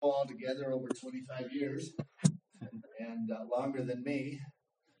all together over 25 years and longer than me.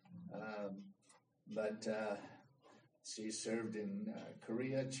 But she served in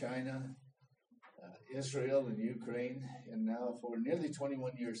Korea, China, Israel, and Ukraine, and now for nearly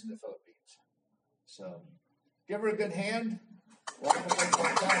 21 years in the Philippines. So give her a good hand. Welcome to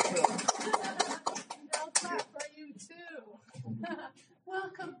our classroom. I'll clap for you too.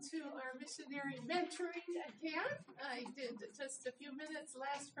 Welcome to our missionary mentoring camp. I did just a few minutes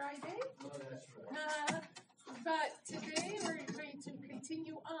last Friday. Oh, that's right. But today we're going to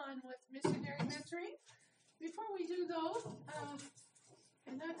continue on with missionary mentoring. Before we do though,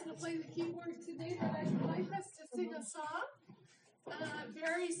 I'm not going to play the keyboard today, but I would like us to sing a song.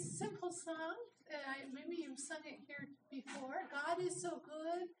 Very simple song. Maybe you've sung it here before. God is so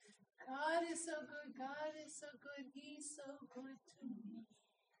good. God is so good. God is so good. He's so good to me.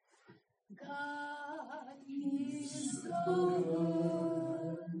 God is so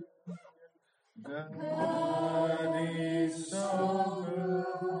good. God is so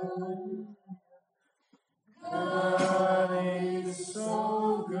good. God is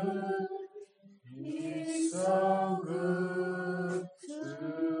so good. He's so good to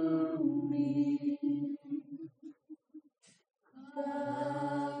me.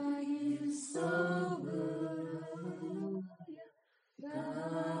 God is so good.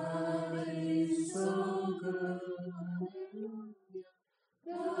 God is so good.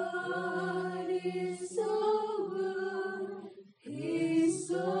 God is so good. He's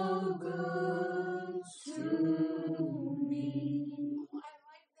so good to me. I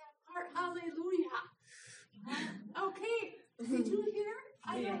like that part. Hallelujah. Okay, did you hear? I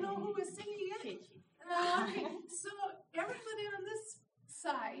don't know who was singing it. Okay, so everybody on this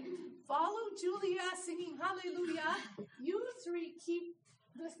side, follow Julia singing hallelujah. You three keep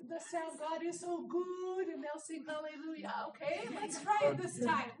the sound, God is so good, and they'll sing hallelujah, okay? Let's try it this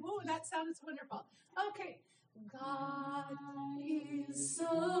time. Oh, that sounds wonderful. Okay. God is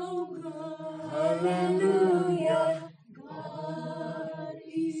so good. Hallelujah. God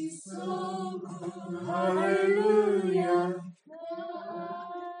is so good. Hallelujah.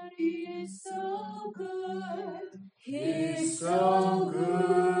 God is so good. He's so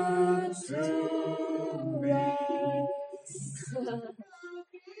good to me.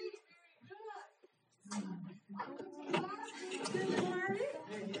 Good morning.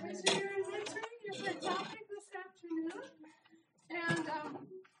 Missionary mentoring is our topic this afternoon. And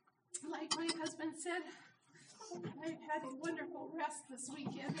like my husband said, I've had a wonderful rest this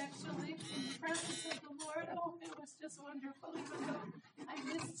weekend, actually, in the presence of the Lord. Oh, it was just wonderful, even though I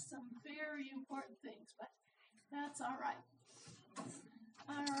missed some very important things, but that's all right.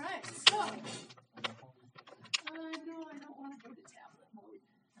 All right, so, no, I don't want to go to tablet mode.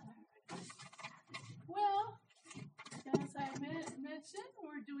 All right. Well, as I mentioned,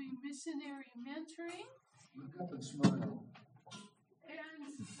 we're doing missionary mentoring. Look up and smile. And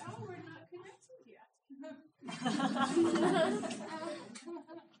we're not connected yet.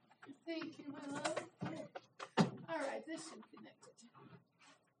 Thank you, my love. All right, this should connect it.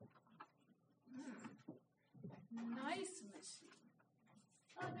 Nice machine.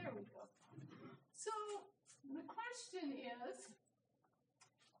 Oh, there we go. So the question is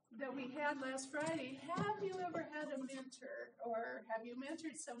that we had last Friday, have you ever had a mentor or have you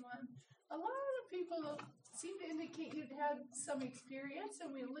mentored someone? A lot of people seem to indicate you'd had some experience,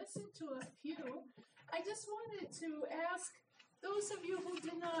 and we listened to a few. I just wanted to ask those of you who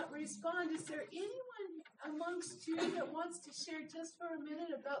did not respond, is there anyone amongst you that wants to share just for a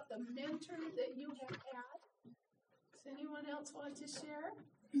minute about the mentor that you have had? Does anyone else want to share?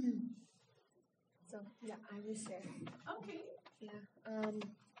 So, yeah, I will share. Okay. Yeah.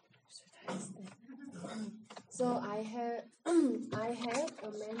 So I had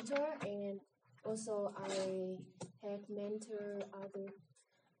a mentor, and also I have mentored other.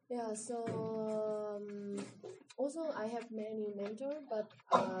 Yeah. So also I have many mentors, but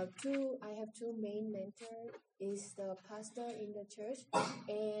I have two main mentors. Is the pastor in the church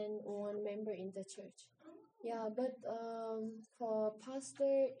and one member in the church. Yeah, but for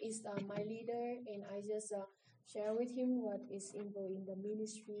pastor is my leader, and I just share with him what is involved in the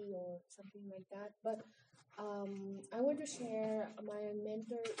ministry or something like that. But I want to share my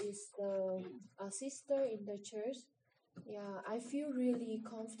mentor is the sister in the church. Yeah, I feel really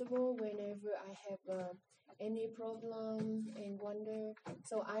comfortable whenever I have any problem and wonder.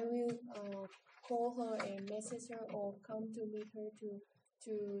 So I will call her and message her or come to meet her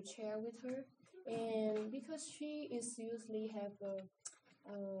to share with her. And because she is usually have a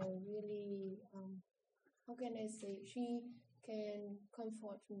really how can I say, she can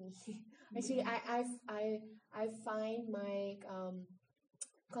comfort me. Actually, I find my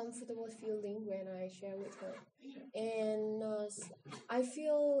comfortable feeling when I share with her, and I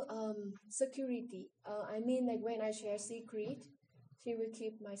feel security. I mean, like when I share secret, she will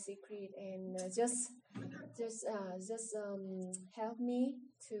keep my secret and just help me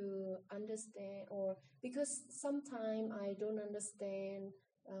to understand, or because sometimes I don't understand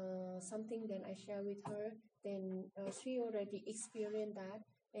something that I share with her, then she already experienced that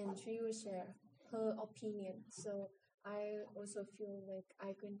and she will share her opinion. So I also feel like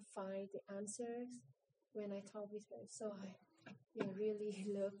I can find the answers when I talk with her. So I really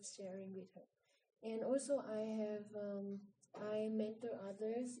love sharing with her. And also I mentor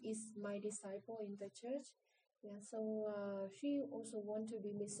others, is my disciple in the church. Yeah, so she also want to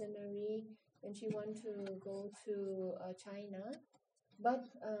be missionary and she want to go to China, but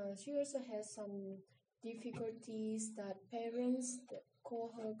she also has some difficulties that parents that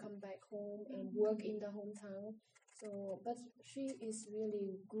call her come back home and work in the hometown. So, but she is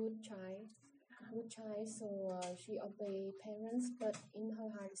really good child, good child. So she obey parents, but in her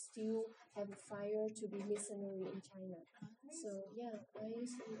heart still have a fire to be missionary in China. So yeah, I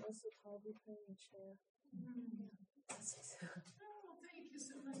usually also talk with her and share. Yeah, that's it. Oh, thank you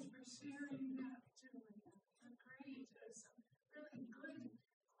so much for sharing that, Julia. Great. There's some really good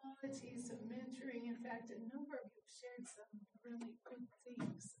qualities of mentoring. In fact, a number of you shared some really good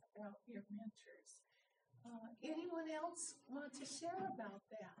things about your mentors. Anyone else want to share about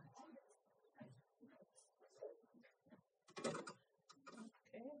that?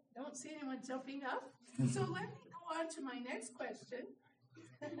 Okay, don't see anyone jumping up. So let me go on to my next question.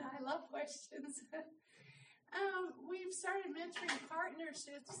 I love questions. We've started mentoring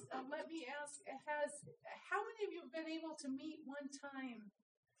partnerships. Let me ask, how many of you have been able to meet one time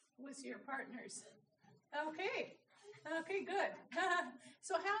with your partners? Okay, good.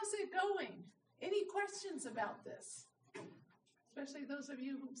 So how's it going? Any questions about this? Especially those of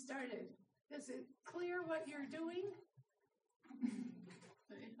you who started. Is it clear what you're doing?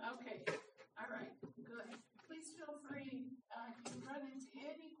 Okay, all right, good. Please feel free, if you run into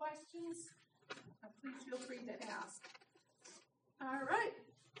any questions, please feel free to ask. All right.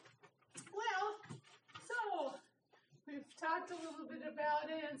 Well, so we've talked a little bit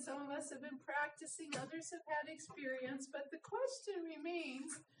about it, and some of us have been practicing, others have had experience, but the question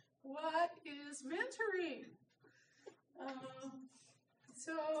remains, what is mentoring?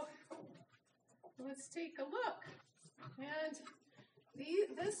 So let's take a look. And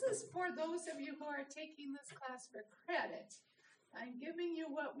this is for those of you who are taking this class for credit. I'm giving you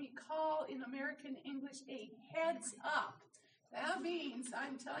what we call in American English a heads up. That means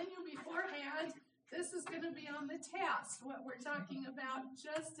I'm telling you beforehand, this is going to be on the test, what we're talking about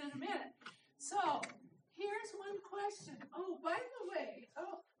just in a minute. So here's one question. Oh, by the way,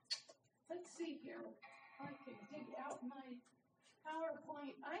 let's see here. I can dig out my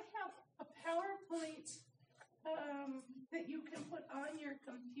PowerPoint. I have a PowerPoint that you can put on your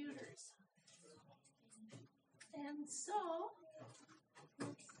computers. And so,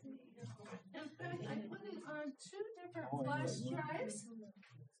 let's see. In fact, I put it on 2 different flash drives.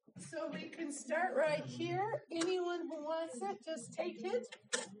 So we can start right here. Anyone who wants it, just take it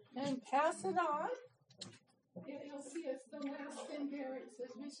and pass it on. You'll see it's the last thing there. It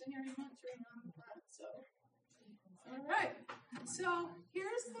says missionary mentoring on the front. So, all right. So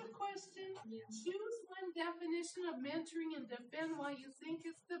here's the question. Choose one definition of mentoring and defend why you think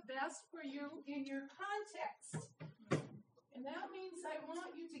it's the best for you in your context. And that means I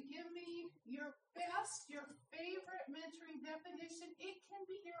want you to give me your best, your favorite mentoring definition. It can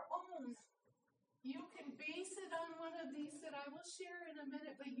be your own. You can base it on one of these that I will share in a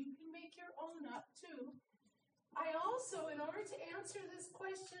minute, but you can make your own up too. I also, in order to answer this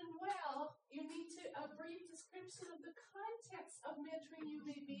question well, you need a brief description of the context of mentoring you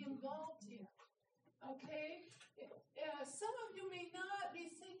may be involved in. Okay? Some of you may not be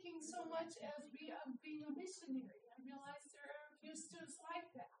thinking so much as being a missionary. I realize there are a few students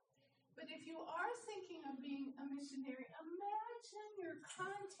like that. But if you are thinking of being a missionary, imagine your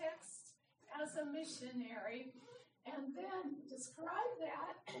context as a missionary, and then describe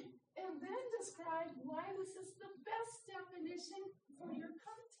that, and then describe why this is the best definition for your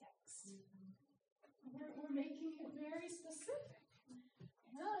context. We're making it very specific.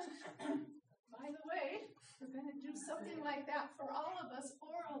 And, by the way, we're going to do something like that for all of us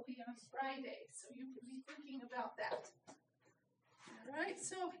orally on Friday, so you can be thinking about that. All right,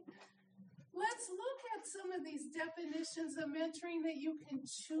 so let's look at some of these definitions of mentoring that you can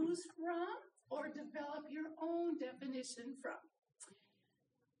choose from or develop your own definition from.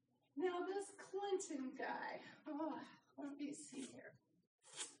 Now, this Clinton guy, let me see here.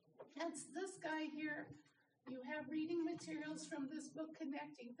 That's this guy here. You have reading materials from this book,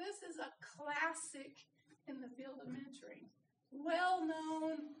 Connecting. This is a classic in the field of mentoring. Well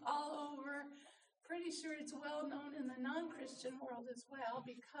known all over. Pretty sure it's well known in the non-Christian world as well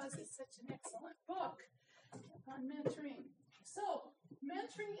because it's such an excellent book on mentoring. So,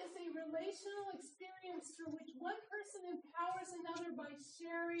 mentoring is a relational experience through which one person empowers another by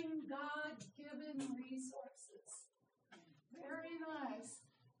sharing God-given resources. Very nice.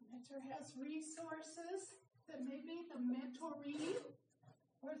 Mentor has resources that maybe the mentoree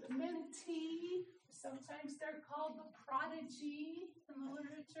or the mentee, sometimes they're called the prodigy in the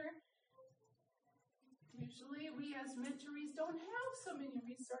literature. Usually we as mentorees don't have so many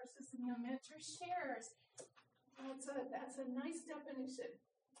resources, and the mentor shares. That's a nice definition.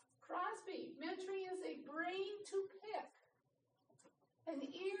 Crosby, mentoring is a brain to pick, an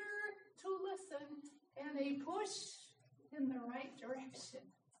ear to listen, and a push in the right direction.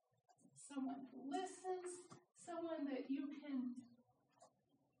 Someone who listens, someone that you can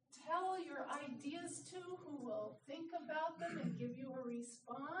tell your ideas to, who will think about them and give you a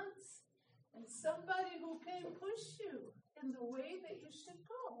response, and somebody who can push you in the way that you should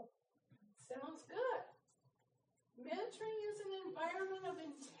go. Sounds good. Mentoring is an environment of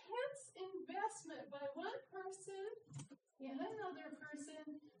intense investment by one person in another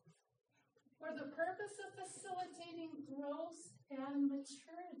person for the purpose of facilitating growth and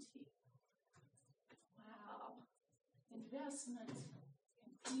maturity. Wow. Investment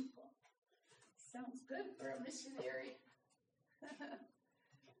in people. Sounds good for a missionary.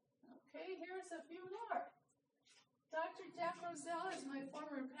 Okay, here's a few more. Dr. Jack Roselle is my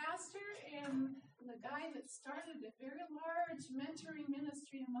former pastor and the guy that started a very large mentoring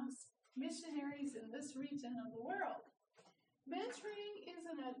ministry amongst missionaries in this region of the world. Mentoring is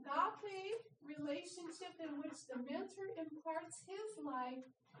an agape relationship in which the mentor imparts his life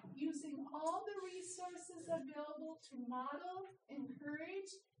using all the resources available to model,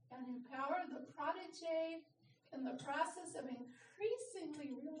 encourage, and empower the protege in the process of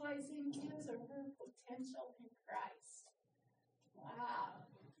increasingly realizing his or her potential in Christ.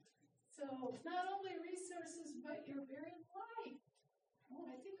 Wow. So not only resources, but your very life. Oh,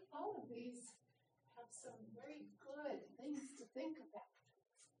 I think all of these have some very good things to think about.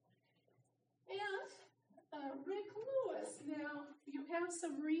 And Rick Lewis. Now, you have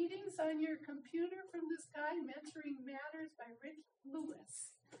some readings on your computer from this guy, Mentoring Matters by Rick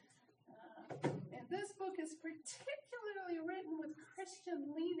Lewis. And this book is particularly written with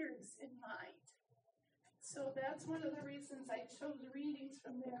Christian leaders in mind. So that's one of the reasons I chose readings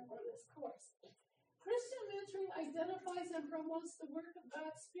from there for this course. Christian mentoring identifies and promotes the work of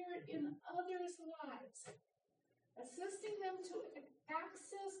God's Spirit in others' lives, assisting them to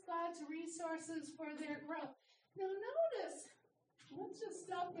access God's resources for their growth. Now notice, let's just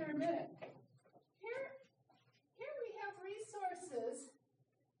stop there a minute. Here we have resources,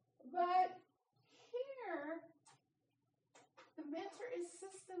 but here the mentor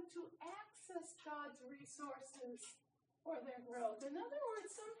assists them to access God's resources for their growth. In other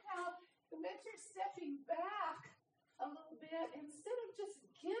words, somehow the mentor is stepping back a little bit instead of just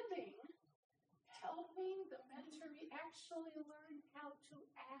giving, helping the mentoree actually learn how to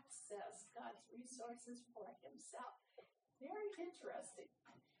access God's resources for himself. Very interesting.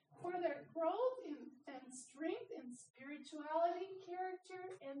 For their growth and strength in spirituality,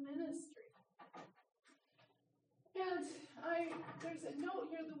 character, and ministry. And there's a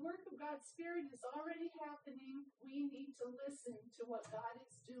note here, the work of God's Spirit is already happening. We need to listen to what God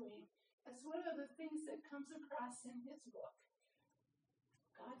is doing. That's one of the things that comes across in his book.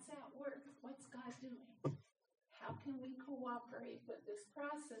 God's at work. What's God doing? How can we cooperate with this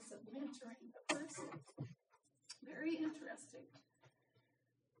process of mentoring the person? Very interesting.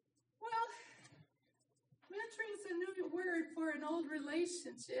 Well, mentoring is a new word for an old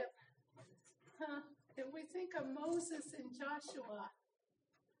relationship. If we think of Moses and Joshua,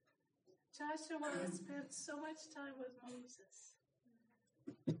 Joshua spent so much time with Moses.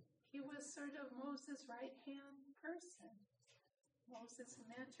 He was sort of Moses' right-hand person. Moses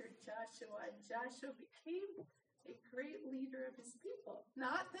mentored Joshua, and Joshua became a great leader of his people.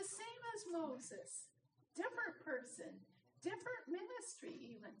 Not the same as Moses. Different person, different ministry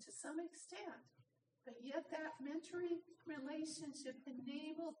even to some extent. But yet that mentoring relationship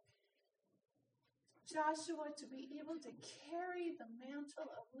enabled Joshua to be able to carry the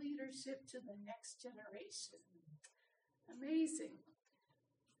mantle of leadership to the next generation. Amazing.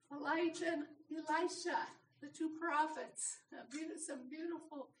 Elijah and Elisha, the two prophets, some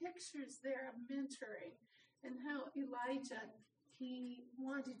beautiful pictures there of mentoring and how Elijah, he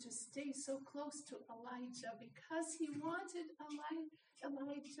wanted to stay so close to Elijah because he wanted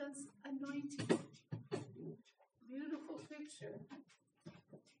Elijah's anointing. Beautiful picture.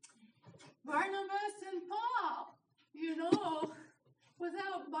 Barnabas and Paul. You know,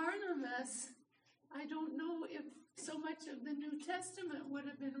 without Barnabas, I don't know if so much of the New Testament would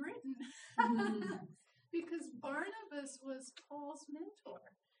have been written. Because Barnabas was Paul's mentor.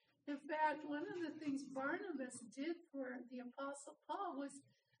 In fact, one of the things Barnabas did for the Apostle Paul was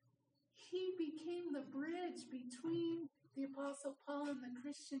he became the bridge between the Apostle Paul and the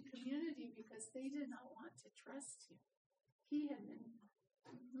Christian community because they did not want to trust him. He had been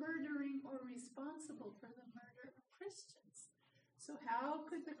murdering or responsible for the murder of Christians. So how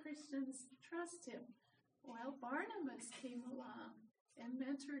could the Christians trust him? Well, Barnabas came along and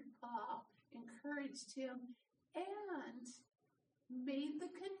mentored Paul, encouraged him, and made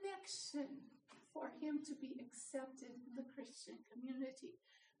the connection for him to be accepted in the Christian community.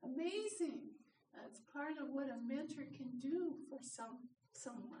 Amazing. That's part of what a mentor can do for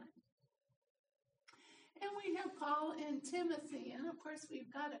someone. And we have Paul and Timothy, and of course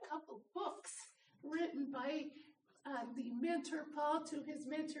we've got a couple books written by the mentor Paul to his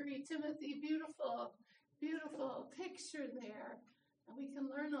mentoree Timothy. Beautiful, beautiful picture there. And we can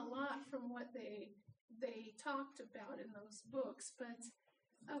learn a lot from what they talked about in those books. But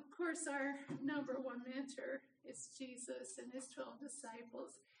of course our number one mentor is Jesus and his 12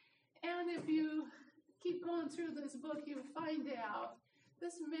 disciples. And if you keep going through this book, you'll find out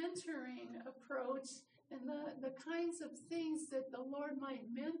this mentoring approach and the kinds of things that the Lord might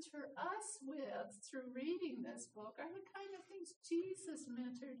mentor us with through reading this book are the kind of things Jesus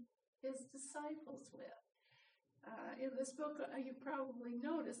mentored his disciples with. In this book, you probably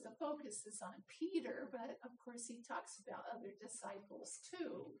noticed the focus is on Peter, but of course he talks about other disciples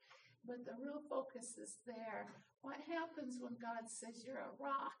too. But the real focus is there. What happens when God says you're a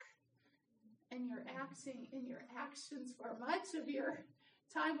rock and you're acting in your actions for much of your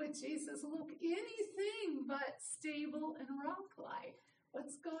time with Jesus look anything but stable and rock-like?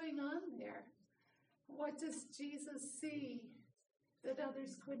 What's going on there? What does Jesus see that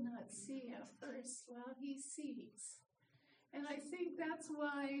others could not see at first? Well, he sees. And I think that's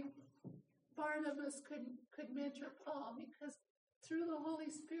why Barnabas could mentor Paul, because through the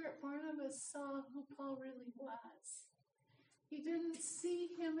Holy Spirit, Barnabas saw who Paul really was. He didn't see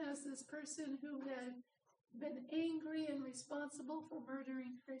him as this person who had been angry and responsible for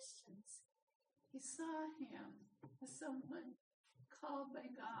murdering Christians. He saw him as someone called by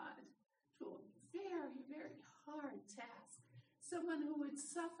God to a very, very hard task. Someone who would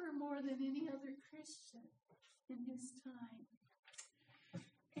suffer more than any other Christian in his time.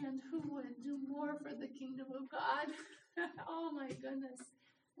 And who would do more for the kingdom of God. Oh my goodness.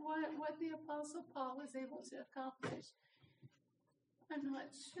 What the Apostle Paul was able to accomplish. I'm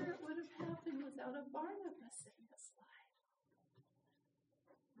not sure it would have happened without a Barnabas in his life.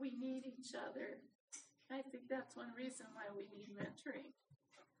 We need each other. I think that's one reason why we need mentoring.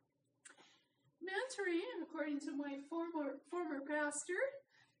 Mentoring, according to my former pastor,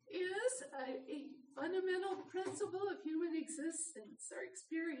 is a fundamental principle of human existence or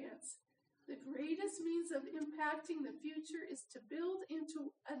experience. The greatest means of impacting the future is to build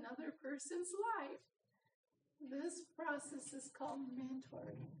into another person's life. This process is called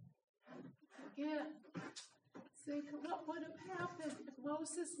mentoring. Again, think of what would have happened if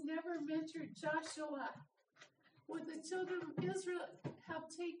Moses never mentored Joshua. Would the children of Israel have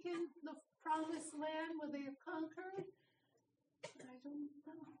taken the promised land? Would they have conquered? I don't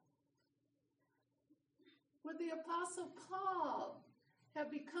know. Would the Apostle Paul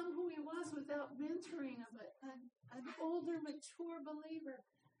have become who he was without mentoring of an older, mature believer?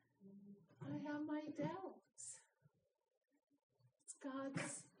 I have my doubts. It's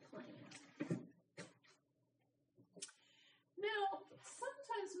God's plan. Now,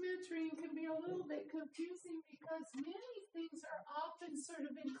 sometimes mentoring can be a little bit confusing because many things are often sort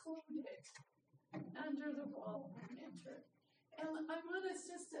of included under the role of a mentor. And I want us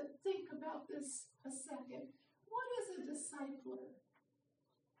just to think about this a second. What is a discipler?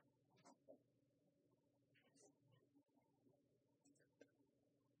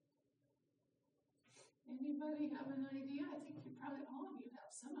 Anybody have an idea? I think you probably, all of you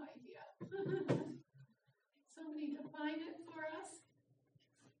have some idea. Somebody define it for us?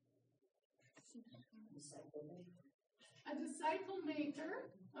 A disciple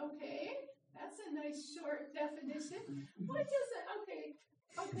maker. Okay. That's a nice short definition. What does it,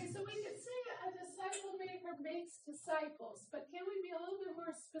 okay, so we could say a disciple maker makes disciples, but can we be a little bit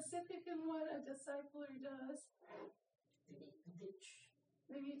more specific in what a discipler does? They need to teach.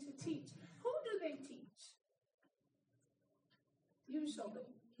 They need to teach. Who do they teach? Usually.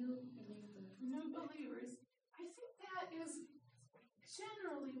 New believers. I think that is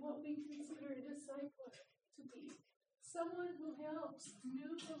generally what we consider a discipler, to to be someone who helps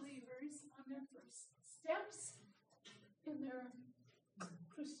new believers on their first steps in their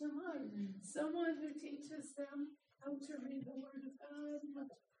Christian life. Someone who teaches them how to read the Word of God, how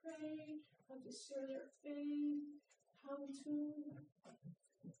to pray, how to share their faith, how to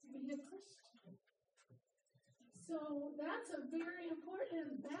be a Christian. So that's a very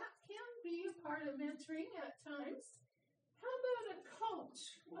important, that can be a part of mentoring at times. How about a coach?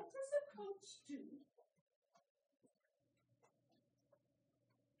 What does a coach do?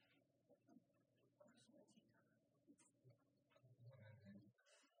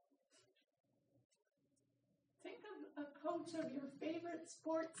 Think of a coach of your favorite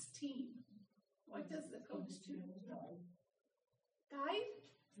sports team. What does the coach do? Guide?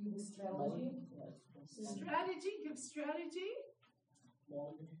 Strategy. Strategy, give strategy.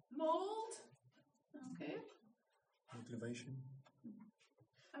 Mold. Okay. Motivation.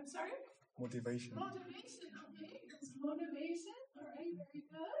 I'm sorry? Motivation. Motivation, okay. It's motivation. All right, very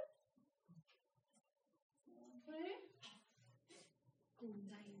good. Okay.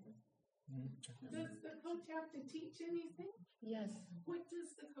 Does the coach have to teach anything? Yes. What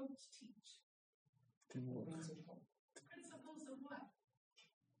does the coach teach? Teamwork. Principles of what?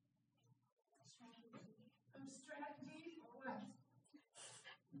 Of strategy or what?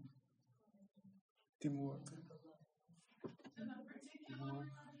 Teamwork. To the particular,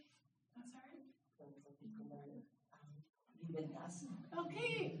 I'm sorry?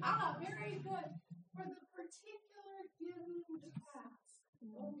 Okay, very good. For the particular given task.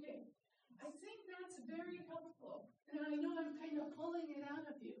 Okay. I think that's very helpful. And I know I'm kind of pulling it out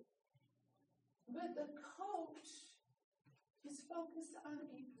of you. But the coach is focused on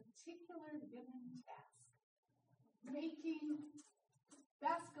a particular given task. Making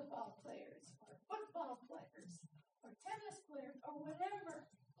basketball players, or football players, or tennis players, or whatever.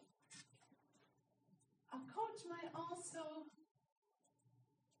 A coach might also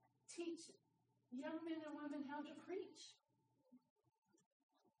teach young men and women how to preach.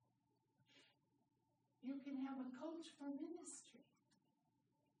 You can have a coach for ministry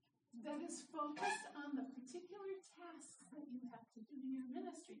that is focused on the particular tasks that you have to do in your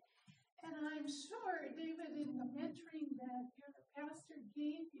ministry. And I'm sure, David, in the mentoring that your pastor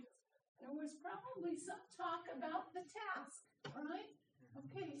gave you, there was probably some talk about the task, right?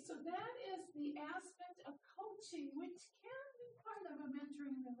 Okay, so that is the aspect of coaching, which can be part of a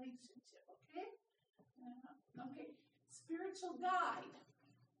mentoring relationship, okay? Okay, spiritual guide.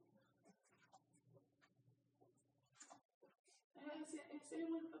 Is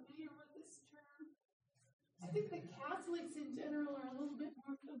anyone familiar with this term? I think the Catholics in general are a little bit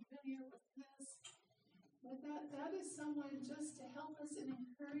more familiar with this. But that is someone just to help us and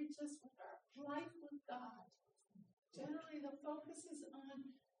encourage us with our life with God. Generally, the focus is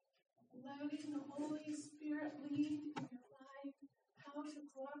on letting the Holy Spirit lead in your life, how to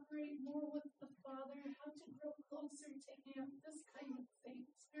cooperate more with the Father, how to grow closer to Him, this kind of thing.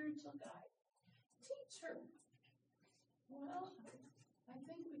 Spiritual guide. Teacher. Well, I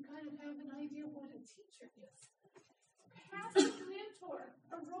think we kind of have an idea of what a teacher is. Passive mentor,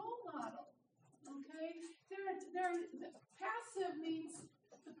 a role model. Okay? Passive means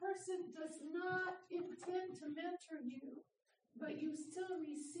the person does not intend to mentor you, but you still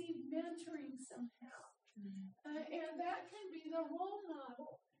receive mentoring somehow. And that can be the role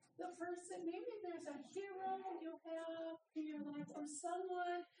model. The person, maybe there's a hero you have in your life, or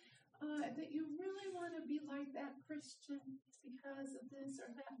someone that you really want to be like that Christian because of this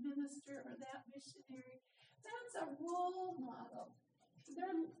or that minister or that missionary. That's a role model.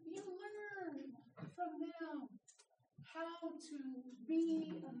 You learn from them how to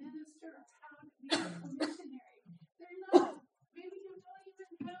be a minister or how to be a missionary. They're not, maybe you don't even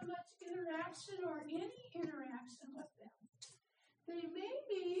have much interaction or any interaction with them. They may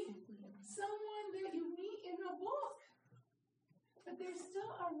be someone that you meet in a book, but they're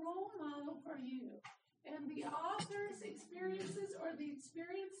still a role model for you. And the author's experiences or the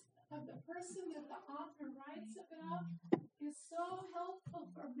experience of the person that the author writes about is so helpful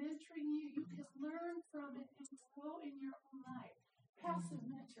for mentoring you. You can learn from it and grow in your own life. Passive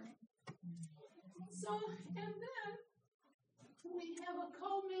mentoring. So, and then we have a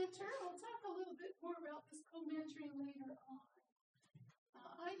co-mentor. We'll talk a little bit more about this co-mentoring later on.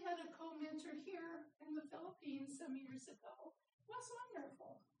 I had a co-mentor here in the Philippines some years ago. It was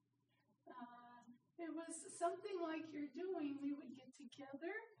wonderful. It was something like you're doing. We would get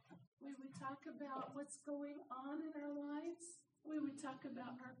together. We would talk about what's going on in our lives. We would talk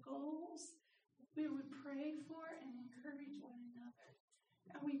about our goals. We would pray for and encourage one another.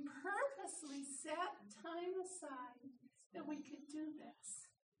 And we purposely set time aside that we could do this.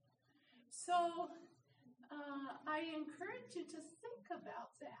 So I encourage you to think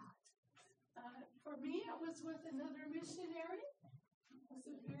about that. For me, it was with another missionary. It was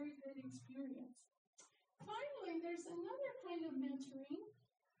a very good experience. Finally, there's another kind of mentoring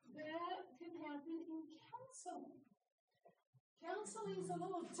that can happen in counseling. Counseling is a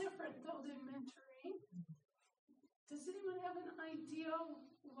little different, though, than mentoring. Does anyone have an idea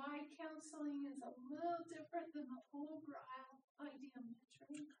why counseling is a little different than the overall idea of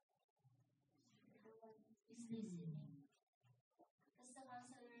mentoring? Is listening. Because the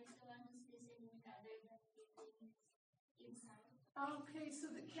counselor is the one who's listening rather than giving insight. Okay, so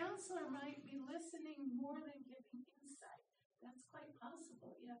the counselor might be listening more than giving insight. That's quite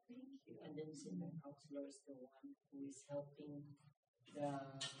possible. Yeah, thank you. And then the counselor is the one who is helping to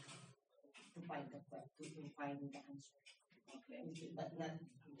find the answer. Okay. But not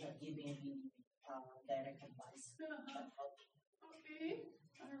giving any direct advice. Okay.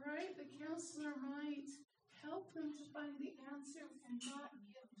 All right. The counselor might help them to find the answer and not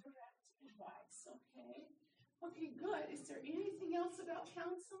give direct advice. Okay. Okay, good. Is there anything else about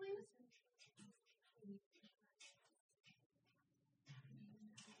counseling?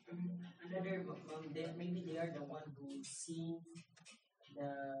 Maybe they are the one who see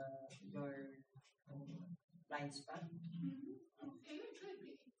your blind spot. Mm-hmm. Okay, it could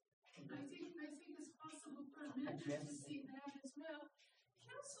be. I think it's possible for a mentor to see that as well.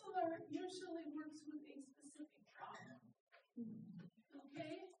 Counselor usually works with a specific problem.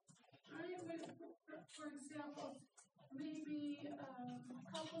 Okay? For example, maybe a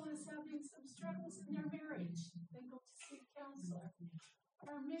couple is having some struggles in their marriage. They go to see a counselor.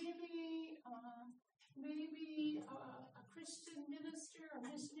 Or maybe a Christian minister or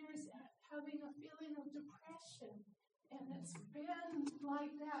missionary is having a feeling of depression, and it's been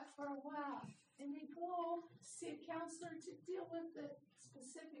like that for a while. And they go see a counselor to deal with the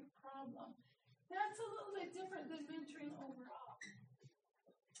specific problem. That's a little bit different than mentoring overall.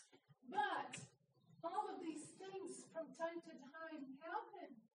 But all of these things from time to time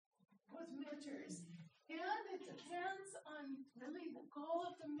happen with mentors. And it depends on really the goal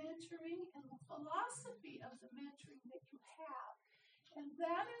of the mentoring and the philosophy of the mentoring that you have. And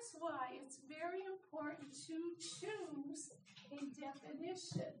that is why it's very important to choose a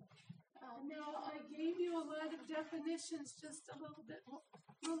definition. Now, I gave you a lot of definitions just a little bit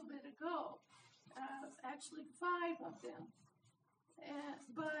ago. Actually, 5 of them.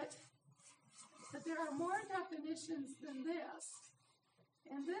 But there are more definitions than this.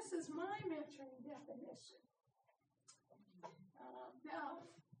 And this is my mentoring definition. Now,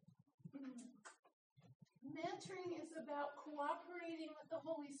 mentoring is about cooperating with the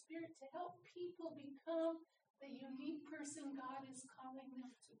Holy Spirit to help people become the unique person God is calling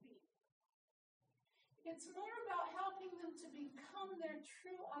them to be. It's more about helping them to become their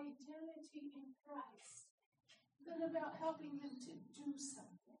true identity in Christ than about helping them to do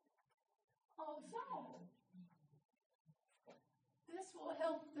something. Although, this will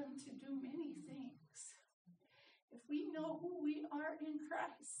help them to do many things. If we know who we are in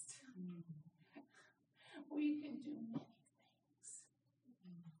Christ, we can do many things.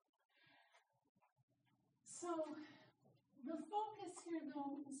 So, the focus here,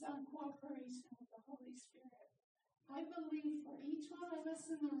 though, is on cooperation with the Holy Spirit. I believe for each one of us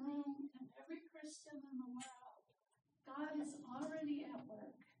in the room and every Christian in the world, God is already at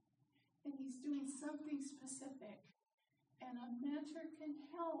work, and He's doing something specific. And a mentor can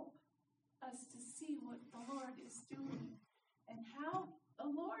help us to see what the Lord is doing and how the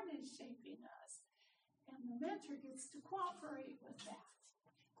Lord is shaping us. And the mentor gets to cooperate with that.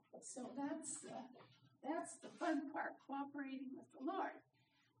 So that's the fun part, cooperating with the Lord.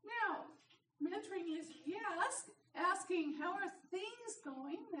 Now, mentoring is, yes, asking how are things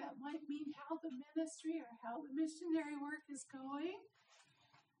going. That might mean how the ministry or how the missionary work is going.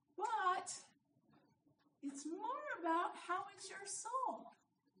 But it's more about how is your soul.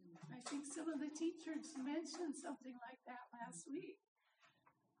 I think some of the teachers mentioned something like that last week.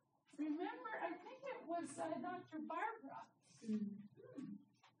 Remember, I think it was Dr. Barbara.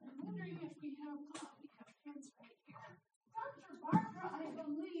 I'm wondering if we have pens right here. Dr. Barbara, I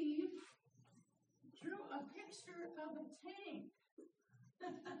believe, drew a picture of a tank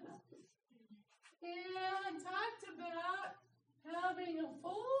and talked about having a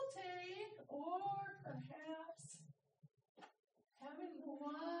full tank, or perhaps having the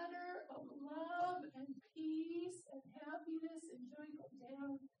water of love and peace and happiness and joy go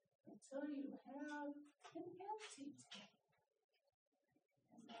down until you have an empty tank.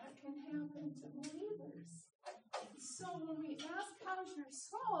 And that can happen to believers. So when we ask, how's your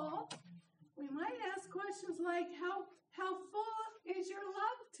soul, we might ask questions like, how full is your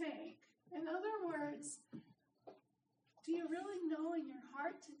love tank? In other words, do you really know in your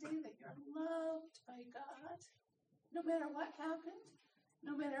heart today that you're loved by God? No matter what happened,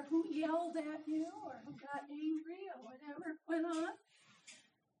 no matter who yelled at you or who got angry or whatever went on,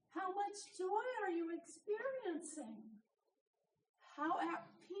 how much joy are you experiencing? How at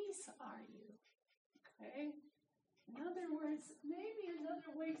peace are you? Okay? In other words, maybe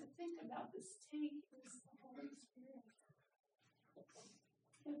another way to think about this tank is the Holy Spirit.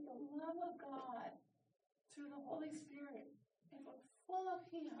 If the love of God through the Holy Spirit, if we're full of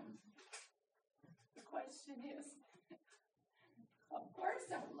Him, the question is, of course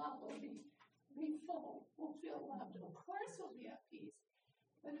our love will be full, we'll feel loved, of course we'll be at peace.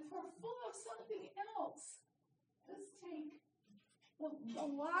 But if we're full of something else, this tank, the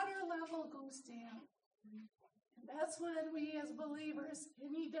water level goes down. And that's when we as believers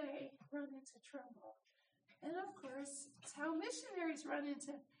any day run into trouble. And of course, it's how missionaries run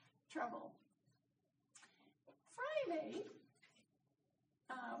into trouble. Friday,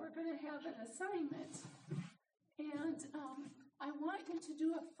 we're going to have an assignment. And I want you to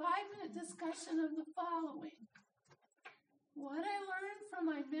do a 5-minute discussion of the following. What I learned from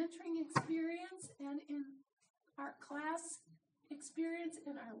my mentoring experience and in our class experience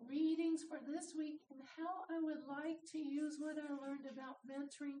and our readings for this week, and how I would like to use what I learned about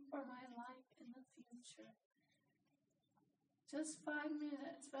mentoring for my life in the future. Just 5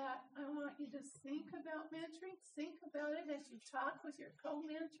 minutes, but I want you to think about mentoring. Think about it as you talk with your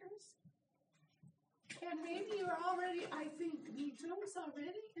co-mentors. And maybe you're already, I think Joe's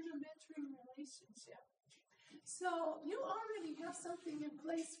already in a mentoring relationship. So you already have something in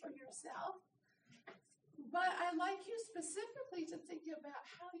place for yourself. But I'd like you specifically to think about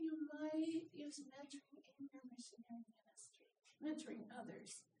how you might use mentoring in your missionary ministry, mentoring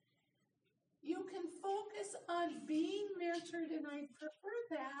others. You can focus on being mentored, and I prefer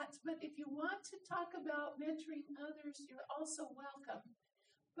that, but if you want to talk about mentoring others, you're also welcome.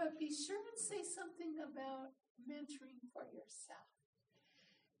 But be sure and say something about mentoring for yourself.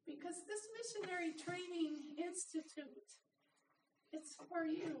 Because this Missionary Training Institute, it's for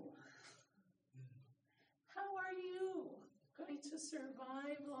you. How are you going to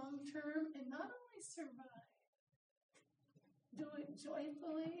survive long term, and not only survive, do it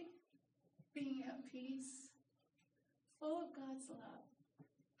joyfully, being at peace, full of God's love?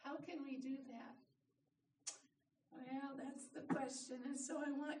 How can we do that? Well, that's the question. And so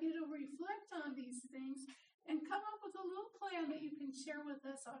I want you to reflect on these things and come up with a little plan that you can share with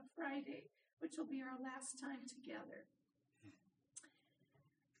us on Friday, which will be our last time together.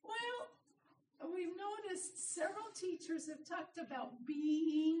 Well, we've noticed several teachers have talked about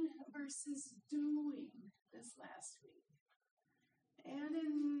being versus doing this last week. And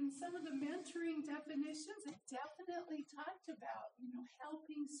in some of the mentoring definitions, it definitely talked about,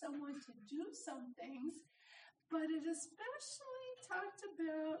 helping someone to do some things, but it especially talked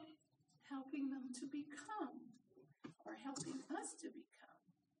about helping them to become, or helping us to become.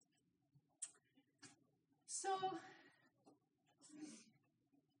 So,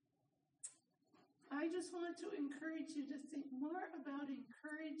 I just want to encourage you to think more about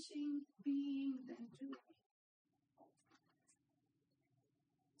encouraging being than doing.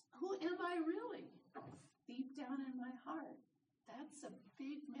 Who am I really? Deep down in my heart. That's a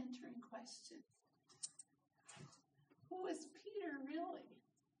big mentoring question. Who is Peter really?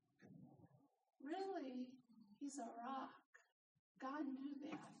 Really, he's a rock. God knew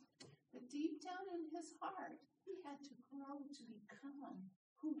that. But deep down in his heart, he had to grow to become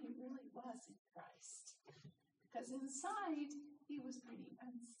who he really was in Christ. Because inside, he was pretty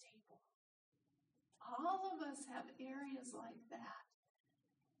unstable. All of us have areas like that.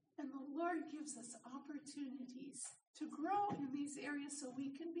 And the Lord gives us opportunities to grow in these areas so we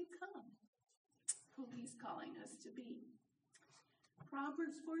can become who he's calling us to be.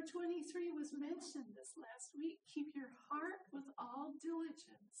 Proverbs 4:23 was mentioned this last week. Keep your heart with all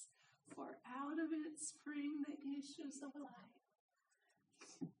diligence, for out of it spring the issues of life.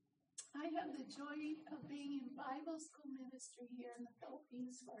 I have the joy of being in Bible school ministry here in the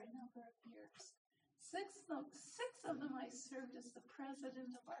Philippines for a number of years. Six of them I served as the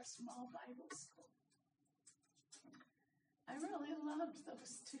president of our small Bible school. I really loved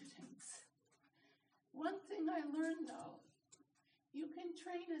those students. One thing I learned, though, you can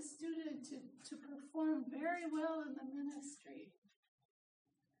train a student to perform very well in the ministry.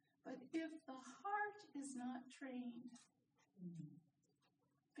 But if the heart is not trained,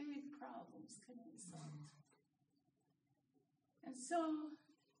 big problems can result. And so,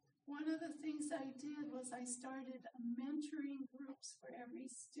 one of the things I did was I started mentoring groups for every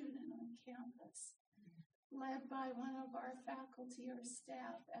student on campus. led by one of our faculty or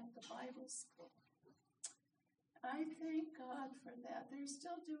staff at the Bible school. I thank God for that. They're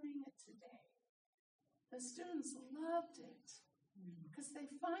still doing it today. The students loved it because they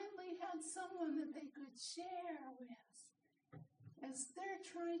finally had someone that they could share with as they're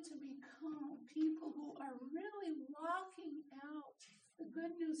trying to become people who are really walking out the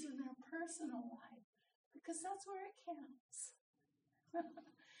good news in their personal life, because that's where it counts.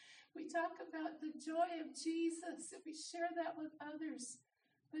 We talk about the joy of Jesus, if we share that with others,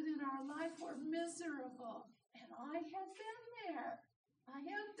 but in our life we're miserable. And I have been there. I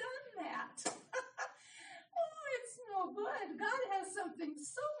have done that. Oh, it's no good. God has something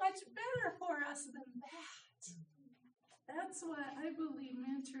so much better for us than that. That's why I believe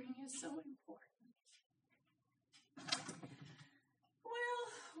mentoring is so important. Well,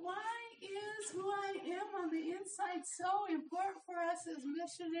 why is who I am on the inside so important for us as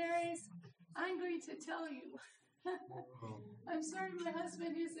missionaries? I'm going to tell you. I'm sorry my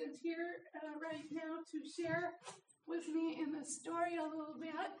husband isn't here right now to share with me in the story a little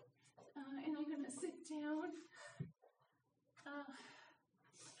bit, and I'm going to sit down.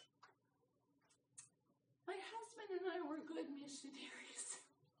 My husband and I were good missionaries.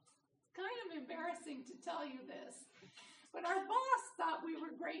 It's kind of embarrassing to tell you this, but our boss thought we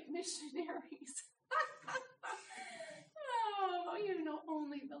were great missionaries. Oh, you know,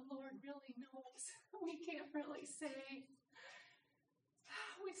 only the Lord really knows. We can't really say.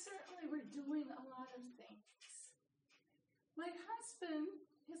 We certainly were doing a lot of things. My husband,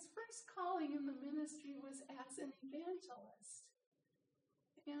 his first calling in the ministry was as an evangelist.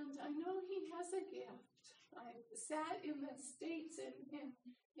 And I know he has a gift. I sat in the States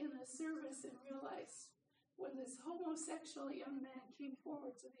in the service and realized when this homosexual young man came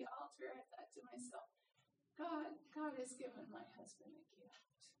forward to the altar, I thought to myself, God has given my husband a gift.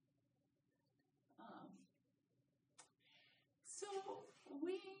 So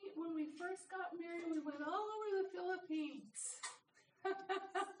when we first got married, we went all over the Philippines,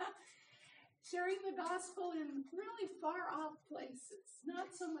 sharing the gospel in really far off places, not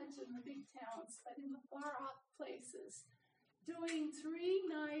so much in the big towns, but in the far off places, doing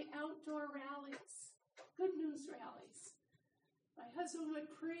 3-night outdoor rallies, good news rallies. My husband would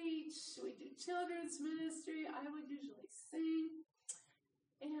preach, we'd do children's ministry, I would usually sing,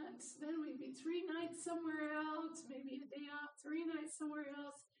 and then we'd be 3 nights somewhere else, maybe a day off, 3 nights somewhere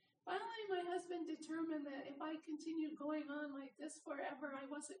else. Finally, my husband determined that if I continued going on like this forever, I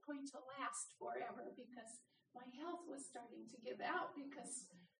wasn't going to last forever because my health was starting to give out because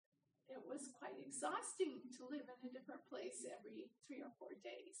it was quite exhausting to live in a different place every 3 or 4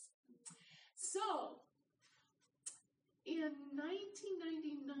 days. So, in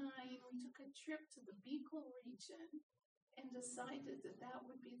 1999, we took a trip to the Bicol region and decided that that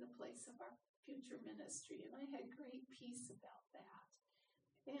would be the place of our future ministry. And I had great peace about that.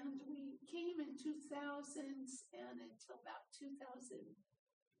 And we came in 2000 and until about 2011,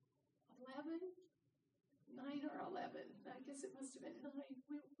 9 or 11, I guess it must have been 9,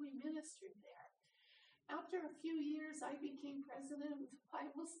 we ministered there. After a few years, I became president of the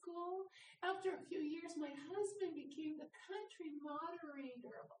Bible school. After a few years, my husband became the country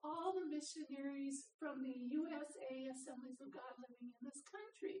moderator of all the missionaries from the USA Assemblies of God living in this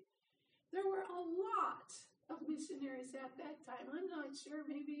country. There were a lot of missionaries at that time. I'm not sure,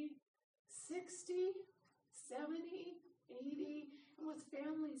 maybe 60, 70, 80, and with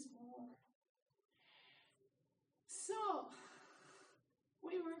families more. So,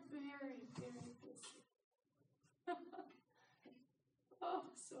 we were very, very busy.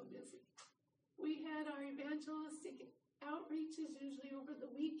 Oh, so busy. We had our evangelistic outreaches usually over the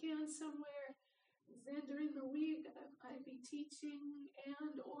weekend somewhere. Then during the week, I'd be teaching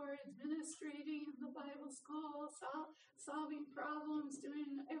and or administrating in the Bible school, solving problems,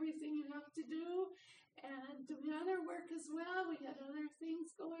 doing everything you have to do, and doing other work as well. We had other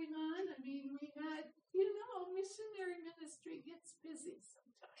things going on. I mean, we had, missionary ministry gets busy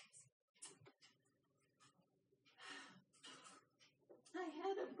sometimes. I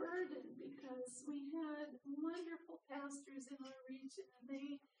had a burden because we had wonderful pastors in our region, and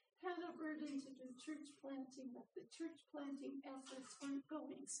they had a burden to do church planting, but the church planting efforts weren't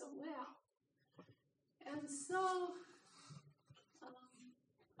going so well. And so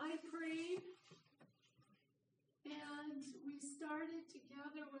I prayed, and we started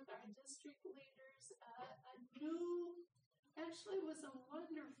together with our district leaders actually was a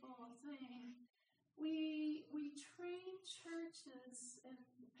wonderful thing. We trained churches and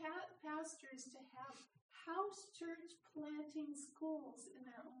pastors to have house church planting schools in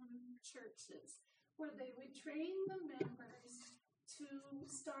their own churches, where they would train the members to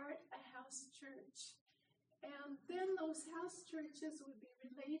start a house church. And then those house churches would be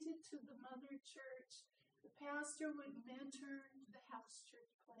related to the mother church. The pastor would mentor the house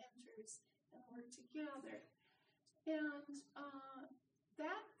church planters and work together. And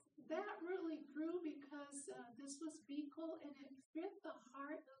that really grew because this was Bicol, and it fit the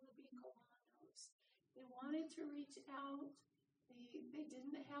heart of the Bicolanos. They wanted to reach out. They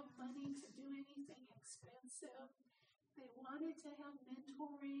didn't have money to do anything expensive. They wanted to have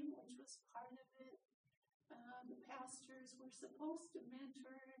mentoring, which was part of it. The pastors were supposed to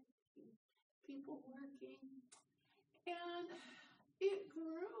mentor people working, and it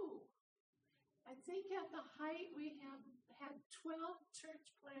grew. I think at the height we had 12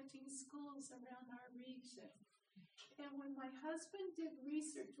 church planting schools around our region. And when my husband did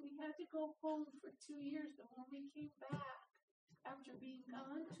research, we had to go home for 2 years, but when we came back, after being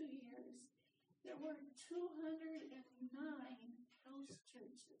gone 2 years, there were 209 house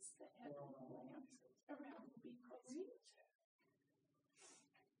churches that had been planted around the Bicol region.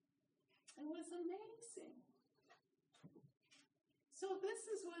 It was amazing. So this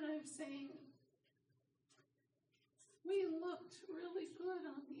is what I'm saying. We looked really good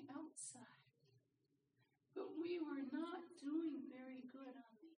on the outside, but we were not doing very good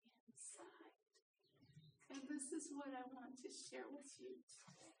on the inside. And this is what I want to share with you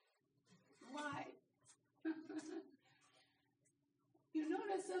today. Why? You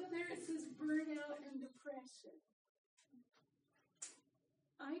notice up there it says burnout and depression.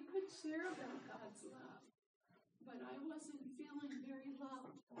 I could share about God's love, but I wasn't feeling very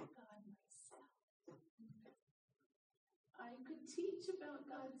loved by God myself. I could teach about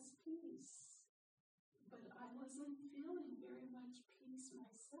God's peace, but I wasn't feeling very much peace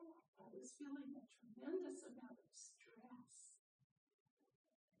myself. I was feeling a tremendous amount of stress.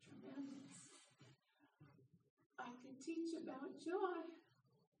 Tremendous. I could teach about joy,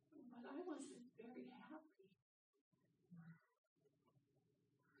 but I wasn't very happy.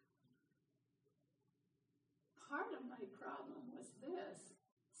 Part of my problem was this.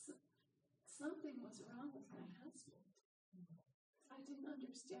 Something was wrong with my husband. I didn't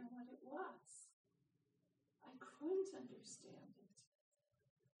understand what it was. I couldn't understand it.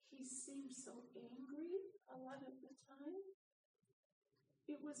 He seemed so angry a lot of the time.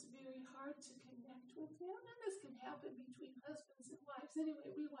 It was very hard to connect with him, and this can happen between husbands and wives.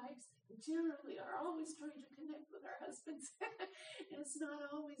 Anyway, we wives generally are always trying to connect with our husbands. It's not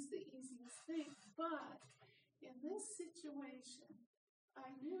always the easiest thing, but in this situation,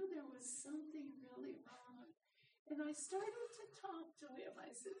 I knew there was something really wrong. And I started to talk to him.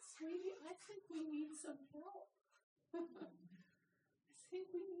 I said, sweetie, I think we need some help. I think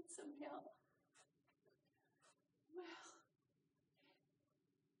we need some help. Well,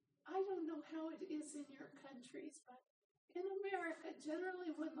 I don't know how it is in your countries, but in America,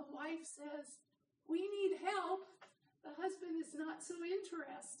 generally when the wife says, we need help, the husband is not so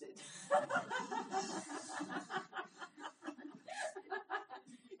interested.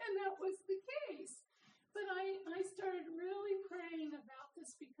 And that was the case. But I started really praying about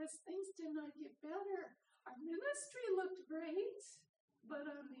this because things did not get better. Our ministry looked great, but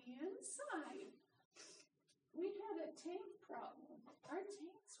on the inside, we had a tank problem. Our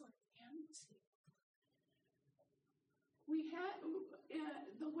tanks were empty. We had,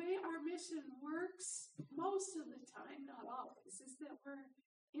 the way our mission works, most of the time, not always, is that we're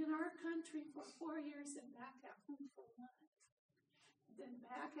in our country for 4 years and back at home for 1. Then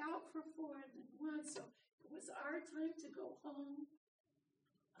back out for 4 and then 1. So it was our time to go home.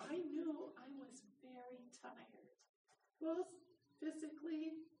 I knew I was very tired, both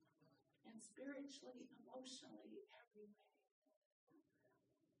physically and spiritually, emotionally, every way.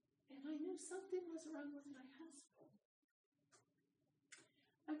 And I knew something was wrong with my husband.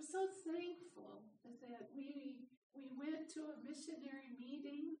 I'm so thankful that we went to a missionary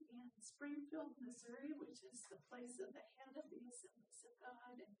meeting in Springfield, Missouri, which is the place of the head of the Assemblies of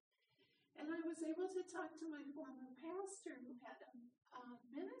God. And I was able to talk to my former pastor who had a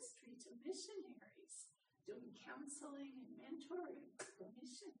ministry to missionaries, doing counseling and mentoring for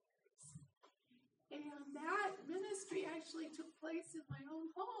missionaries. And that ministry actually took place in my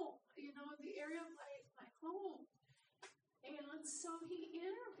own home, the area of my home. And so he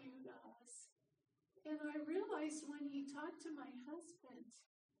interviewed us. And I realized when he talked to my husband,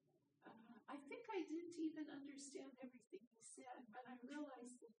 I think I didn't even understand everything he said, but I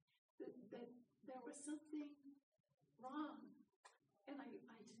realized that there was something wrong, and I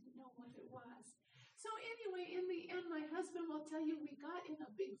didn't know what it was. So anyway, in the end, my husband will tell you we got in a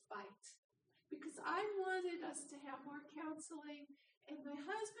big fight because I wanted us to have more counseling, and my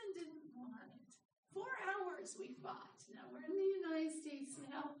husband didn't want it. 4 hours we fought. Now we're in the United States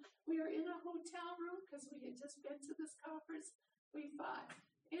now. We were in a hotel room because we had just been to this conference. We fought.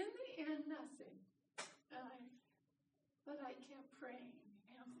 In the end, nothing. But I kept praying.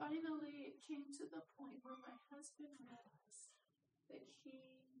 And finally, it came to the point where my husband realized that he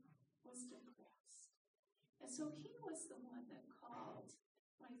was depressed. And so he was the one that called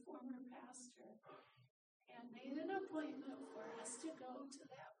my former pastor and made an appointment for us to go to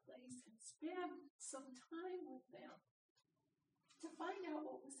that place and spend some time with them to find out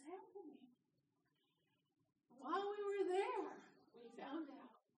what was happening. While we were there, we found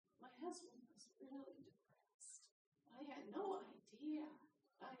out my husband was really depressed. I had no idea.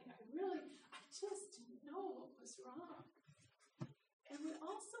 I just didn't know what was wrong. And we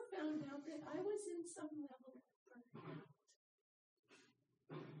also found out that I was in some level of burnout.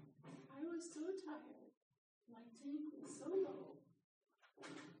 I was so tired. My tank was so low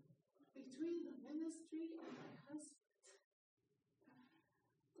between the ministry and my husband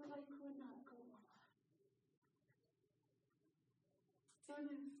that I could not go on.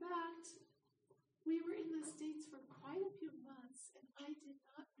 And in fact, we were in the States for quite a few months, and I did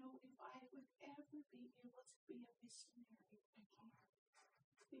not know if I would ever be able to be a missionary again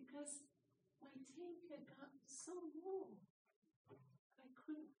because my tank had gotten so low. I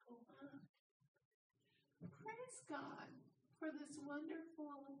couldn't go on. Praise God for this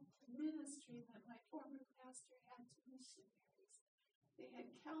wonderful ministry that my former pastor had to missionaries. They had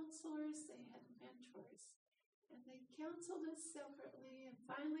counselors, they had mentors, and they counseled us separately, and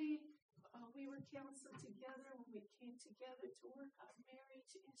finally we were counseled together when we came together to work on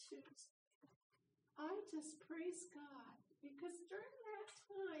marriage issues. I just praise God because during that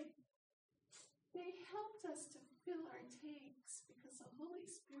time, they helped us to fill our tanks because the Holy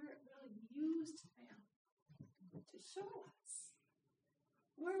Spirit really used them to show us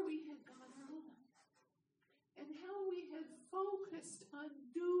where we had gone wrong and how we had focused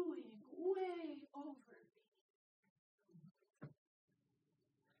on doing way over being.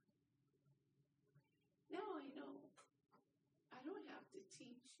 Now I know I don't have to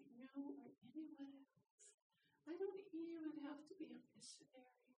teach you or anyone else. I don't even have to be a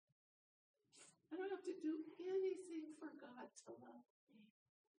missionary. I don't have to do anything for God to love me.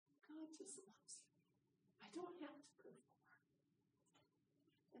 God just loves me. I don't have to perform.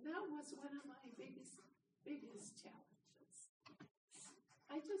 And that was one of my biggest challenges.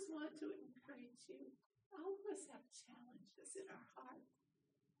 I just want to encourage you. All of us have challenges in our heart.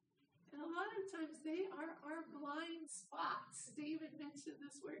 And a lot of times they are our blind spots. David mentioned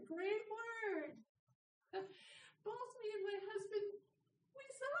this word, great word. Both me and my husband, we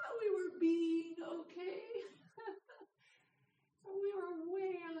thought we were being okay. We were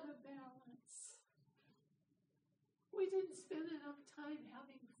way out of balance. We didn't spend enough time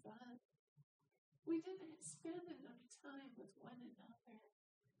having fun. We didn't spend enough time with one another.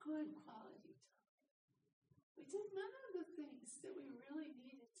 Good quality time. We did none of the things that we really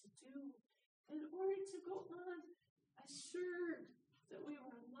needed to do in order to go on assured that we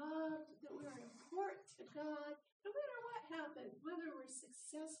were loved, that we were important to God, no matter what happened, whether we're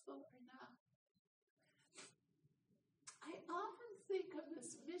successful or not. I often think of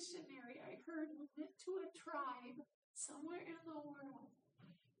this missionary I heard who went to a tribe somewhere in the world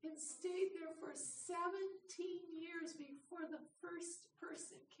and stayed there for 17 years before the first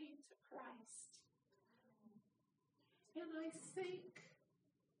person came to Christ. And I think,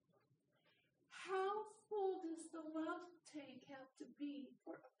 how full does the love tank have to be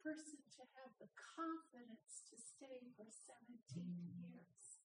for a person to have the confidence to stay for 17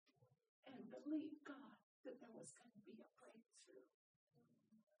 years and believe God that there was going to be a breakthrough?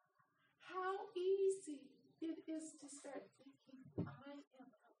 How easy it is to start thinking, I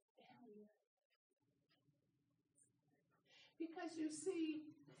am a failure. Because you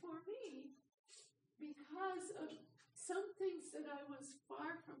see, for me, because of some things that I was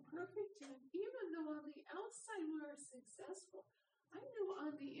far from perfect in, even though on the outside we were successful, I knew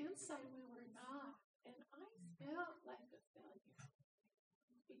on the inside we were not. And I felt like a failure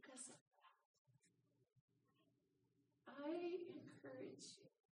because of that. I encourage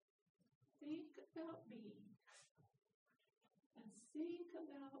you, think about me and think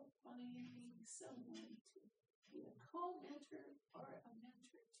about finding someone to be a co-mentor or a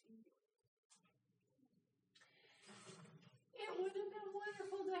mentor to you. It would have been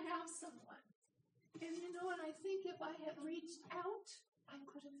wonderful to have someone. And you know what? I think if I had reached out, I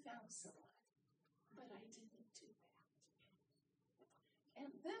could have found someone. But I didn't do that.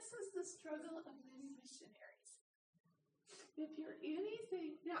 And this is the struggle of many missionaries. If you're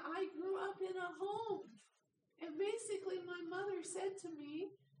anything, now I grew up in a home. And basically my mother said to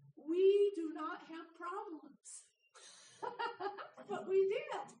me, we do not have problems. But we did.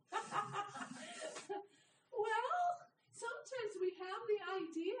 Well, sometimes we have the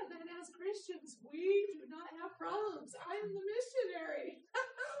idea that as Christians we do not have problems. I'm the missionary.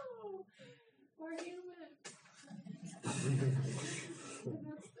 We're human. And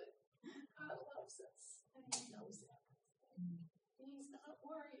that's the God loves us, and He knows everything. He's not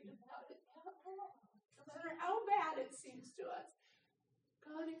worried about it at all. No matter how bad it seems to us,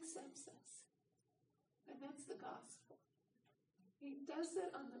 God accepts us. And that's the gospel. He does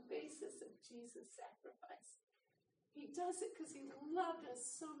it on the basis of Jesus' sacrifice. He does it because He loved us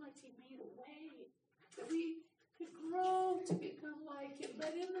so much. He made a way that we could grow to become like Him.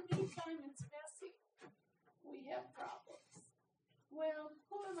 But in the meantime, it's messy. We have problems. Well,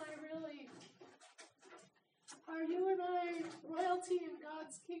 who am I really? Are you and I royalty in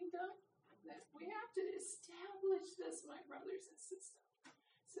God's kingdom? That we have to establish this, my brothers and sisters.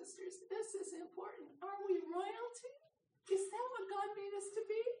 This is important. Are we royalty? Is that what God made us to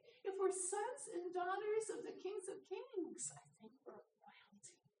be? If we're sons and daughters of the kings of kings, I think we're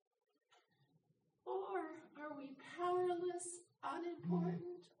royalty. Or are we powerless,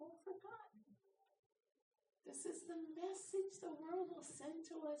 unimportant, or forgotten? This is the message the world will send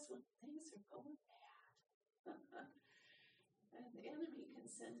to us when things are going bad. And the enemy can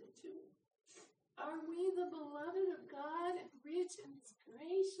send it too. Are we the beloved of God and rich in His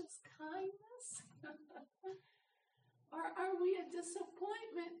gracious kindness? Or are we a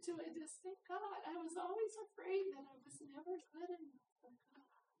disappointment to a distant God? I was always afraid that I was never good enough for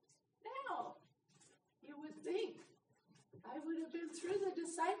God. Now, you would think I would have been through the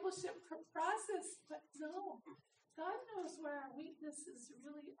discipleship process, but no. God knows where our weaknesses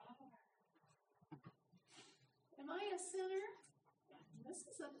really are. Am I a sinner? This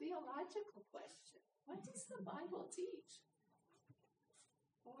is a theological question. What does the Bible teach?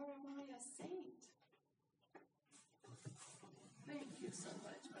 Or am I a saint? Thank you so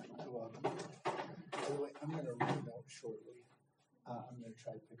much, my love. You're welcome. By the way, I'm going to read out shortly. I'm going to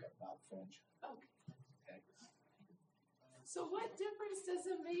try to pick up about French. Okay. So what difference does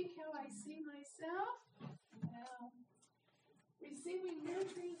it make how I see myself? Well, receiving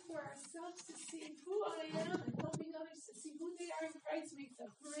nurturing for ourselves to see who I am and helping others to see who they are in Christ makes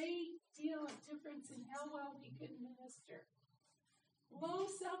a great deal of difference in how well we can minister. Low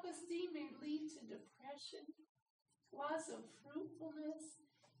self-esteem may lead to depression, loss of fruitfulness,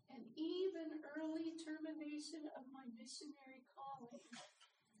 and even early termination of my missionary calling.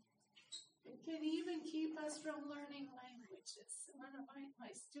 It can even keep us from learning languages. One of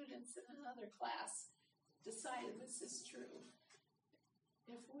my students in another class decided this is true.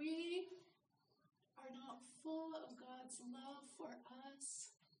 If we are not full of God's love for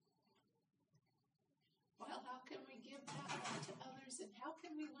us, well, how can we give that love to others? And how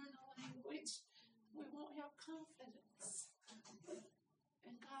can we learn a language? We won't have confidence.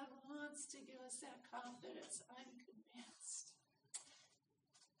 And God wants to give us that confidence, I'm convinced.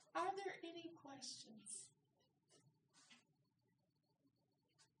 Are there any questions?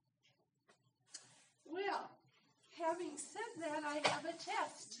 Well, having said that, I have a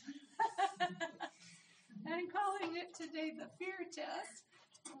test. I'm calling it today the fear test.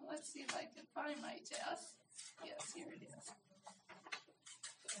 Well, let's see if I can find my test. Yes, here it is.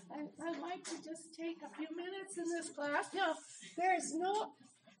 I'd like to just take a few minutes in this class. Now, there's no,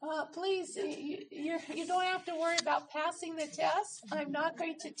 please, you don't have to worry about passing the test. I'm not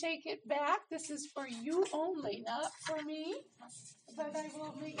going to take it back. This is for you only, not for me. But I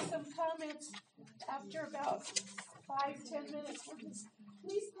will make some comments after about 5-10 minutes.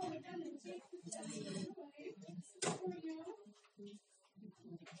 Please go ahead and take the test anyway. This is for you.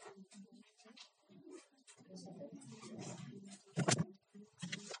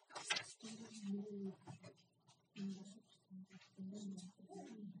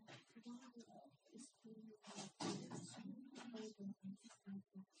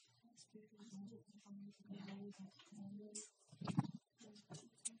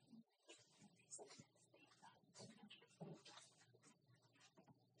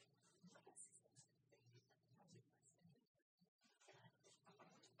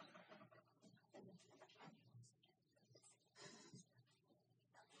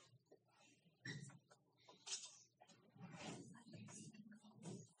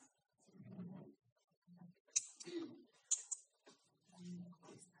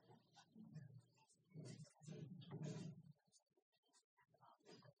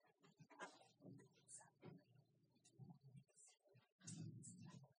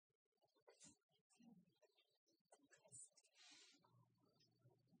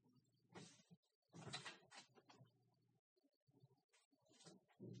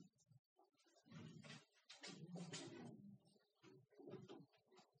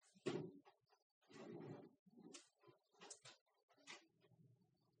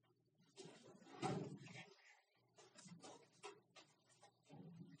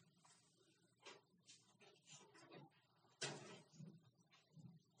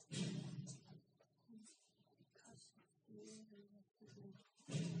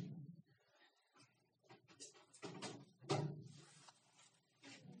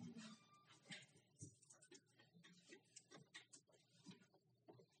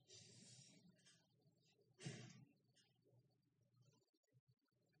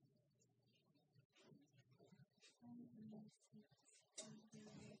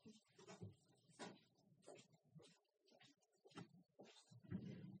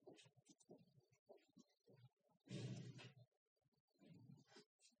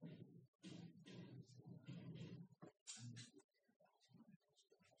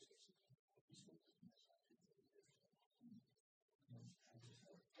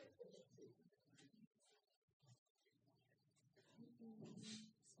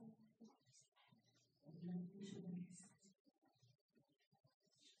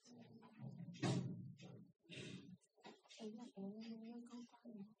 Ý là em muốn con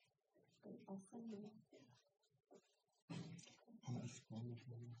phải tự open được.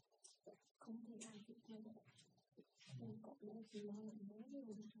 Không thể ai biết được. Mình có nói gì lo lắng nói với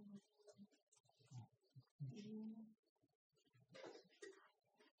mình rồi.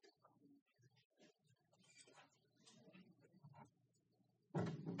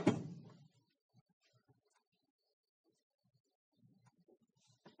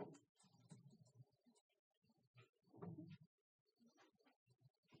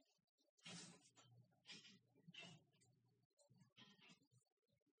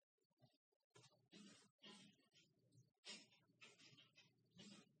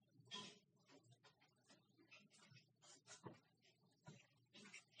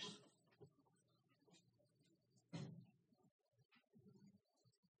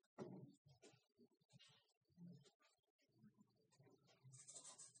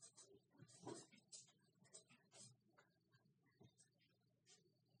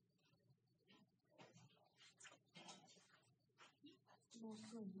 Một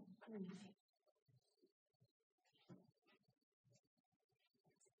cười.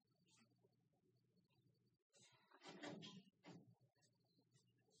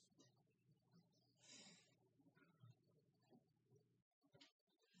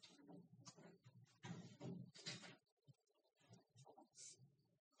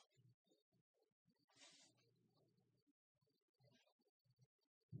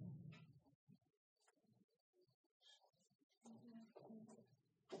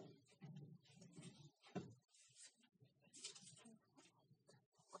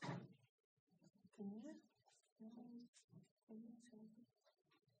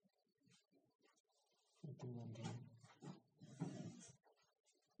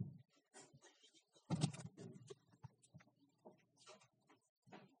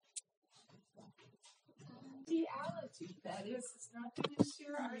 Reality, that is not going to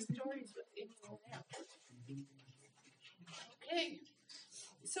share our stories with anyone else. Okay,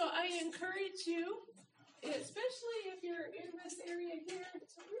 so I encourage you, especially if you're in this area here,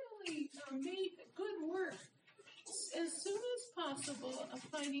 to really make good work as soon as possible of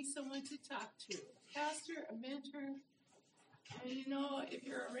finding someone to talk to, a pastor, a mentor. And you know, if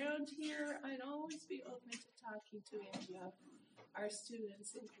you're around here, I'd always be open to talking to any of our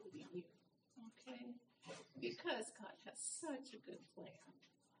students, including you. Okay? Because God has such a good plan.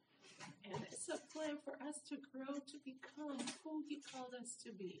 And it's a plan for us to grow to become who He called us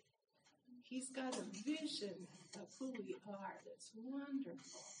to be. He's got a vision of who we are that's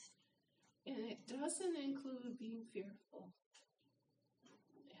wonderful. And it doesn't include being fearful.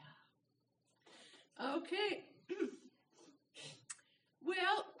 Yeah. Okay.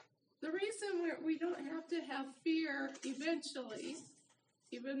 Well, the reason we don't have to have fear eventually,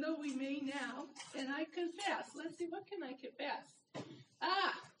 even though we may now, and I confess, let's see, what can I confess?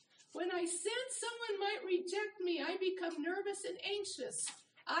 When I sense someone might reject me, I become nervous and anxious.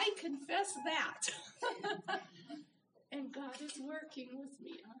 I confess that. And God is working with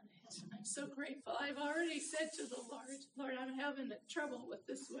me on it. I'm so grateful. I've already said to the Lord, I'm having trouble with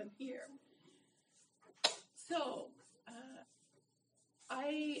this one here. So,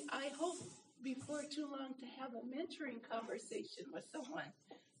 I hope before too long to have a mentoring conversation with someone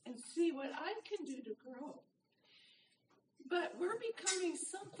and see what I can do to grow. But we're becoming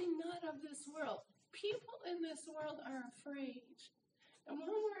something not of this world. People in this world are afraid. And when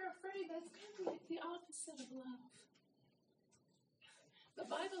we're afraid, that's kind of like the opposite of love. The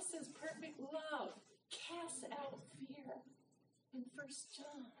Bible says perfect love casts out fear in 1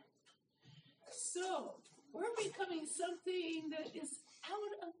 John. So, we're becoming something that is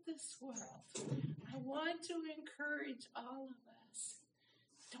out of this world. I want to encourage all of us.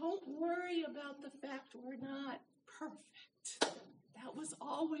 Don't worry about the fact we're not perfect. That was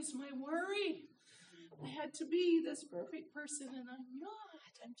always my worry. I had to be this perfect person, and I'm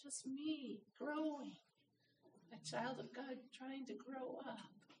not. I'm just me, growing. A child of God trying to grow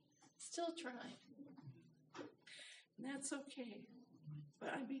up. Still trying. And that's okay.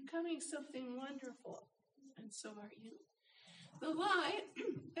 But I'm becoming something wonderful. And so are you. The lie,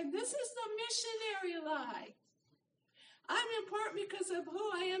 and this is the missionary lie. I'm important because of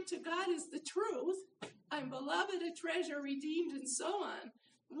who I am to God is the truth. I'm beloved, a treasure, redeemed, and so on.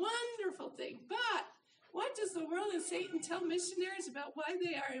 Wonderful thing. But what does the world and Satan tell missionaries about why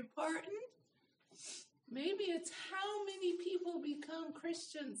they are important? Maybe it's how many people become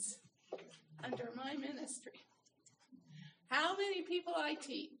Christians under my ministry. How many people I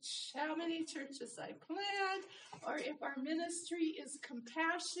teach, how many churches I plant, or if our ministry is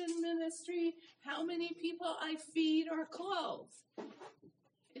compassion ministry, how many people I feed or clothe.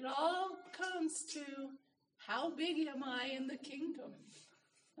 It all comes to How big am I in the kingdom?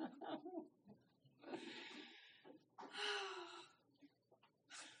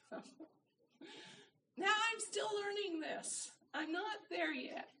 Now I'm still learning this. I'm not there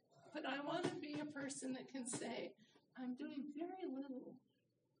yet, but I want to be a person that can say, I'm doing very little,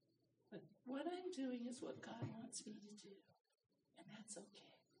 but what I'm doing is what God wants me to do, and that's okay.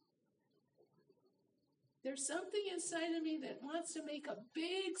 There's something inside of me that wants to make a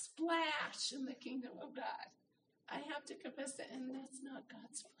big splash in the kingdom of God. I have to confess that, and that's not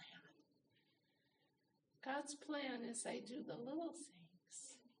God's plan. God's plan is I do the little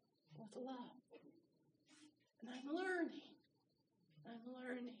things with love. And I'm learning.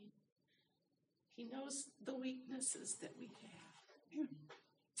 He knows the weaknesses that we have.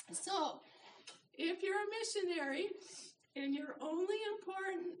 So, if you're a missionary, and you're only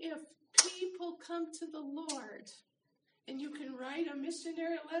important if people come to the Lord, and you can write a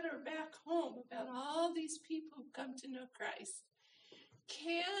missionary letter back home about all these people who come to know Christ,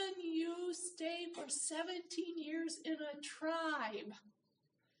 can you stay for 17 years in a tribe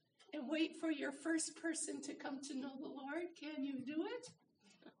and wait for your first person to come to know the Lord? Can you do it?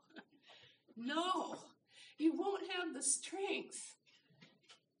 No. You won't have the strength.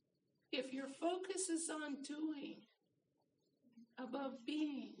 If your focus is on doing above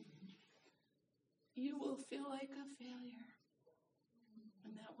being, you will feel like a failure.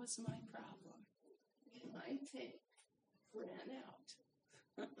 And that was my problem. My tank ran out.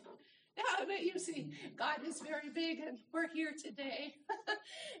 Yeah, but you see, God is very big, and we're here today.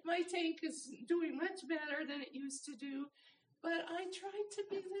 My tank is doing much better than it used to do, but I tried to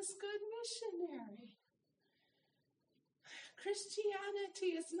be this good missionary.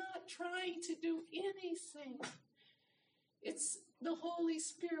 Christianity is not trying to do anything. It's the Holy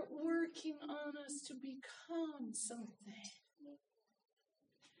Spirit working on us to become something.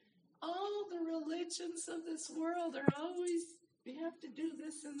 All the religions of this world are always, you have to do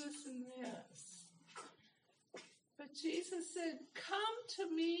this and this and this. But Jesus said, come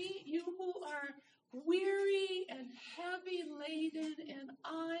to me, you who are weary and heavy laden, and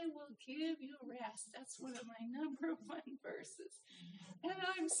I will give you rest. That's one of my number one verses. And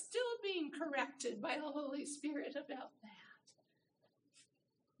I'm still being corrected by the Holy Spirit about that.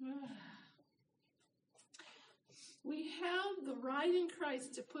 We have the right in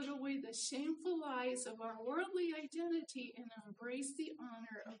Christ to put away the shameful lies of our worldly identity and embrace the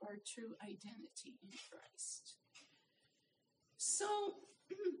honor of our true identity in Christ. So,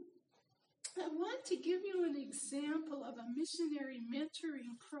 I want to give you an example of a missionary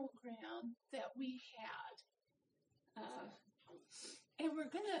mentoring program that we had. And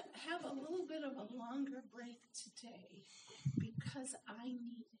we're going to have a little bit of a longer break today because I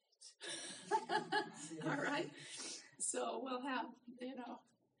need it. All right? So we'll have,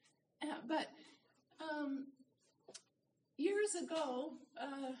 years ago,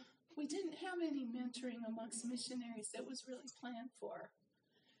 we didn't have any mentoring amongst missionaries that was really planned for.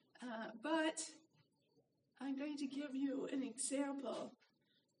 But I'm going to give you an example.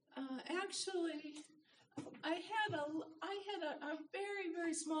 Actually, I had a very,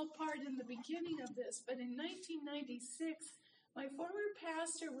 very small part in the beginning of this, but in 1996, my former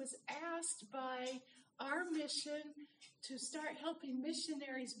pastor was asked by our mission to start helping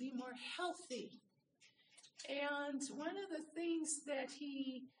missionaries be more healthy. And one of the things that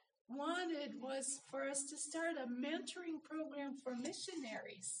he wanted was for us to start a mentoring program for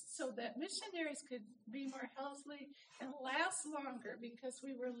missionaries so that missionaries could be more healthy and last longer, because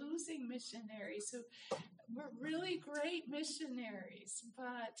we were losing missionaries who were really great missionaries,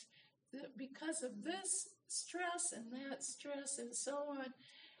 but because of this stress and that stress and so on,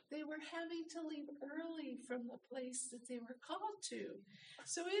 they were having to leave early from the place that they were called to.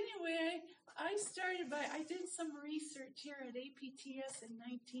 So anyway, I did some research here at APTS in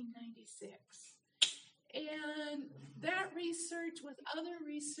 1996. And that research with other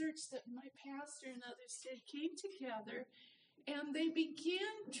research that my pastor and others did came together, and they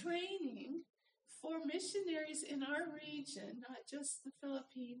began training for missionaries in our region, not just the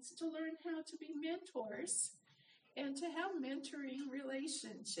Philippines, to learn how to be mentors and to have mentoring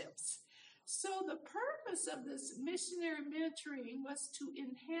relationships. So the purpose of this missionary mentoring was to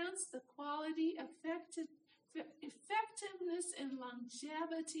enhance the quality, effectiveness, and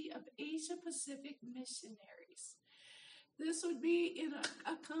longevity of Asia-Pacific missionaries. This would be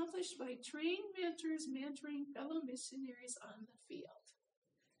accomplished by trained mentors mentoring fellow missionaries on the field.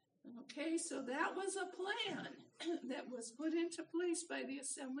 Okay, so that was a plan that was put into place by the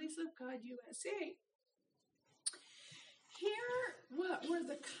Assemblies of God USA. Here were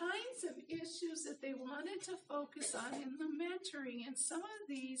the kinds of issues that they wanted to focus on in the mentoring, and some of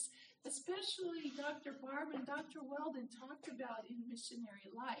these especially Dr. Barb and Dr. Weldon talked about in missionary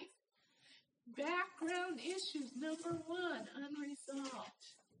life. Background issues, number one,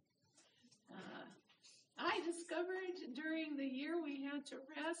 unresolved. I discovered during the year we had to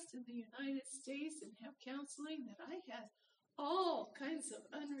rest in the United States and have counseling that I had all kinds of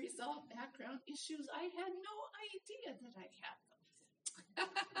unresolved background issues. I had no idea that I had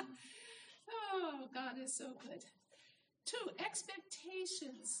them. Oh, God is so good. 2,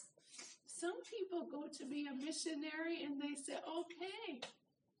 expectations. Some people go to be a missionary and they say, okay,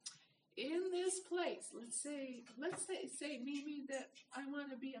 in this place, let's say maybe that I want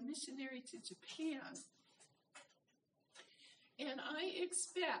to be a missionary to Japan. And I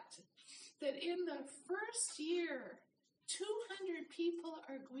expect that in the first year, 200 people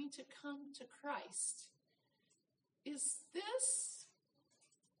are going to come to Christ. Does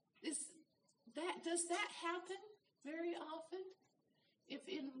that happen very often? If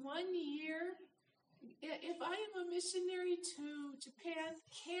in 1 year, if I am a missionary to Japan,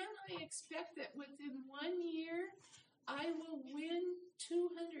 can I expect that within 1 year, I will win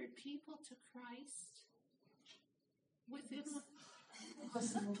 200 people to Christ? Within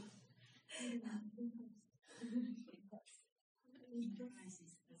Possible.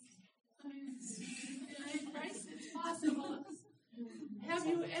 Christ is possible. Have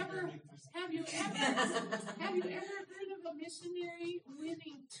you ever heard of a missionary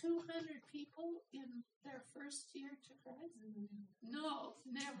winning 200 people in their first year to Christ? No,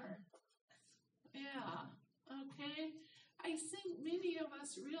 never. Yeah. Okay. I think many of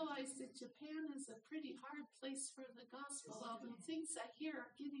us realize that Japan is a pretty hard place for the gospel, although things I hear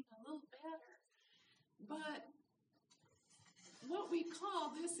are getting a little better. But what we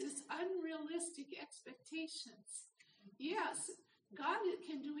call this is unrealistic expectations. Yes, God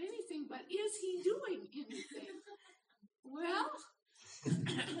can do anything, but is He doing anything? Well,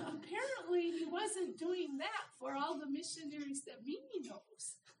 apparently He wasn't doing that for all the missionaries that Mimi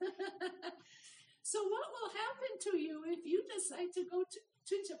knows. So what will happen to you if you decide to go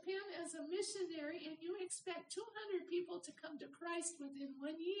to Japan as a missionary and you expect 200 people to come to Christ within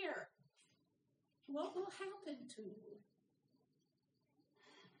 1 year? What will happen to you?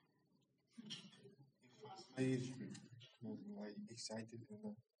 Stage, like excited in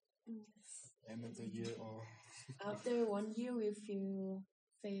the end of the year, or After 1 year, we feel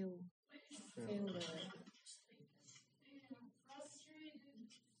fail. Frustrated. I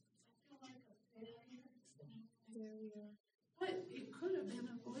feel like a failure. But it could have been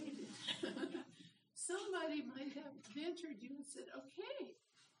avoided. Somebody might have mentored you and said, okay,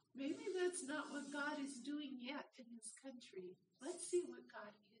 maybe that's not what God is doing yet in this country. Let's see what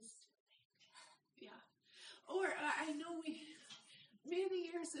God is doing. Yeah. Or I know many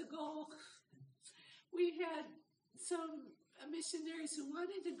years ago, we had some missionaries who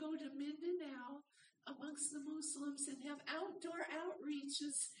wanted to go to Mindanao amongst the Muslims and have outdoor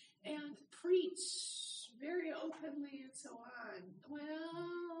outreaches and preach very openly and so on.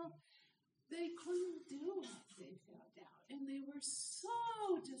 Well, they couldn't do it, they found out, and they were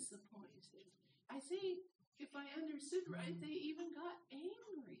so disappointed. I think, if I understood right, they even got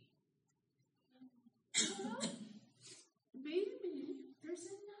angry. Well, maybe there's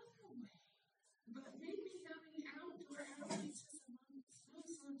another way, but maybe having outdoor outreaches among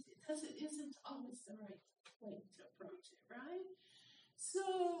Muslims isn't always the right way to approach it, right?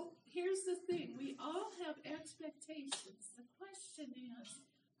 So here's the thing: we all have expectations. The question is,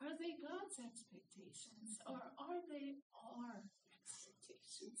 are they God's expectations, or are they our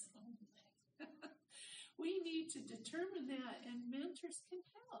expectations only? We need to determine that, and mentors can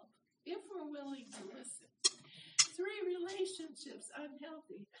help if we're willing to listen. 3, relationships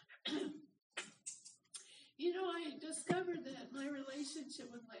unhealthy. I discovered that my relationship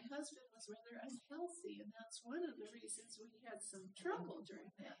with my husband was rather unhealthy, and that's one of the reasons we had some trouble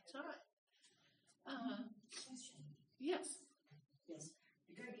during that time. Yes. Yes.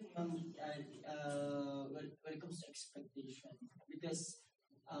 Regarding when it comes to expectation, because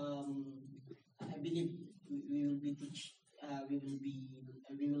I believe we will be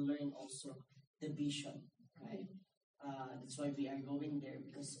we will learn also the vision, right? That's why we are going there,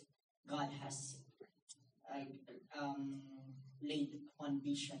 because God has laid one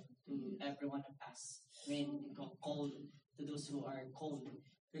vision to every one of us. When called to those who are called,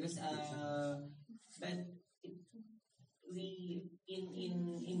 because but we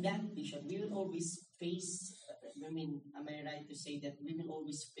in that vision we will always face. Am I right to say that we will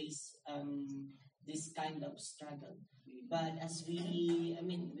always face this kind of struggle? But as we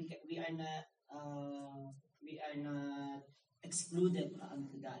are not excluded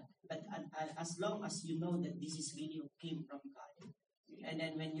unto that. But as long as you know that this is really came from God, And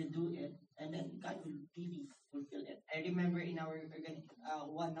then when you do it, and then God will really fulfill it. I remember in our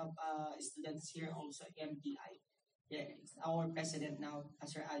one of students here also MTI. Yeah, it's our president now,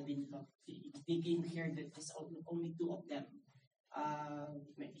 Pastor Alvin. They came here. That there's only two of them,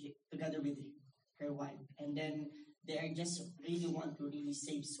 together with her wife, and then they are just really want to really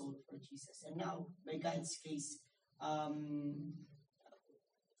save soul for Jesus. And now, um,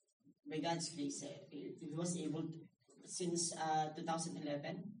 by God's grace, he was able to, since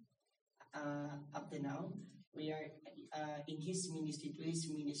 2011 up to now, we are in his ministry, to his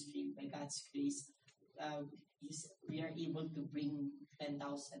ministry, by God's grace, uh, we are able to bring 10,000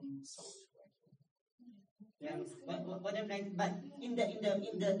 souls. Yeah, what I'm trying, but in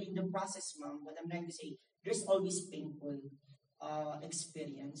the process, mom, what I'm trying to say, there's always painful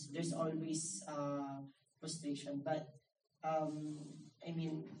experience. There's always frustration. But I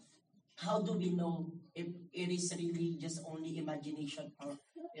mean, how do we know if it is really just only imagination or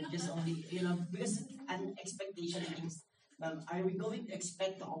if just only because an expectation means, are we going to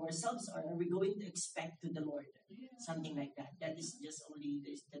expect to ourselves or are we going to expect to the Lord? Something like that. That is just only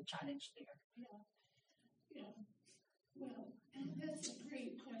the challenge there. Yeah. Well, that's a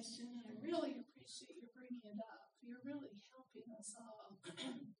great question, and I really appreciate you bringing it up. You're really helping us all.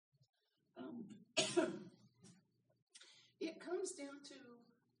 It comes down to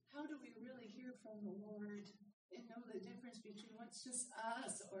how do we really hear from the Lord and know the difference between what's just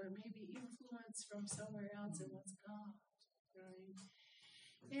us or maybe influence from somewhere else and what's God, right?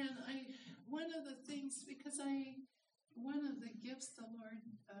 And one of the things, one of the gifts the Lord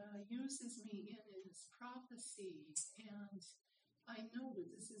uses me in is prophecy. And I know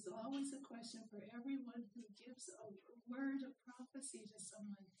that this is always a question for everyone who gives a word of prophecy to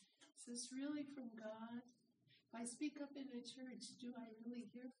someone. Is this really from God? If I speak up in a church, do I really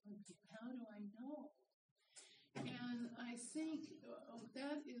hear from Him? How do I know? And I think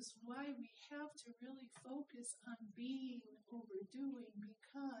that is why we have to really focus on being over doing,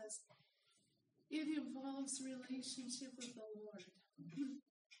 because it involves relationship with the Lord.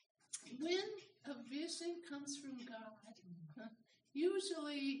 When a vision comes from God,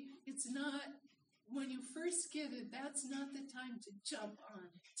 usually it's not, when you first get it, that's not the time to jump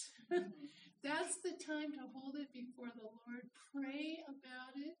on it. That's the time to hold it before the Lord, pray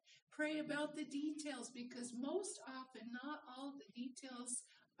about it, pray about the details, because most often not all the details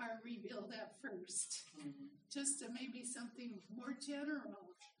are revealed at first, just to maybe something more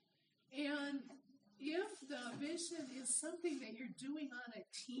general. And if the vision is something that you're doing on a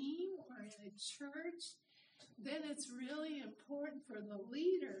team or in a church, then it's really important for the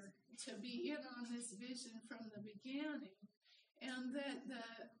leader to be in on this vision from the beginning. And that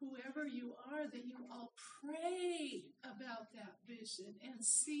whoever you are, that you all pray about that vision and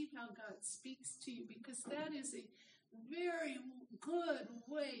see how God speaks to you, because that is a very good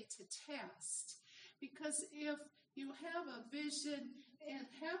way to test. Because if you have a vision and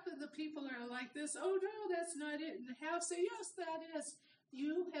half of the people are like this, oh no, that's not it, and half say, yes, that is,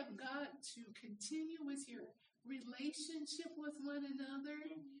 you have got to continue with your relationship with one another,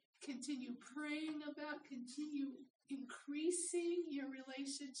 continue praying about, continue increasing your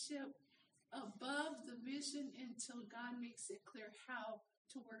relationship above the vision until God makes it clear how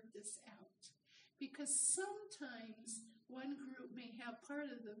to work this out. Because sometimes one group may have part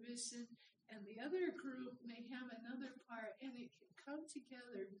of the vision and the other group may have another part, and it can come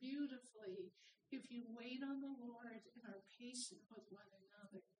together beautifully if you wait on the Lord and are patient with one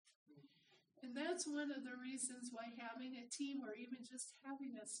another. And that's one of the reasons why having a team or even just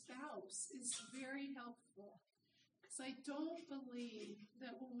having a spouse is very helpful. I don't believe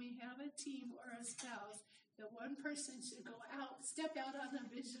that when we have a team or a spouse, that one person should step out on a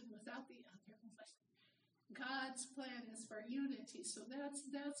vision without the other one. God's plan is for unity, so that's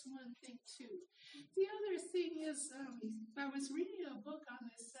one thing too. The other thing is, I was reading a book on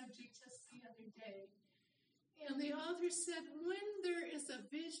this subject just the other day, and the author said when there is a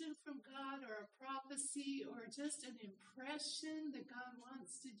vision from God or a prophecy or just an impression that God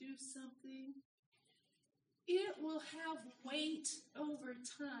wants to do something, it will have weight over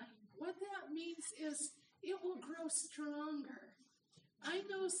time. What that means is it will grow stronger. I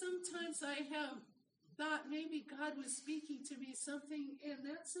know sometimes I have thought maybe God was speaking to me something, and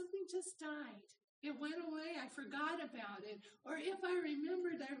that something just died. It went away. I forgot about it. Or if I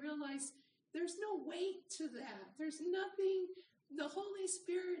remembered, I realized there's no weight to that. There's nothing. The Holy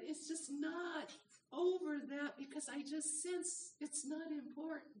Spirit is just not over that because I just sense it's not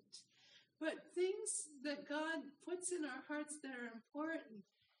important. But things that God puts in our hearts that are important,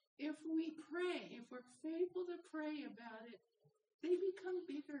 if we pray, if we're faithful to pray about it, they become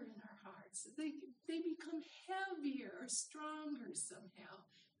bigger in our hearts. They become heavier or stronger somehow.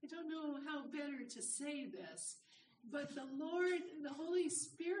 I don't know how better to say this, but the Lord, the Holy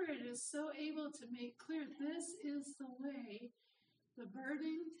Spirit is so able to make clear this is the way. The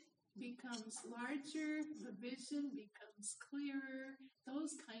burden becomes larger, the vision becomes clearer,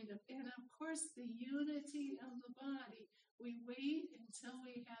 those kind of, and of course the unity of the body. We wait until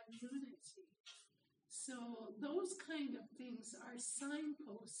we have unity. So those kind of things are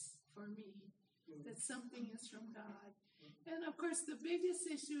signposts for me that something is from God. And of course, the biggest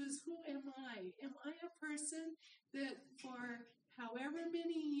issue is, who am I? Am I a person that for however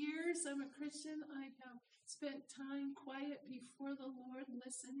many years I'm a Christian, I have spent time quiet before the Lord,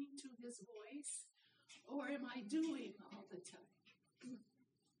 listening to his voice? Or am I doing all the time?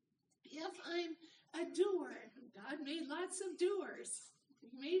 If I'm a doer, God made lots of doers. He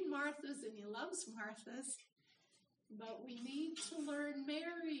made Marthas, and he loves Marthas. But we need to learn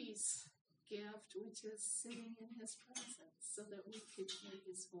Mary's gift, which is sitting in his presence, so that we can hear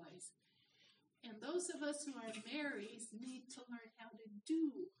his voice. And those of us who are Marys need to learn how to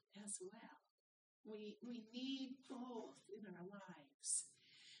do as well. We need both in our lives.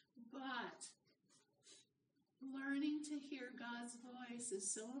 But learning to hear God's voice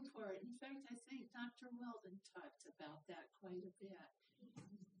is so important. In fact, I think Dr. Weldon talked about that quite a bit.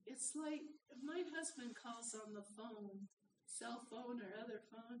 It's like my husband calls on the phone, cell phone or other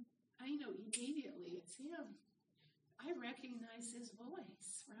phone, I know immediately it's him. I recognize his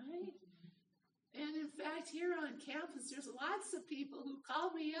voice, right? And in fact, here on campus, there's lots of people who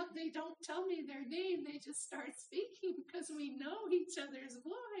call me up. They don't tell me their name. They just start speaking because we know each other's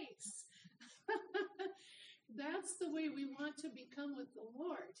voice. That's the way we want to become with the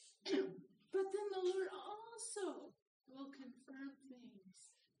Lord. But then the Lord also will confirm things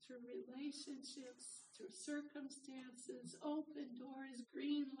through relationships, through circumstances, open doors,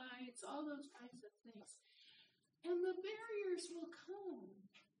 green lights, all those kinds of things. And the barriers will come.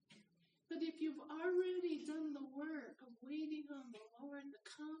 But if you've already done the work of waiting on the Lord, the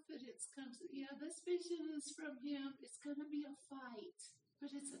confidence comes. Yeah, this vision is from him. It's going to be a fight,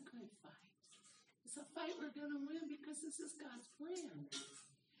 but it's a good fight. It's a fight we're going to win because this is God's plan.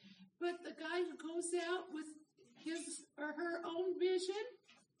 But the guy who goes out with his or her own vision,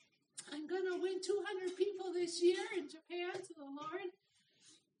 I'm going to win 200 people this year in Japan to the Lord,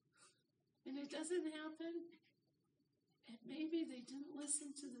 and it doesn't happen. And maybe they didn't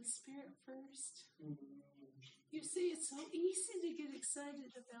listen to the Spirit first. You see, it's so easy to get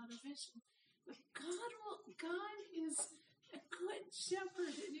excited about a vision. But God is a good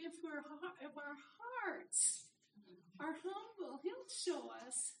shepherd. And if our hearts are humble, he'll show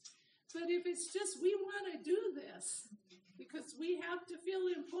us. But if it's just we want to do this because we have to feel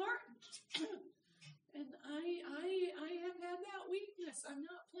important. And I have had that weakness. I'm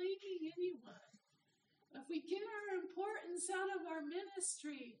not blaming anyone. If we get our importance out of our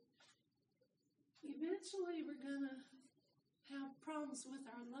ministry, eventually we're going to have problems with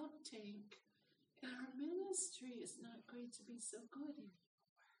our love tank, and our ministry is not going to be so good anymore.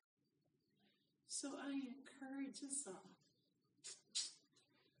 So I encourage us all.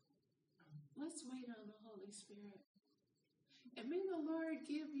 Let's wait on the Holy Spirit. And may the Lord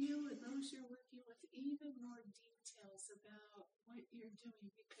give you and those you're working with even more details about what you're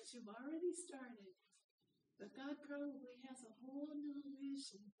doing, because you've already started. But God probably has a whole new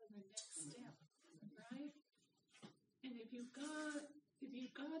vision for the next step, right? And if you've got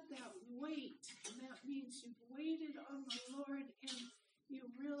that weight, that means you've waited on the Lord and you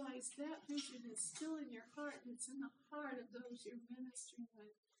realize that vision is still in your heart and it's in the heart of those you're ministering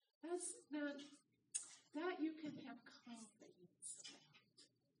with. That you can have confidence about.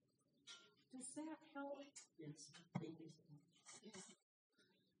 Does that help? Yes. Thank you so much. Yeah.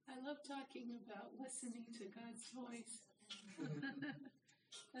 I love talking about listening to God's voice.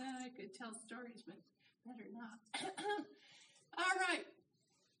 I could tell stories, but better not. All right.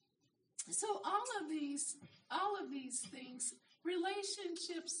 So all of these things,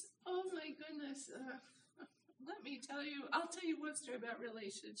 relationships. Oh my goodness! Let me tell you. I'll tell you one story about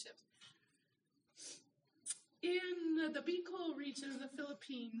relationships. In the Bicol region of the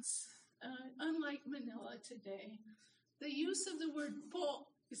Philippines, unlike Manila today, the use of the word "po"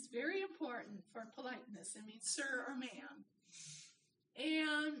 is very important for politeness. It means sir or ma'am.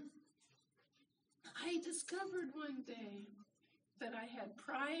 And I discovered one day that I had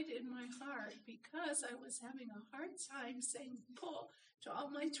pride in my heart because I was having a hard time saying po to all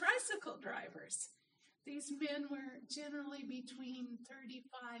my tricycle drivers. These men were generally between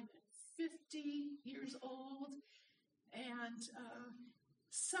 35 and 50 years old. And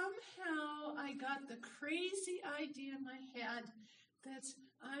somehow I got the crazy idea in my head that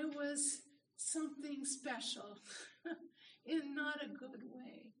I was something special in not a good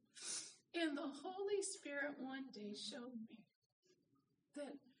way. And the Holy Spirit one day showed me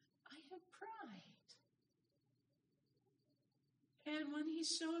that I had pride. And when he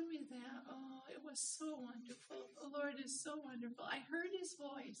showed me that, oh, it was so wonderful. The Lord is so wonderful. I heard his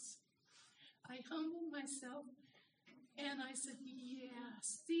voice. I humbled myself and I said,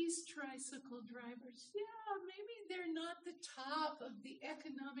 yes, these tricycle drivers, yeah, maybe they're not the top of the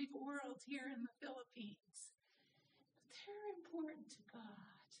economic world here in the Philippines, but they're important to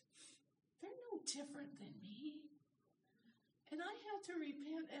God. They're no different than me. And I had to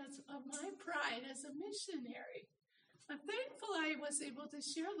repent of my pride as a missionary. I'm thankful I was able to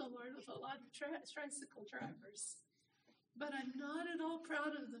share the Lord with a lot of tricycle drivers. But I'm not at all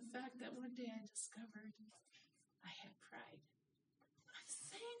proud of the fact that one day I discovered I had pride. I'm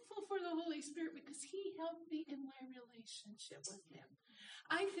thankful for the Holy Spirit because he helped me in my relationship with him.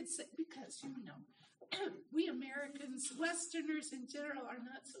 I could say, because, we Americans, Westerners in general, are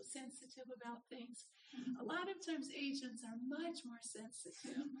not so sensitive about things. A lot of times Asians are much more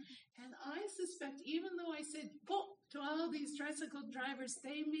sensitive. And I suspect, even though I said, "Go" to all these tricycle drivers,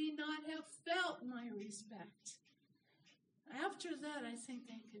 they may not have felt my respect. After that, I think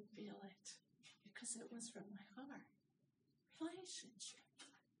they could feel it because it was from my heart. Relationship.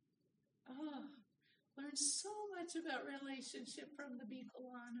 Oh, learned so much about relationship from the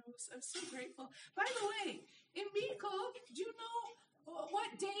Bicolanos. I'm so grateful. By the way, in Bicol, do you know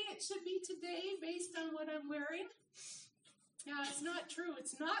what day it should be today based on what I'm wearing? Now, it's not true.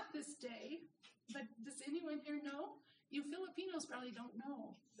 It's not this day. But does anyone here know? You Filipinos probably don't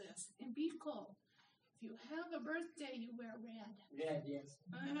know this. In Bicol, if you have a birthday, you wear red. Red, yes.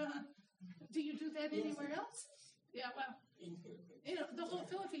 Do you do that Yes. anywhere else? Yeah, well, the whole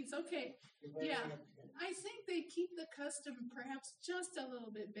Philippines. Okay. Yeah. I think they keep the custom perhaps just a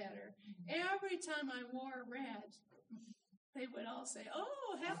little bit better. Every time I wore red, they would all say,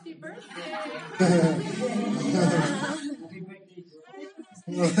 "Oh, happy birthday." Happy birthday to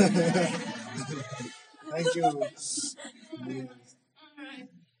Thank you. Yes. All right.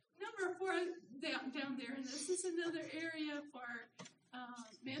 Number 4 down there, and this is another area for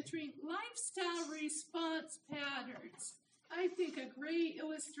mentoring lifestyle response patterns. I think a great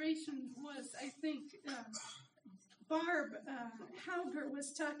illustration was, Barb Hauger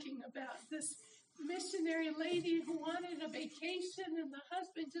was talking about this missionary lady who wanted a vacation and the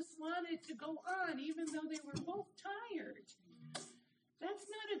husband just wanted to go on even though they were both tired. That's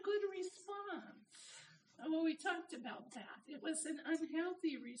not a good response. Well, we talked about that. It was an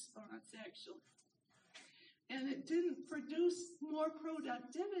unhealthy response, actually. And it didn't produce more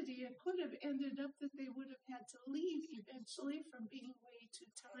productivity. It could have ended up that they would have had to leave eventually from being way too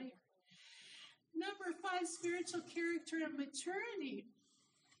tired. Number 5, spiritual character and maturity.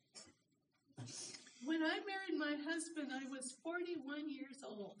 When I married my husband, I was 41 years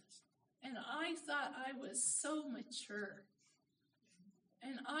old. And I thought I was so mature.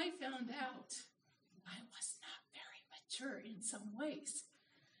 And I found out I was not very mature in some ways.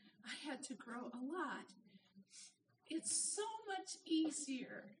 I had to grow a lot. It's so much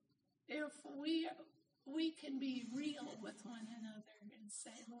easier if we can be real with one another and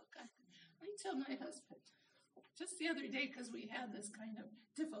say, look, I tell my husband, just the other day, because we had this kind of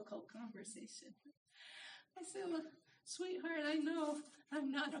difficult conversation, I said, look, sweetheart, I know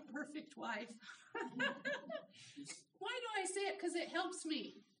I'm not a perfect wife. Why do I say it? Because it helps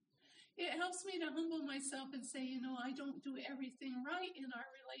me. It helps me to humble myself and say, I don't do everything right in our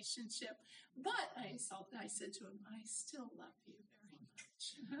relationship. But I said to him, I still love you very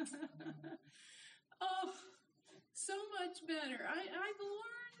much. Oh, so much better. I've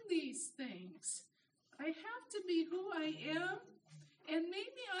learned these things. I have to be who I am. And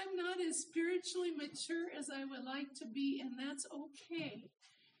maybe I'm not as spiritually mature as I would like to be, and that's okay.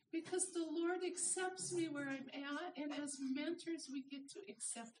 Because the Lord accepts me where I'm at, and as mentors, we get to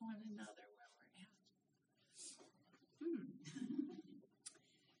accept one another where we're at.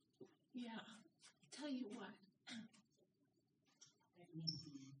 Yeah. Tell you what.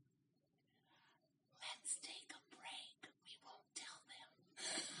 Let's take a break. We won't tell them.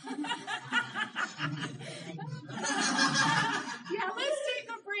 Yeah, let's take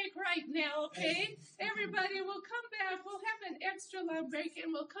a break right now, okay? Everybody, we'll come back. We'll have an extra long break,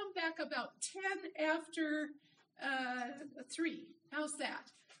 and we'll come back about 10 after 3. How's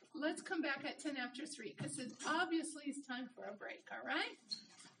that? Let's come back at 10 after 3, because it obviously is time for a break, all right?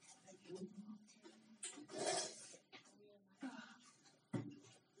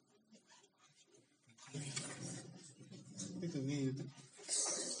 Ito,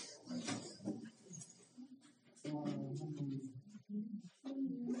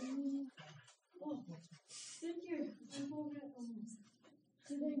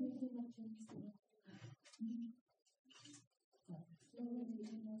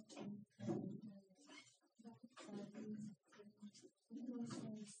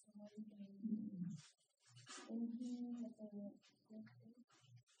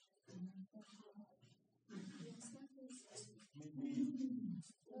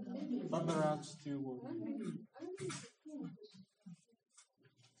 Barbara Stewart.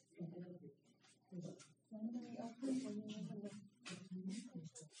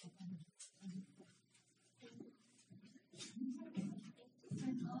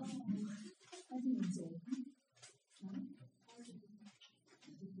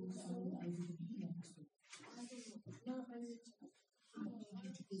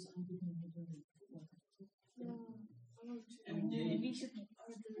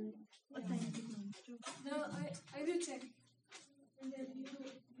 No, I will check. And then you.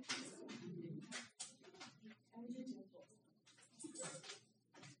 I will check.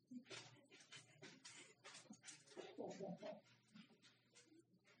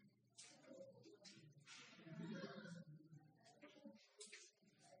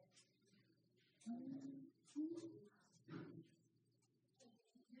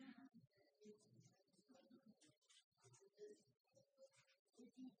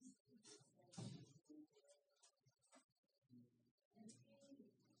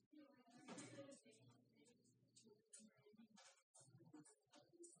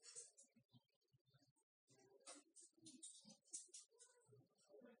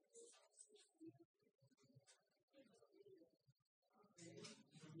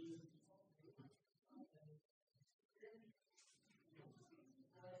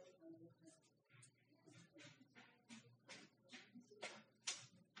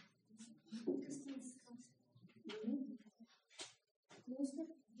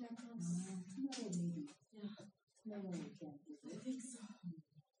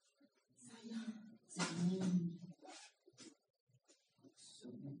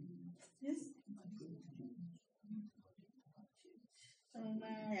 Yes. I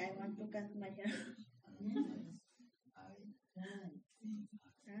want to cut my hair.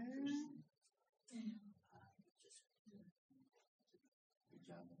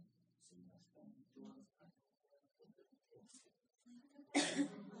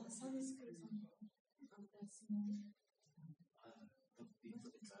 Service crew.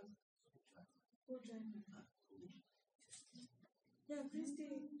 Co-driver. Yeah, Christy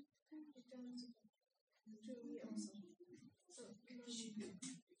returned to me also. So, yeah, she gave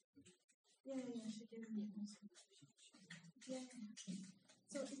me also. Yeah.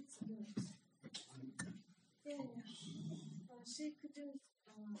 So it's good. Yeah. She couldn't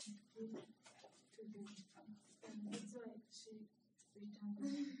give to them. And that's why she returned.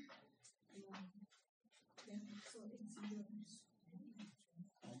 Yeah. So it's yours.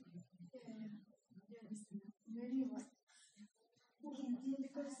 Yeah. Yes. Very well. Because we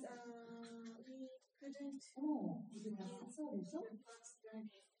couldn't give the past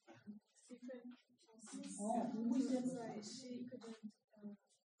driving different classes. That's why she couldn't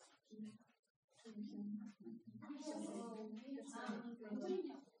give to him.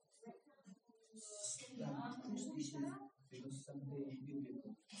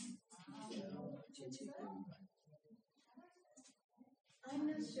 I'm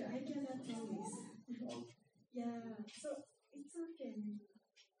not sure. I cannot tell this. Yeah. So it's okay.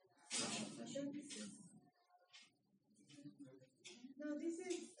 No, this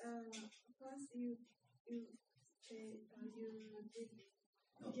is first you did give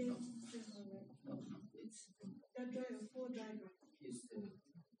the driver, co-driver.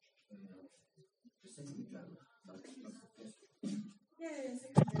 Yeah,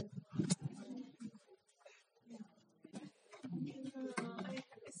 second driver.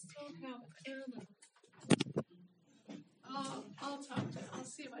 I still have Anna. I'll talk to her. I'll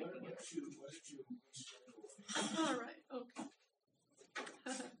see if I can get her. All right, okay.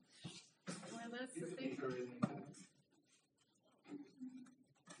 Well, that's the thing.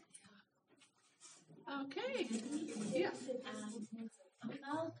 Okay, yeah.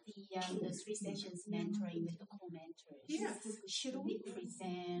 About the 3 sessions mentoring with the co-mentors. Yes. Should we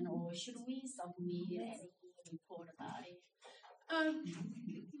present or should we submit any report about it?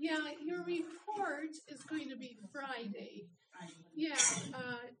 Yeah, your report is going to be Friday. Yeah,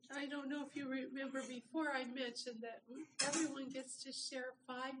 I don't know if you remember before I mentioned that everyone gets to share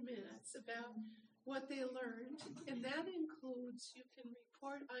 5 minutes about what they learned, and that includes you can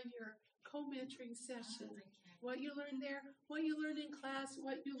report on your co-mentoring session, what you learned there, what you learned in class,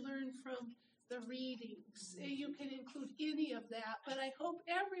 what you learned from the readings. You can include any of that, but I hope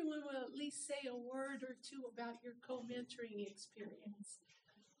everyone will at least say a word or two about your co-mentoring experience.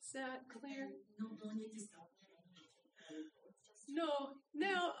 Is that clear? No need to stop at any. No.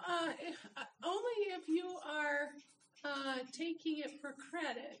 Now, only if you are taking it for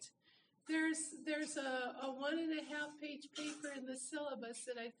credit. There's a 1.5-page paper in the syllabus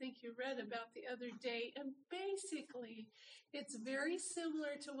that I think you read about the other day, and basically it's very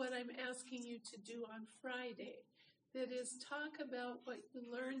similar to what I'm asking you to do on Friday. That is, talk about what you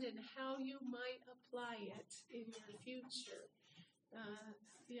learned and how you might apply it in your future.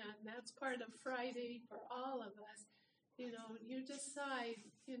 And that's part of Friday for all of us. You decide,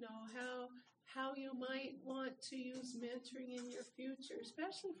 how you might want to use mentoring in your future,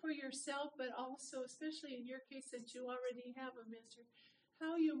 especially for yourself, but also, especially in your case, since you already have a mentor,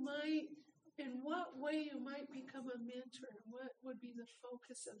 how you might, in what way you might become a mentor, and what would be the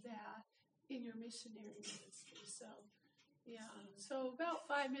focus of that in your missionary ministry. So about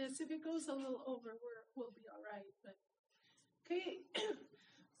 5 minutes. If it goes a little over, we'll be all right. But okay,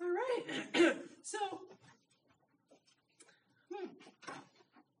 all right. So.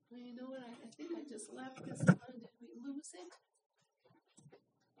 You know what? I think I just left this on. Did we lose it?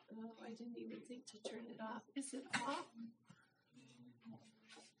 Oh, I didn't even think to turn it off. Is it off?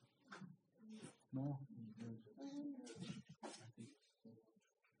 No.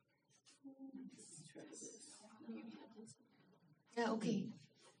 Let's try this. Maybe it doesn't. Yeah, okay.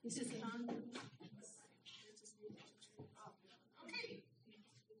 Is it on? Okay.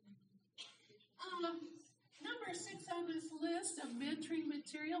 Number 6 on this list of mentoring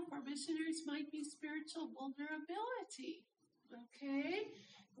material for missionaries might be spiritual vulnerability. Okay?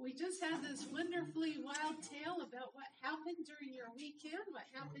 We just had this wonderfully wild tale about what happened during your weekend, what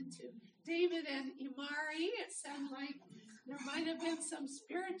happened to David and Imari. It sounded like there might have been some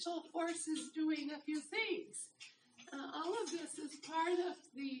spiritual forces doing a few things. All of this is part of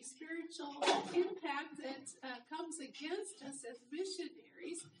the spiritual impact that comes against us as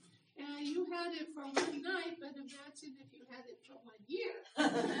missionaries. You had it for one night, but imagine if you had it for 1 year.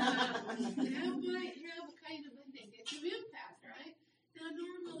 That might have a kind of a negative impact, right? Now,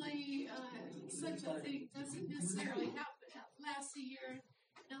 normally, such a thing doesn't necessarily happen. It lasts a year.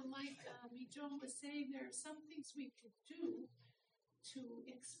 And like Mijon was saying, there are some things we could do to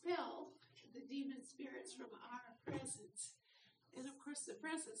expel the demon spirits from our presence. And of course, the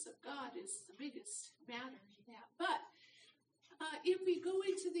presence of God is the biggest matter in that. But if we go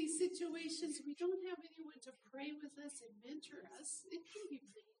into these situations, we don't have anyone to pray with us and mentor us, it can be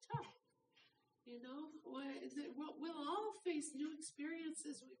pretty tough. We'll all face new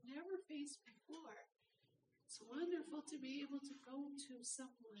experiences we've never faced before. It's wonderful to be able to go to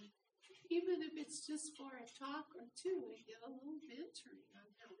someone, even if it's just for a talk or two, and get a little mentoring on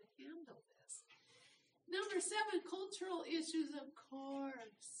how to handle this. Number 7, cultural issues, of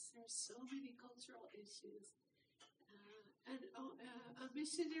course. There's so many cultural issues. And a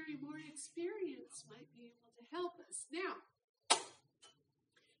missionary more experienced might be able to help us. Now,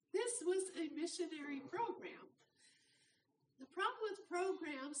 this was a missionary program. The problem with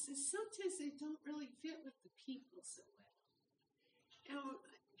programs is sometimes they don't really fit with the people so well. Now,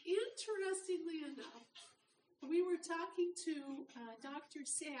 interestingly enough, we were talking to Dr.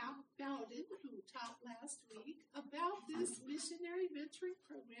 Sam Bowden, who taught last week, about this missionary mentoring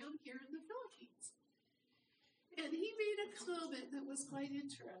program here in the Philippines. And he made a comment that was quite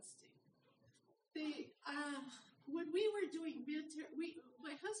interesting. When we were doing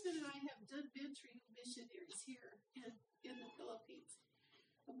my husband and I have done mentoring of missionaries here in the Philippines.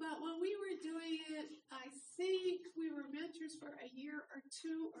 But when we were doing it, I think we were mentors for a year or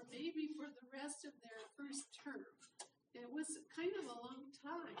two, or maybe for the rest of their first term. It was kind of a long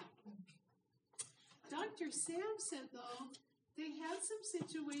time. Dr. Sam said, though, they had some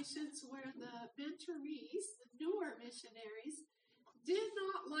situations where the mentorees, the newer missionaries, did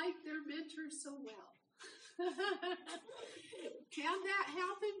not like their mentors so well. Can that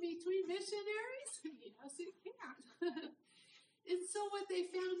happen between missionaries? Yes, it can. And so what they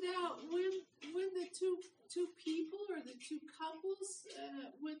found out, when the two people or the two couples,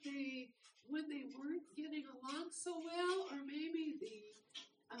 when they weren't getting along so well, or maybe the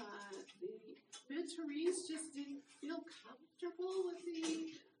mentorees just didn't feel comfortable with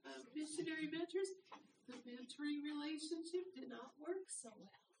the missionary mentors, the mentoring relationship did not work so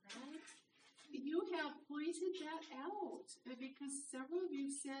well, right? You have pointed that out, and because several of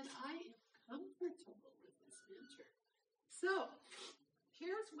you said, I am comfortable with this mentor. So,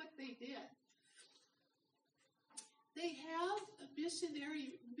 here's what they did. They have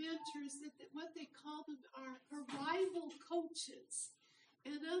missionary mentors that what they call them are arrival coaches.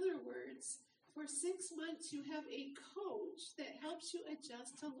 In other words, for 6 months you have a coach that helps you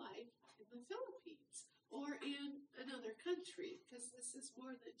adjust to life in the Philippines or in another country, because this is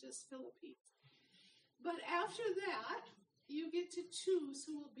more than just Philippines. But after that, you get to choose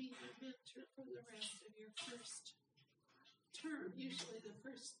who will be your mentor for the rest of your first term. Usually the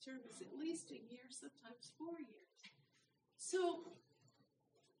first term is at least a year, sometimes 4 years. So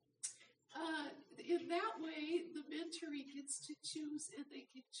in that way, the mentoree gets to choose, and they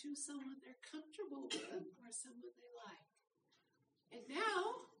can choose someone they're comfortable with or someone they like. And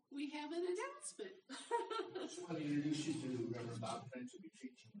now we have an announcement. I just want to introduce you to Reverend Bob Prince, who will be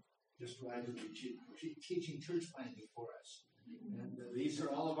teaching, just arrived, teaching church planting for us. And these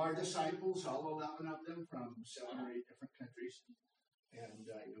are all of our disciples, all 11 of them from 7 or 8 different countries. And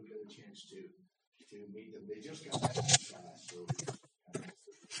you'll get a chance to meet them. They just got back from class, so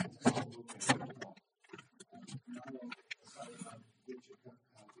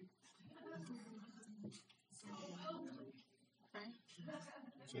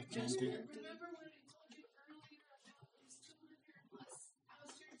Just do. Remember when I told you earlier about those 200 plus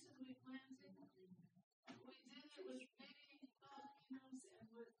house churches we planted? We did it with many Filipinos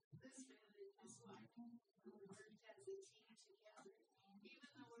and with this man and his wife. We worked as a team together, even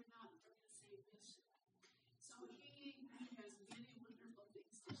though we're not from the same mission. So he has many wonderful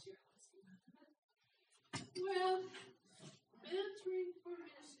things to share with you. Well, mentoring for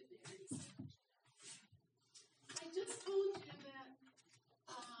missionaries. I just told you that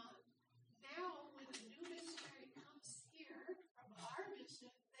now when a new missionary comes here from our mission,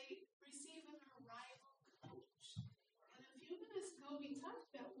 they receive an arrival coach. And a few minutes ago, we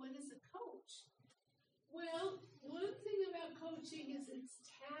talked about what is a coach. Well, one thing about coaching is it's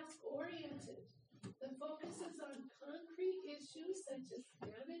task-oriented. The focus is on concrete issues such as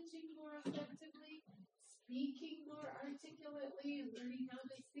managing more effectively, speaking more articulately, and learning how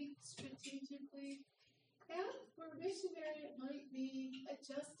to think strategically. And for a missionary, it might be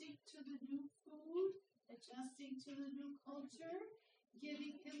adjusting to the new food, adjusting to the new culture,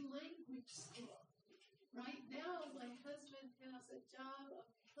 getting in language school. Right now, my husband has a job of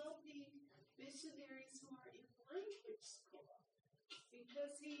helping missionaries who are in language school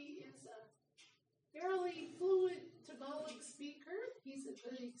because he is a fairly fluent Tagalog speaker. He's a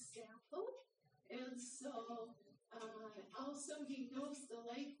good example. And so also he knows the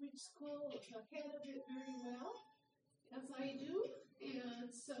language school ahead of it very well, as I do. And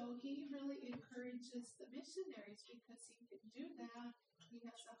so he really encourages the missionaries because he can do that. He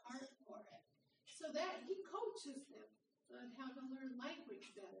has a heart for it. So that he coaches them on how to learn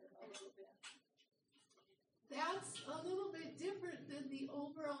language better a little bit. That's a little bit different than the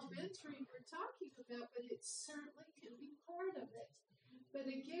overall mentoring we're talking about, but it certainly can be part of it. But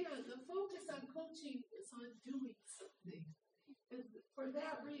again, the focus on coaching is on doing something. And for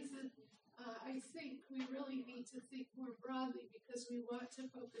that reason, I think we really need to think more broadly because we want to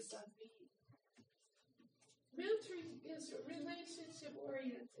focus on being. Mentoring is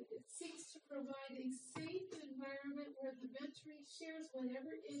relationship-oriented. It seeks to provide a safe environment where the mentee shares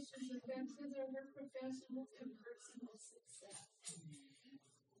whatever issues affect his or her professional and personal success.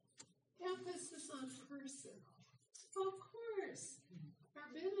 Emphasis on personal. Of course, our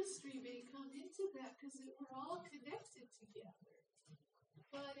ministry may come into that because we're all connected together.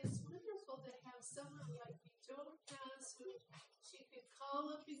 But it's wonderful to have someone like Joan has who she can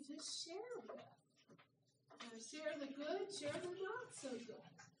call up and just share with. Share the good, share the not so good.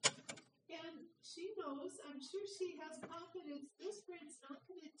 And she knows, I'm sure she has confidence, this friend's not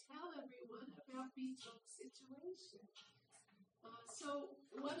going to tell everyone about Joan's situation. So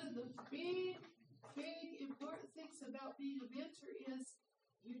one of the big important things about being a mentor is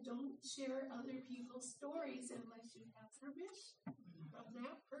you don't share other people's stories unless you have permission from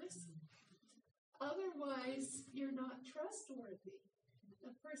that person. Otherwise, you're not trustworthy.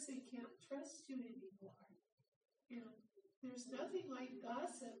 The person can't trust you anymore. And there's nothing like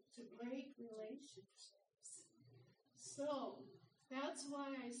gossip to break relationships. So that's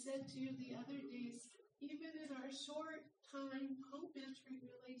why I said to you the other days, even in our short time co-mentoring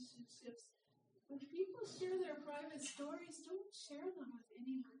relationships, when people share their private stories, don't share them with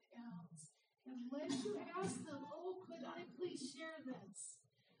anyone else. Unless you ask them, oh, could I please share this?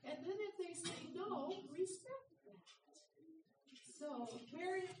 And then if they say no, respect that. So,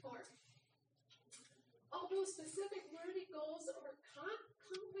 very important. Although specific learning goals or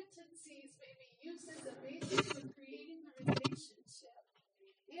competencies may be used as a basis for creating the relationship,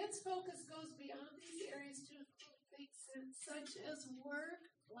 its focus goes beyond these areas to include things such as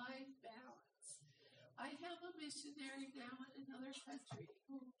work-life balance. I have a missionary now in another country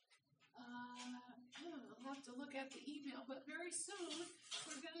who, I'll have to look at the email, but very soon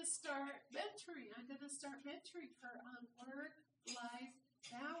we're going to start mentoring. I'm going to start mentoring her on work-life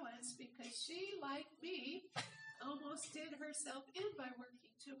talents because she, like me, almost did herself in by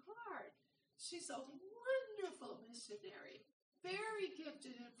working too hard. She's a wonderful missionary, very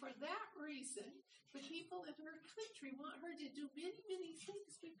gifted, and for that reason, the people in her country want her to do many, many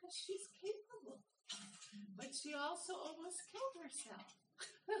things because she's capable. But she also almost killed herself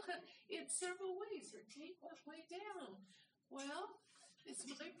in several ways. Her tank went way down. Well, it's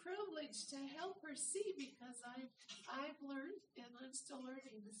my privilege to help her see because I've learned and I'm still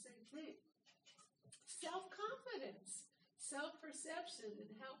learning the same thing. Self-confidence, self-perception,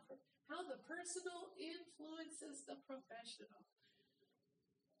 and how the personal influences the professional.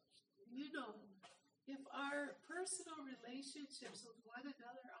 You know, if our personal relationships with one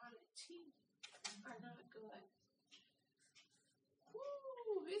another on a team are not good,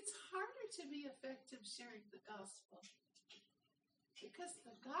 it's harder to be effective sharing the gospel. Because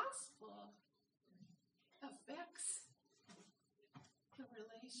the gospel affects the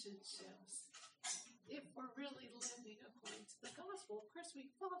relationships. If we're really living according to the gospel, of course we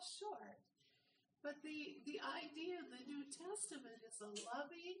fall short. But the idea in the New Testament is a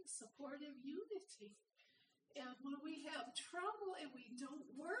loving, supportive unity. And when we have trouble and we don't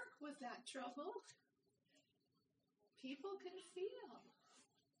work with that trouble, people can feel.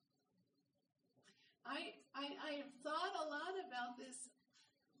 I have thought a lot about this.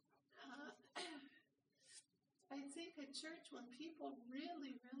 I think a church when people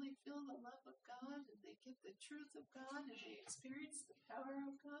really, really feel the love of God and they get the truth of God and they experience the power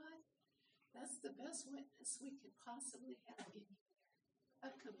of God, that's the best witness we can possibly have anywhere.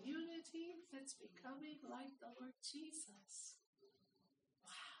 A community that's becoming like the Lord Jesus.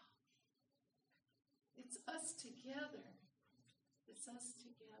 Wow. It's us together. It's us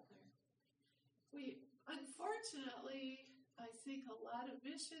together. Unfortunately, I think a lot of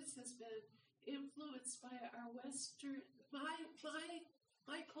missions has been influenced by our Western,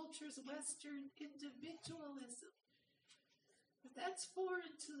 my culture's Western individualism. But that's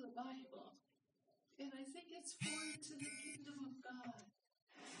foreign to the Bible. And I think it's foreign to the kingdom of God.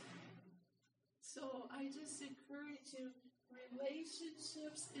 So I just encourage you,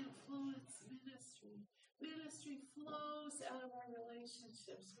 relationships influence ministry. Ministry flows out of our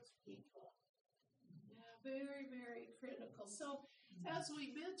relationships with people. Very, very critical. So as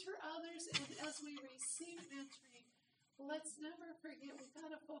we mentor others and as we receive mentoring, let's never forget we've got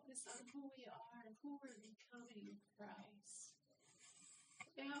to focus on who we are and who we're becoming in Christ.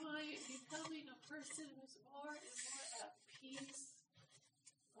 Am I becoming a person who's more and more at peace?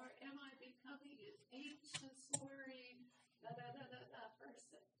 Or am I becoming an anxious, worried,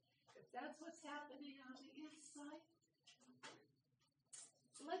 person? If that's what's happening on the inside,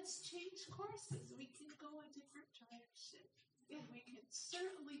 let's change courses. We can go a different direction. And we can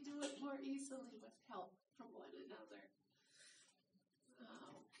certainly do it more easily with help from one another.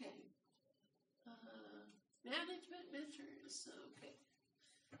 Okay. Management mentors. Okay.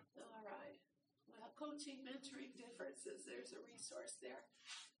 All right. Well, coaching, mentoring differences. There's a resource there.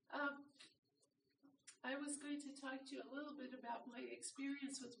 I was going to talk to you a little bit about my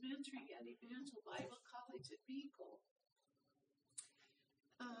experience with mentoring at Evangel Bible College at Beagle.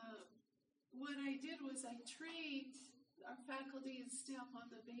 What I did was I trained our faculty and staff on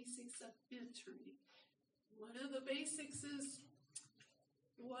the basics of mentoring. One of the basics is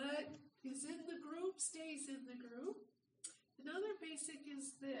what is in the group stays in the group. Another basic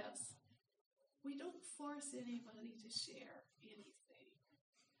is this: we don't force anybody to share anything.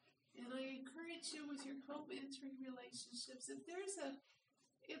 And I encourage you with your co-mentoring relationships, if there's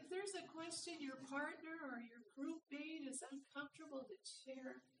a question your partner or your group mate is uncomfortable to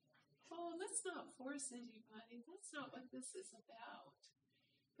share, let's not force anybody. That's not what this is about.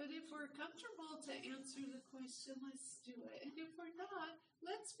 But if we're comfortable to answer the question, let's do it. And if we're not,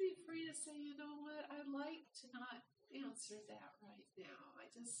 let's be free to say, you know what, I'd like to not answer that right now. I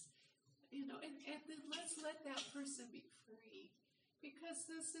just, and then let's let that person be free. Because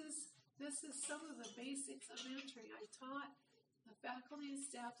this is some of the basics of mentoring. I taught the faculty and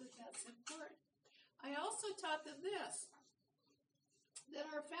staff that that's important. I also taught them this, that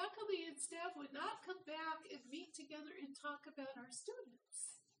our faculty and staff would not come back and meet together and talk about our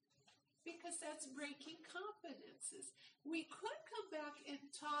students, because that's breaking confidences. We could come back and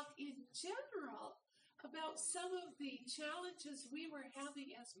talk in general about some of the challenges we were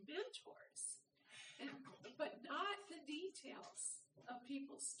having as mentors, but not the details of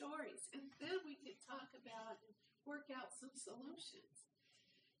people's stories. And then we could talk about and work out some solutions.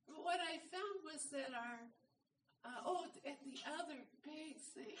 But what I found was that and the other big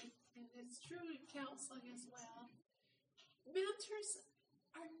thing, and it's true in counseling as well, mentors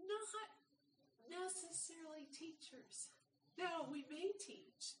are not necessarily teachers. Now, we may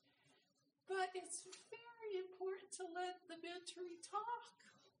teach, but it's very important to let the mentoree talk.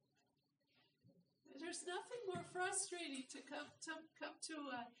 There's nothing more frustrating to come to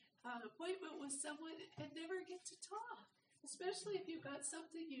an appointment with someone and never get to talk, especially if you've got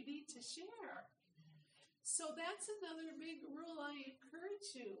something you need to share. So that's another big rule I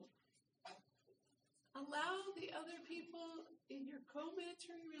encourage you. Allow the other people in your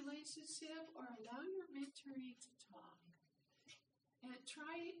co-mentoring relationship or allow your mentoree to talk. And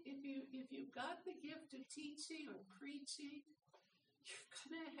try, if you've got the gift of teaching or preaching, you're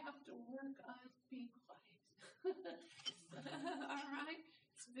going to have to work on being quiet. All right?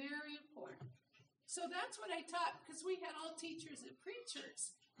 It's very important. So that's what I taught, because we had all teachers and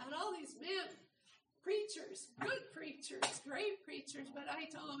preachers, and all these men, preachers, good preachers, great preachers, but I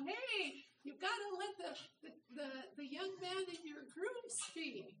told them, hey, you've got to let the young man in your group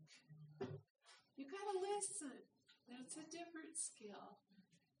speak. You've got to listen. That's a different skill.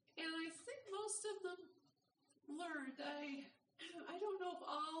 And I think most of them learned. I don't know if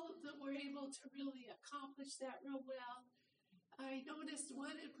all of them were able to really accomplish that real well. I noticed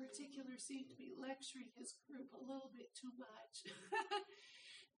one in particular seemed to be lecturing his group a little bit too much.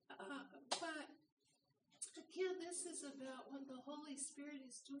 But again, this is about what the Holy Spirit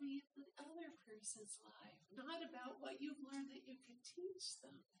is doing in the other person's life, not about what you've learned that you can teach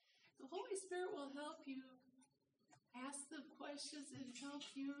them. The Holy Spirit will help you ask them questions and help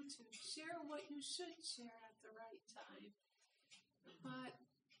you to share what you should share at the right time. But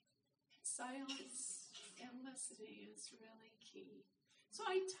silence and listening is really key. So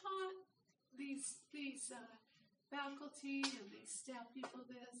I taught these faculty and these staff people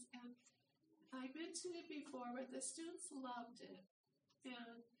this, and I mentioned it before, but the students loved it.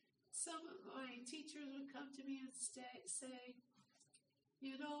 And some of my teachers would come to me and say,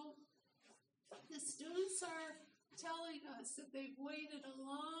 you know, the students are telling us that they've waited a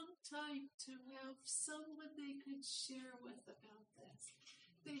long time to have someone they could share with about this.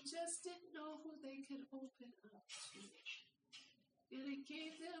 They just didn't know who they could open up to. And it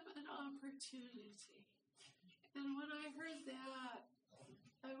gave them an opportunity. And when I heard that,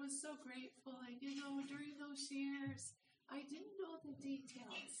 I was so grateful. And during those years, I didn't know the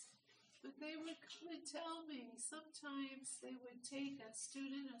details. But they would come and tell me. Sometimes they would take a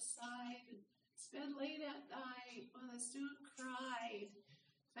student aside and spend late at night when the student cried.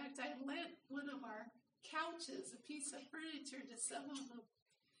 In fact, I lent one of our couches, a piece of furniture, to some of them.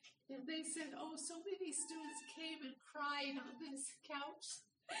 And they said, oh, so many students came and cried on this couch.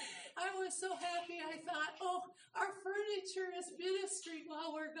 I was so happy. I thought, oh, our furniture is ministering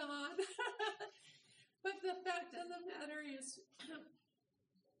while we're gone. But the fact of the matter is,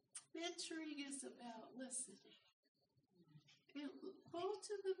 mentoring is about listening. And go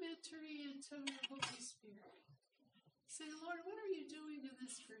to the mentoree and to the Holy Spirit. Say, Lord, what are you doing in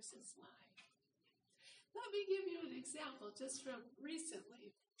this person's life? Let me give you an example just from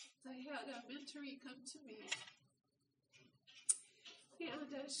recently. I had a mentoree come to me. And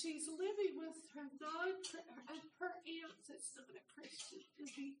she's living with her aunt that's not a Christian. And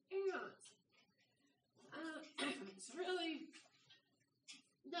the aunt is really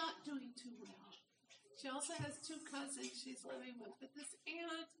not doing too well. She also has two cousins she's living with, but this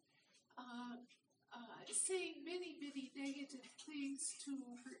aunt is saying many, many negative things to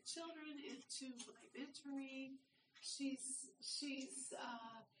her children and to my mentoree. She's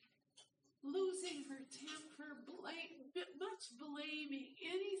losing her temper, much blaming.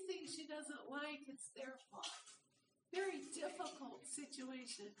 Anything she doesn't like, it's their fault. Very difficult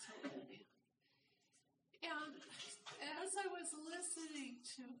situation to live in. And as I was listening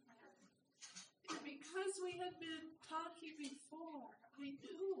to her, and because we had been talking before, I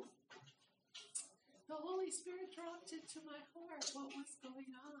knew the Holy Spirit dropped into my heart what was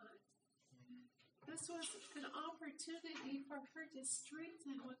going on. This was an opportunity for her to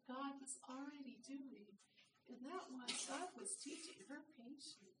strengthen what God was already doing. And that was, God was teaching her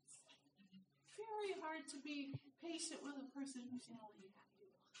patience. Very hard to be patient with a person who's yelling at you.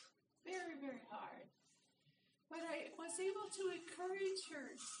 Very, very hard. But I was able to encourage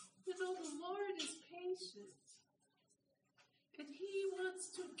her. The Lord is patient. And He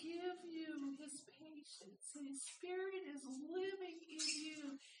wants to give you His patience. His Spirit is living in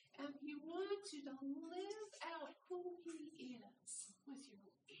you. And He wants you to live out who He is with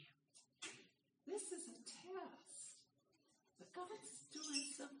your aunt. This is a test. But God's doing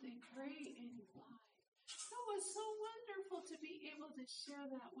something great in your life. It was so wonderful to be able to share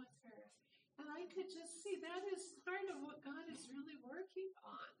that with her. And I could just see that is part of what God is really working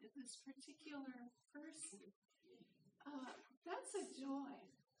on in this particular person. That's a joy.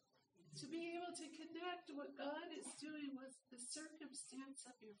 to be able to connect what God is doing with the circumstance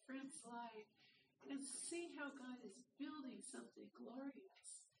of your friend's life and see how God is building something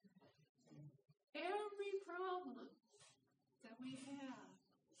glorious. Every problem that we have,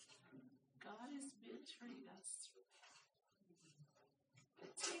 God is mentoring us through that.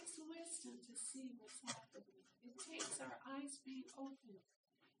 It takes wisdom to see what's happening. It takes our eyes being open.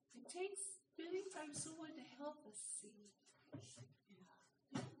 It takes many times someone to help us see.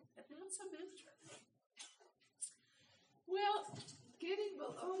 And that's a mentor. Well, getting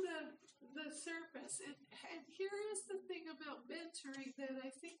below the surface, and here is the thing about mentoring that I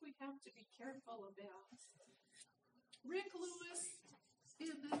think we have to be careful about. Rick Lewis,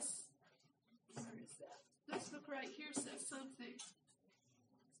 in this, where is that? This book right here says something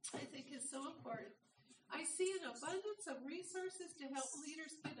I think is so important. I see an abundance of resources to help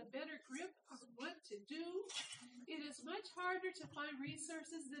leaders get a better grip on what to do. It is much harder to find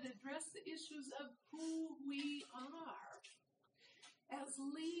resources that address the issues of who we are as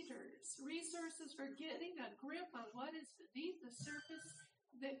leaders. Resources for getting a grip on what is beneath the surface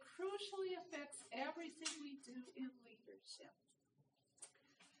that crucially affects everything we do in leadership.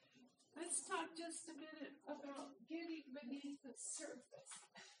 Let's talk just a minute about getting beneath the surface.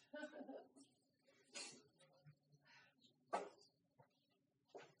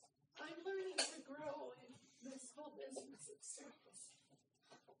 I'm learning to grow in this whole business of surface.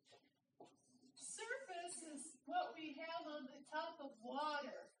 Surface is what we have on the top of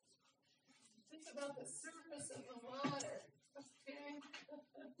water. Think about the surface of the water. Okay?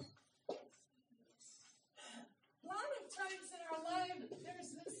 A lot of times in our life,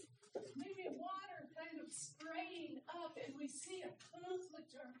 there's this maybe water kind of spraying up, and we see a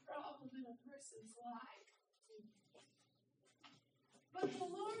conflict or a problem in a person's life. But the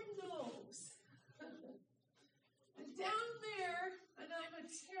Lord knows. And down there, and I'm a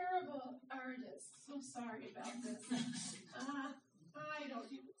terrible artist, so sorry about this. I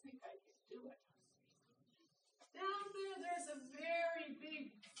don't even think I can do it. Down there, there's a very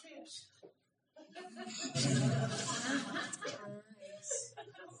big fish. Okay. The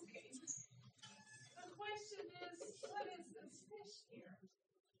question is, what is this fish here?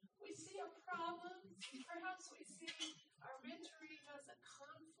 We see a problem. Perhaps we see our mentoring as a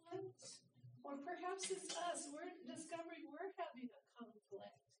conflict. Or perhaps it's us. We're discovering we're having a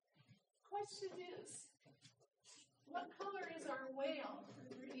conflict. Question is, what color is our whale?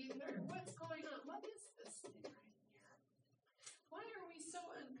 Either what's going on? What is this thing right here? Why are we so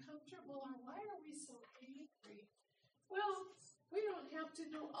uncomfortable, or why are we so angry? Well, we don't have to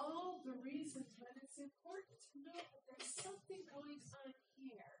know all the reasons, but it's important to know that there's something going on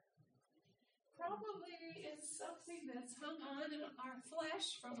here. Probably it's something that's hung on in our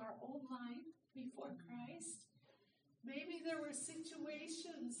flesh from our old life before Christ. Maybe there were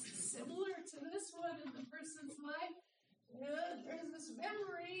situations similar to this one in the person's life. There's this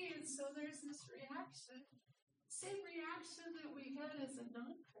memory, and so there's this reaction. Same reaction that we had as a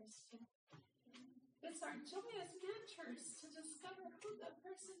non-Christian. It's our joy as mentors to discover who the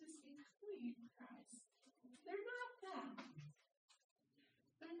person is becoming in Christ. They're not that.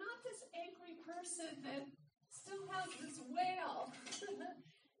 They're not this angry person that still has this wail.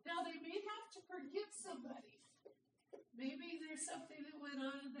 Now, they may have to forgive somebody. Maybe there's something that went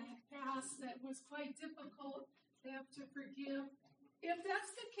on in that past that was quite difficult. They have to forgive. If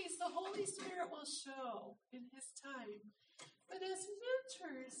that's the case, the Holy Spirit will show in His time. But as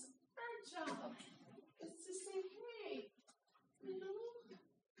mentors, our job is to say, hey,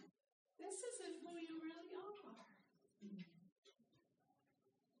 this isn't who you really are.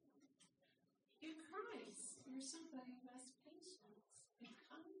 In Christ, you're somebody who has patience and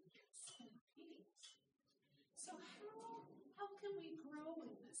kindness and peace. So how can we grow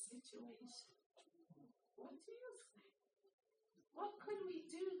in this situation? What do you think? What could we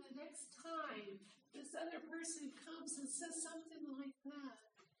do the next time this other person comes and says something like that?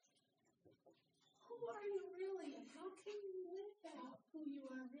 Who are you really, and how can you live out who you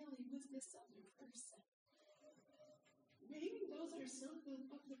are really with this other person? Maybe those are some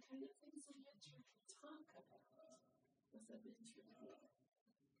of the kind of things a mentor can talk about with a mentoree.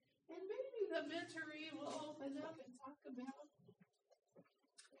 And maybe the mentoree will open up and talk about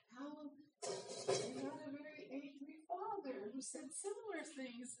how they had a very angry father who said similar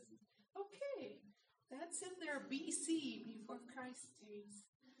things. And, okay, that's in their BC, before Christ days.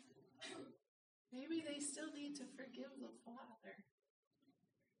 Maybe they still need to forgive the father.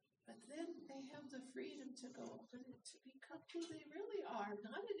 But then they have the freedom to go on and to become who they really are.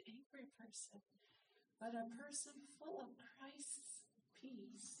 Not an angry person, but a person full of Christ's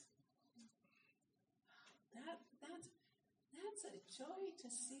peace. That's a joy to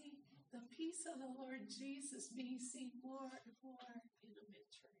see the peace of the Lord Jesus being seen more and more in a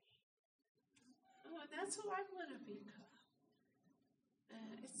mentoring. Oh, that's who I want to become.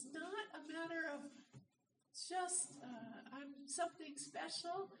 It's not a matter of just I'm something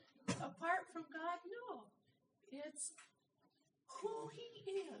special apart from God. No, it's who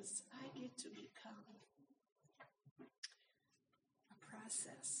He is. I get to become. A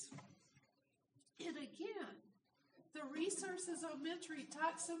process. And again, the resources on mentoring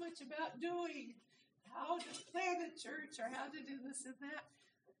talk so much about doing, how to plan a church or how to do this and that.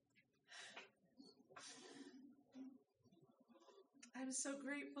 I'm so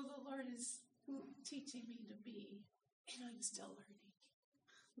grateful the Lord is teaching me to be, and I'm still learning.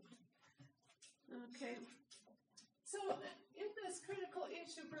 Okay. So in this critical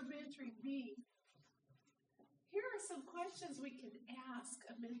issue for mentoring me, here are some questions we can ask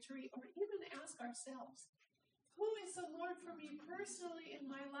a mentee or even ask ourselves. Who is the Lord for me personally in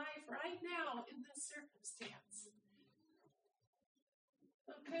my life right now in this circumstance?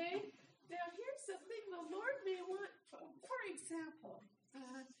 Okay? Now here's the thing the Lord may want, for example,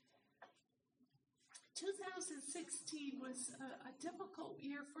 2016 was a difficult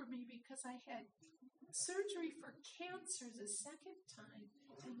year for me because I had surgery for cancer the second time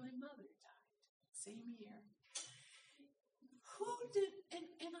and my mother died, same year.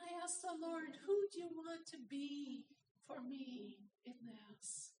 And I asked the Lord, who do you want to be for me in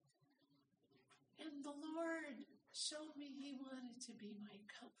this? And the Lord showed me He wanted to be my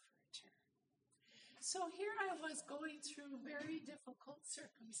comforter. So here I was going through very difficult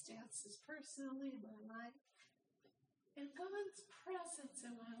circumstances personally in my life. And God's presence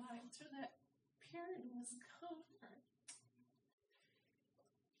in my life through that period was comfort.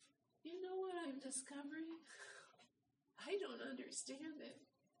 You know what I'm discovering? I don't understand it.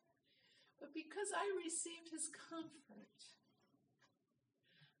 But because I received His comfort,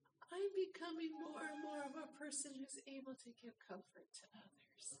 I'm becoming more and more of a person who's able to give comfort to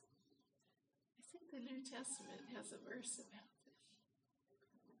others. I think the New Testament has a verse about this.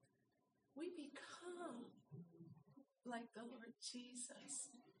 We become like the Lord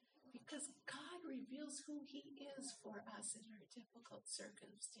Jesus because God reveals who He is for us in our difficult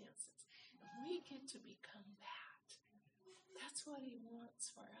circumstances. And we get to become that. That's what He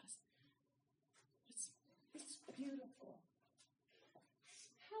wants for us. It's beautiful.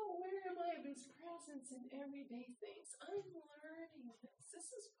 How aware am I of His presence in everyday things? I'm learning this.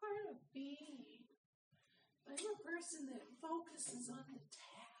 This is part of being. I'm a person that focuses on the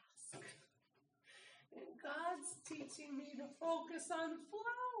task. And God's teaching me to focus on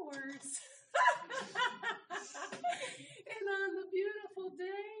flowers. And on the beautiful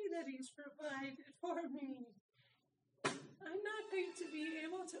day that He's provided for me. I'm not going to be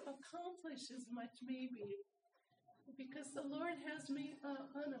able to accomplish as much, maybe, because the Lord has me on a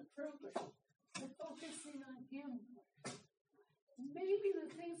program for focusing on Him. Maybe the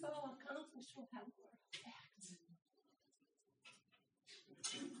things I'll accomplish will have more effect.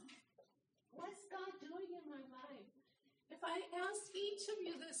 What's God doing in my life? If I asked each of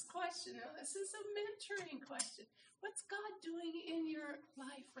you this question, now this is a mentoring question. What's God doing in your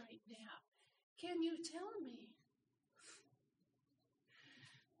life right now? Can you tell me?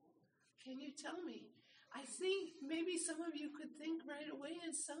 Can you tell me? I think maybe some of you could think right away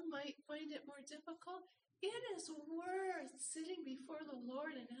and some might find it more difficult. It is worth sitting before the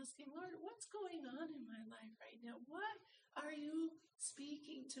Lord and asking, Lord, what's going on in my life right now? What are you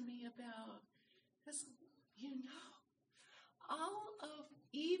speaking to me about? Because, you know, all of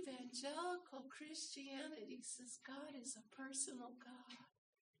evangelical Christianity says God is a personal God.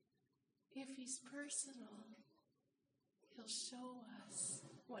 If He's personal, He'll show us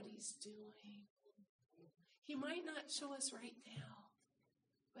what He's doing. He might not show us right now,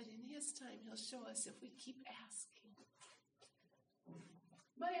 but in His time, He'll show us if we keep asking.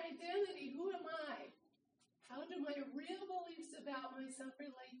 My identity, who am I? How do my real beliefs about myself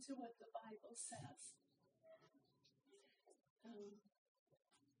relate to what the Bible says?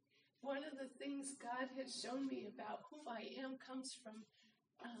 One of the things God has shown me about who I am comes from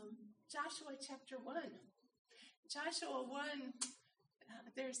Joshua chapter 1. Joshua 1,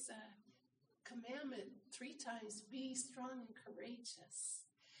 there's a commandment 3 times, be strong and courageous,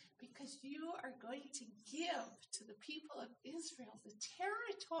 because you are going to give to the people of Israel the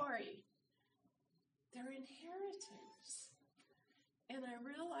territory, their inheritance. And I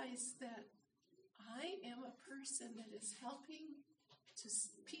realized that I am a person that is helping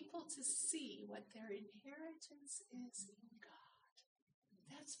people to see what their inheritance is in God.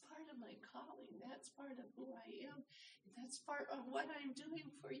 That's part of my calling. That's part of who I am. That's part of what I'm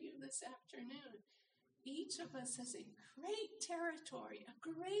doing for you this afternoon. each of us has a great territory, a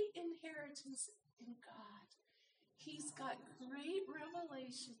great inheritance in God. He's got great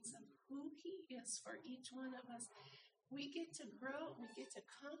revelations of who He is for each one of us. We get to grow, we get to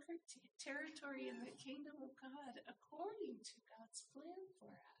conquer territory in the kingdom of God according to God's plan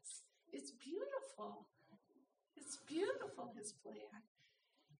for us. It's beautiful. It's beautiful, His plan.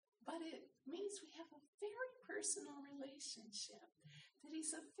 But it means we have a very personal relationship, that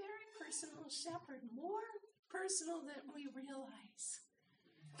He's a very personal shepherd, more personal than we realize.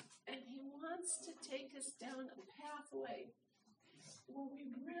 And He wants to take us down a pathway where we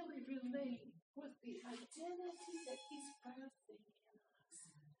really relate with the identity that He's birthing in us.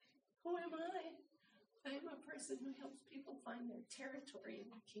 Who am I? I am a person who helps people find their territory in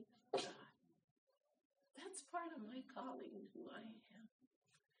the kingdom of God. That's part of my calling and who I am.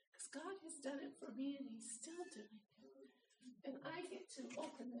 Because God has done it for me and He's still doing it. And I get to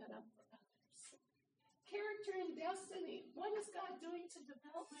open that up for others. Character and destiny. What is God doing to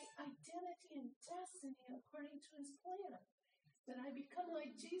develop my identity and destiny according to His plan? That I become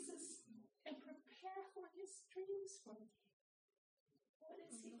like Jesus and prepare for His dreams for me. What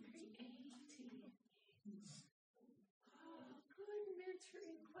is He creating? Oh, good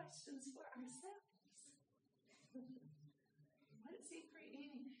mentoring questions for ourselves. What is He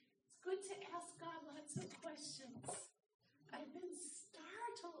creating? It's good to ask God lots of questions. I've been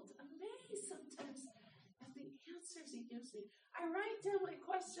startled, amazed sometimes at the answers He gives me. I write down my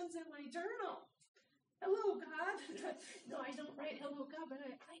questions in my journal. Hello, God. No, I don't write hello, God, but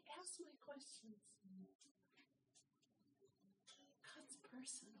I ask my questions. God's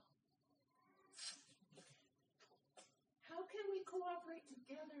personal. How can we cooperate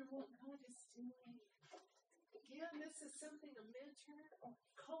together in what God is doing? Again, this is something a mentor or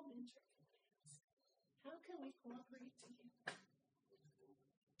co-mentor can ask. How can we cooperate together?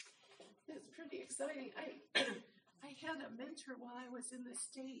 It's pretty exciting. I had a mentor while I was in the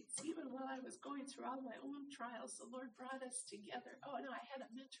States. Even while I was going through all my own trials, the Lord brought us together. Oh, no, I had a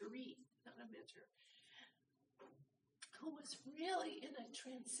mentoree, not a mentor, who was really in a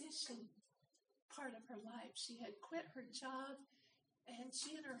transition part of her life. She had quit her job, and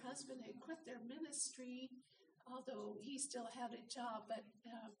she and her husband had quit their ministry, although he still had a job. But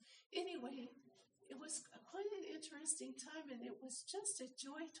anyway, it was quite an interesting time, and it was just a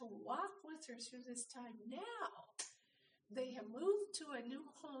joy to walk with her through this time. Now, they have moved to a new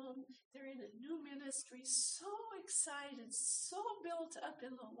home. They're in a new ministry, so excited, so built up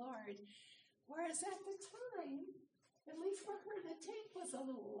in the Lord. Whereas at the time, at least for her, the tank was a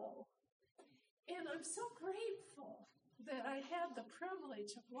little low. And I'm so grateful that I had the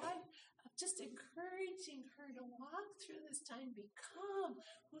privilege of just encouraging her to walk through this time, become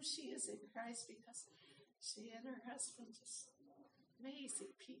who she is in Christ, because she and her husband just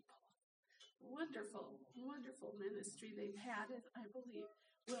amazing people. Wonderful, wonderful ministry they've had, and I believe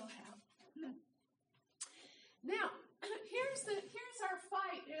will have. Now, here's our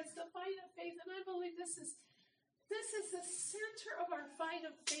fight. It's the fight of faith, and I believe this is the center of our fight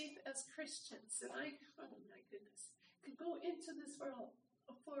of faith as Christians. And oh my goodness, could go into this for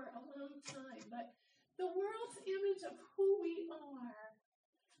a long time, but the world's image of who we are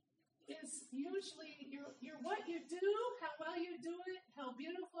is usually you're what you do, how well you do it, how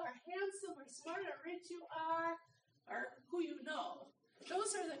beautiful or handsome or smart or rich you are, or who you know.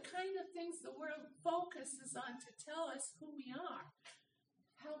 Those are the kind of things the world focuses on to tell us who we are,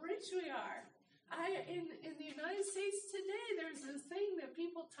 how rich we are. In the United States today, there's this thing that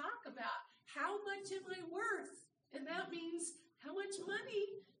people talk about. How much am I worth? And that means how much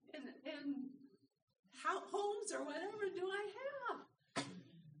money and how homes or whatever do I have?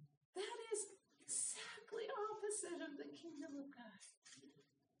 That is exactly opposite of the kingdom of God.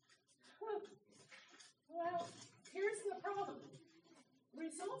 Well, here's the problem.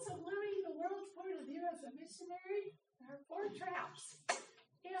 Results of living the world's point of view as a missionary are 4 traps.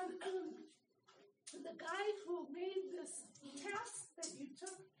 And the guy who made this test that you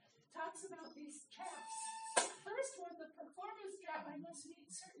took talks about these traps. First one, the performance trap. I must meet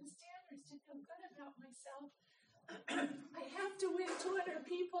certain standards to feel good about myself. I have to win 200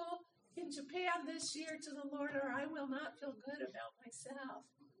 people in Japan this year to the Lord, or I will not feel good about myself.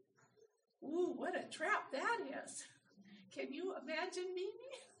 Ooh, what a trap that is. Can you imagine me?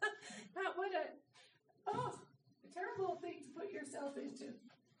 What a terrible thing to put yourself into.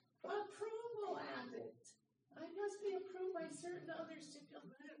 Approval addict. I must be approved by certain others to feel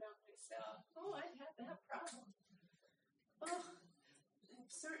good about myself. Oh, I had that problem. Oh,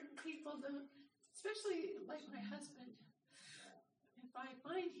 certain people, especially like my husband, if I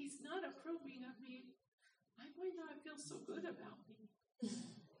find he's not approving of me, I might not feel so good about me.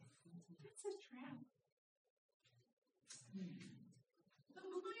 That's a trap.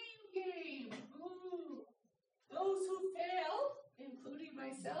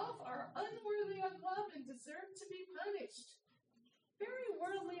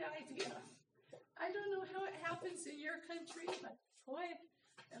 idea. I don't know how it happens in your country, but boy,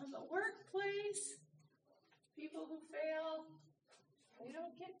 in the workplace, people who fail, they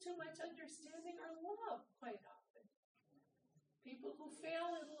don't get too much understanding or love quite often. People who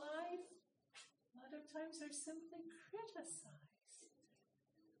fail in life, a lot of times are simply criticized.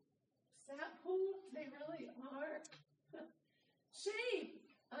 Is that who they really are? Shame.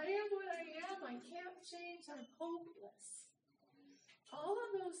 I am what I am. I can't change. I'm hopeless. All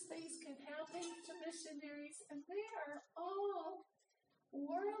of those things can happen to missionaries, and they are all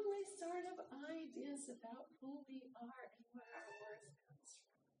worldly sort of ideas about who we are and where our worth comes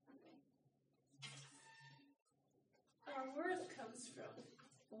from. Our worth comes from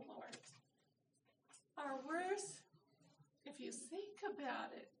the Lord. Our worth, if you think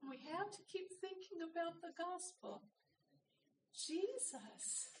about it, we have to keep thinking about the gospel.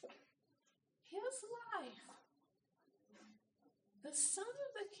 Jesus, his life, the Son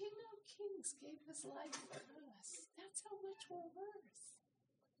of the King of Kings gave his life for us. That's how much we're worth.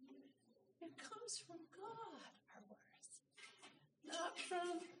 It comes from God, our worth. Not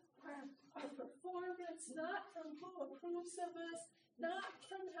from our performance, not from who approves of us, not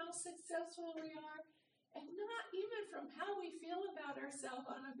from how successful we are, and not even from how we feel about ourselves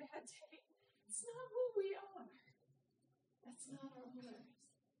on a bad day. It's not who we are. That's not our worth.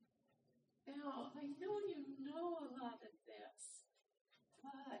 Now, I know you know a lot of this,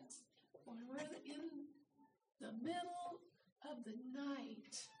 but when we're in the middle of the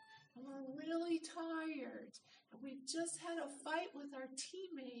night, and we're really tired, and we've just had a fight with our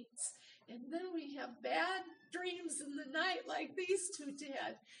teammates, and then we have bad dreams in the night like these two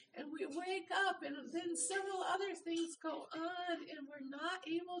did, and we wake up, and then several other things go on, and we're not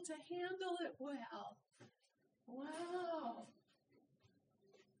able to handle it well. Wow.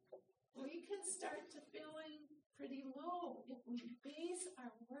 We can start to feeling pretty low if we base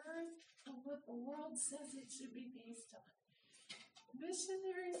our worth on what the world says it should be based on.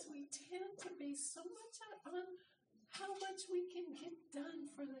 Missionaries, we tend to base so much on how much we can get done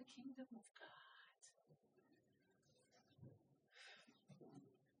for the kingdom of God.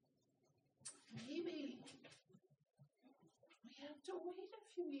 Maybe we have to wait a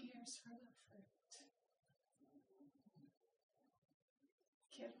few years for the fruit.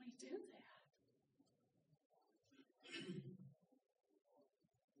 Can we do that?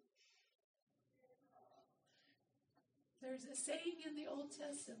 There's a saying in the Old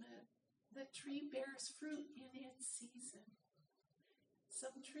Testament, the tree bears fruit in its season.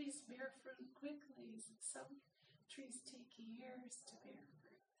 Some trees bear fruit quickly, some trees take years to bear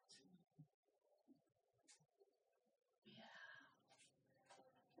fruit. Yeah.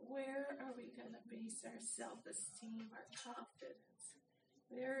 Where are we going to base our self-esteem, our confidence?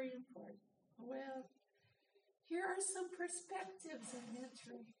 Very important. Well, here are some perspectives in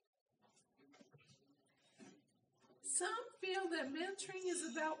mentoring. Some feel that mentoring is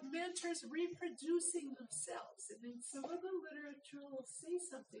about mentors reproducing themselves, and then some of the literature will say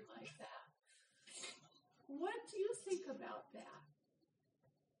something like that. What do you think about that?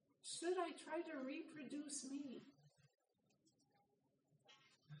 Should I try to reproduce me?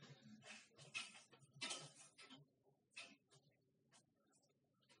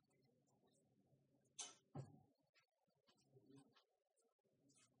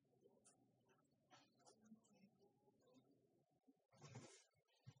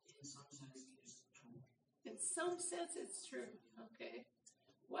 In some sense, it's true. Okay.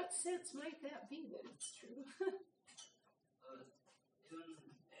 What sense might that be that it's true? Even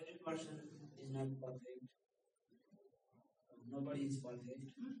every person is not perfect. Nobody is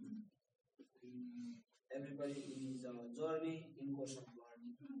perfect. Mm-hmm. Everybody is a journey in course of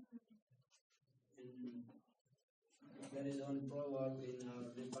learning. And there is one proverb in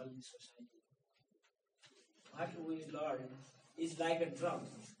our Nepali society. What we learn is like a drop,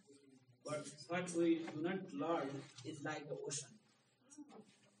 but what we do not learn is like the ocean.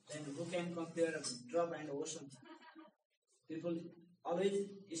 Then who can compare a drop and ocean? People always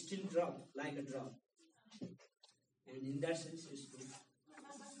still drop like a drop. And in that sense, it's true.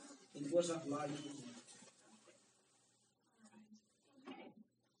 In course of learning.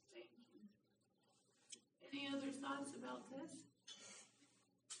 Any other thoughts about this?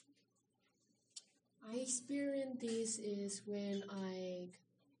 I experience this is when I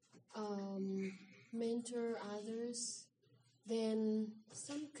mentor others. Then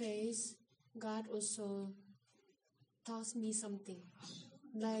some case God also taught me something.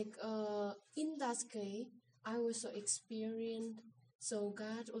 Like in that case, I also experienced. So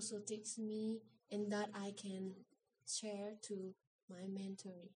God also teaches me, and that I can share to my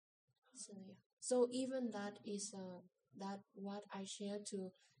mentoring. So yeah. So even that is that what I share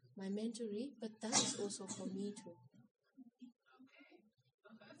to my mentoree, but that is also for me too. Okay,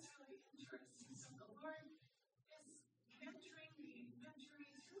 well, that's really interesting. So the Lord is mentoring through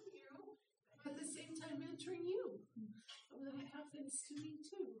you, but at the same time mentoring you. Well, that happens to me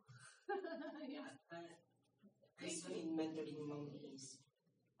too. Yeah. Also in mentoring, Mom, is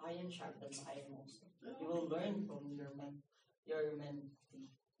iron sharpens iron also. You will learn from your mentee,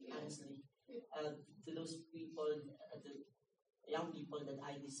 honestly. To those people, the young people that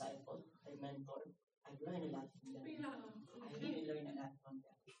I disciple, I mentor, I learn a lot from them. Yeah. I really learn a lot from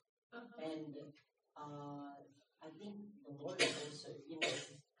them. And I think the Lord also, two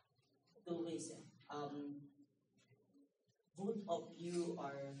ways. Both of you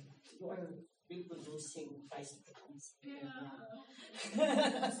are reproducing Christ. Yeah.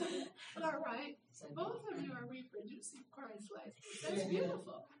 All right. Both of you are reproducing Christ's life. That's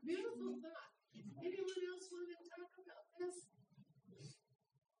beautiful. Beautiful thought. Anyone else want to talk about this?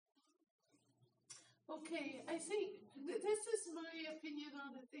 Okay, I think this is my opinion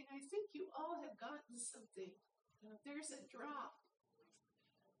on the thing. I think you all have gotten something. There's a drop.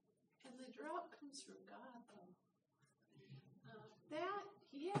 And the drop comes from God, though.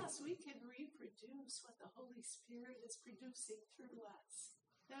 Yes, we can reproduce what the Holy Spirit is producing through us.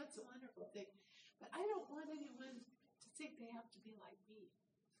 That's a wonderful thing. But I don't want anyone to think they have to be like me.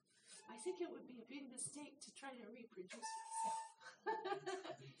 I think it would be a big mistake to try to reproduce myself.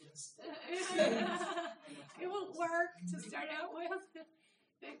 It won't work to start out with.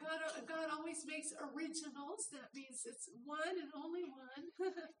 And God always makes originals. That means it's one and only one.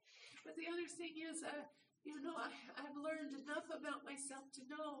 But the other thing is, I've learned enough about myself to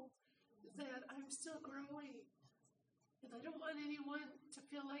know that I'm still growing. And I don't want anyone to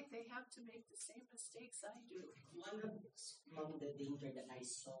feel like they have to make the same mistakes I do. One of the danger that I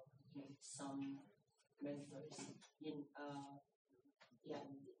saw in some mentors,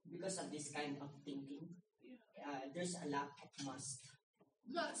 because of this kind of thinking, there's a lack of must.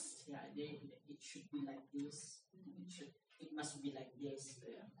 Must. Yeah, it should be like this. It must be like this.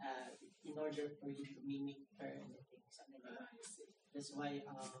 In order for you to mimic her and something like that. That's why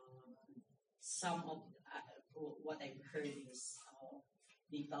some of what I've heard is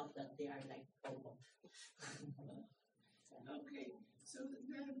they thought that they are like robot. Okay, so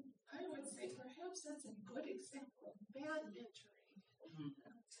then I would say perhaps that's a good example of bad mentoring.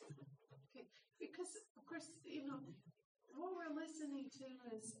 Okay, because of course, what we're listening to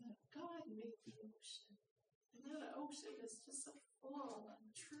is God made the ocean. And that ocean is just so full of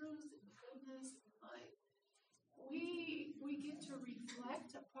truth and goodness and light. We get to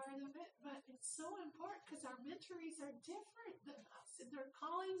reflect a part of it, but it's so important because our mentorees are different than us, and their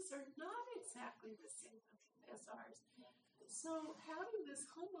callings are not exactly the same as ours. So having this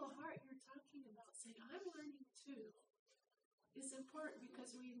humble heart you're talking about, saying, I'm learning too, is important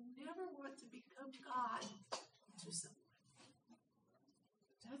because we never want to become God to someone.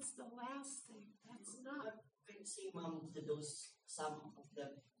 That's the last thing. That's not. I see, Mom, to those, some of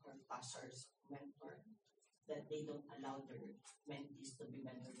them are pastors, mentor, that they don't allow their mentees to be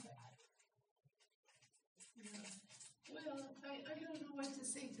mentored by others. Yeah. Well, I don't know what to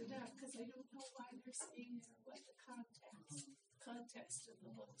say to that because I don't know why they're saying it or what the context of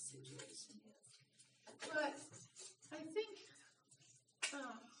the whole situation is. But I think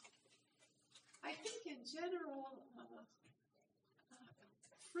in general,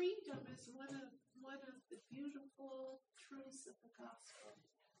 freedom is one of the beautiful truths of the gospel.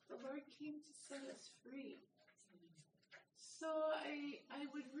 The Lord came to set us free. So I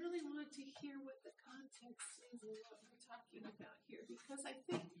would really want to hear what the context is of what we're talking about here, because I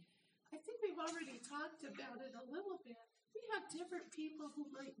think we've already talked about it a little bit. We have different people who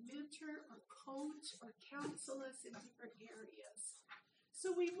might mentor or coach or counsel us in different areas.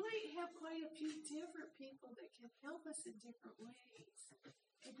 So we might have quite a few different people that can help us in different ways.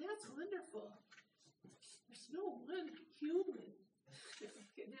 And that's wonderful. There's no one human that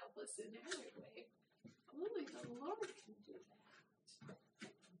can help us in every way. Only the Lord can do that.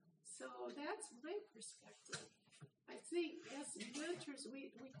 So that's my perspective. I think as mentors,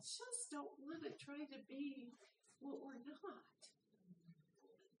 we just don't want to try to be what we're not.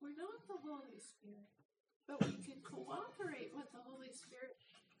 We're not the Holy Spirit. But we can cooperate with the Holy Spirit.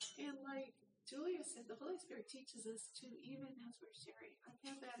 And like Julia said, the Holy Spirit teaches us too, even as we're sharing. I've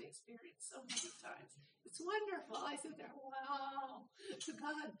had that experience so many times. It's wonderful. I sit there, wow,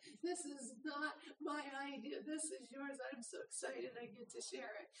 God, this is not my idea. This is yours. I'm so excited I get to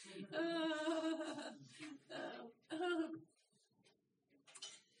share it.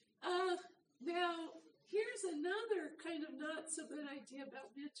 Now, here's another kind of not so good idea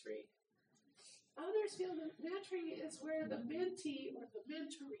about mentoring. Others feel that mentoring is where the mentee or the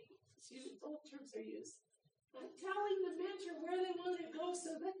mentoree, both terms are used, telling the mentor where they want to go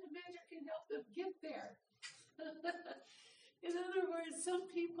so that the mentor can help them get there. In other words, some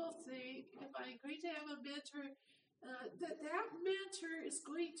people think if I'm going to have a mentor, that mentor is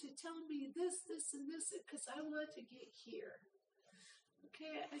going to tell me this, and this, because I want to get here.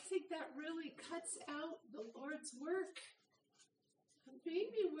 Okay, I think that really cuts out the Lord's work.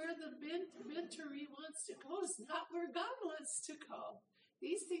 Maybe where the mentoree wants to go is not where God wants to go.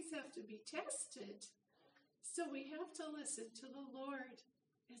 These things have to be tested. So we have to listen to the Lord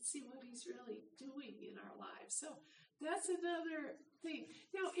and see what He's really doing in our lives. So that's another thing.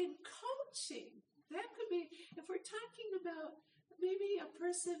 Now, in coaching, that could be, if we're talking about maybe a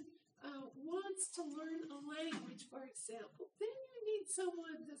person wants to learn a language, for example, then you need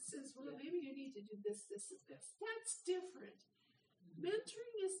someone that says, well, maybe you need to do this, and this. That's different.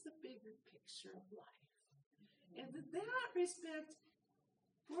 Mentoring is the bigger picture of life. And in that respect,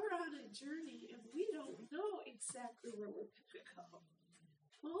 we're on a journey and we don't know exactly where we're going to go.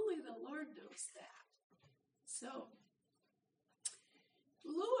 Only the Lord knows that. So,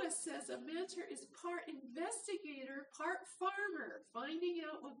 Lewis says a mentor is part investigator, part farmer, finding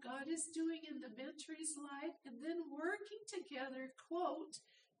out what God is doing in the mentoree's life and then working together, quote,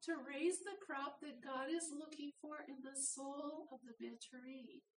 to raise the crop that God is looking for in the soul of the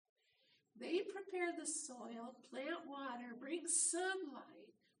mentoree. They prepare the soil, plant water, bring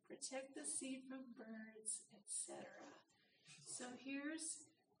sunlight, protect the seed from birds, etc. So here's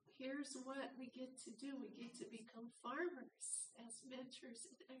what we get to do. We get to become farmers as mentors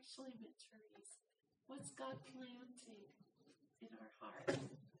and actually mentorees. What's God planting in our heart?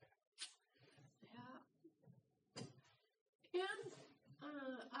 Yeah. And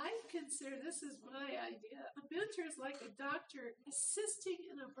I consider, this is my idea, a mentor is like a doctor assisting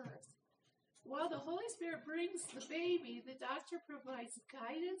in a birth. While the Holy Spirit brings the baby, the doctor provides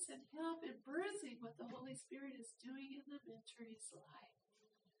guidance and help in birthing what the Holy Spirit is doing in the mentoree's life.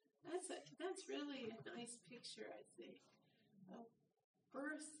 That's really a nice picture, I think, of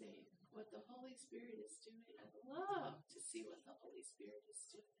birthing what the Holy Spirit is doing. I love to see what the Holy Spirit is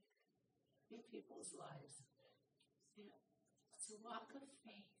doing in people's lives. Yeah. It's a walk of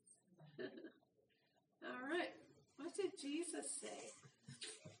faith. All right. What did Jesus say?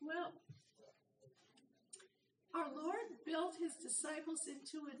 Well, our Lord built His disciples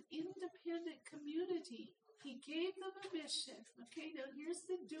into an independent community. He gave them a mission. Okay, now here's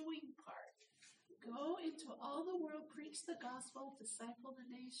the doing part. Go into all the world, preach the gospel, disciple the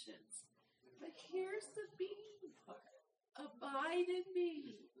nations. But here's the being part. Abide in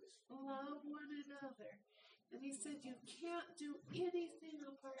me. Love one another. And He said, you can't do anything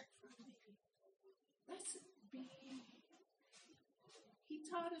apart from me. That's being. He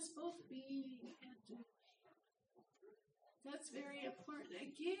taught us both being and doing. That's very important.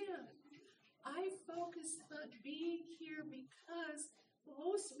 Again, I focus on being here because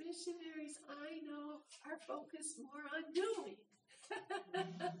most missionaries I know are focused more on doing,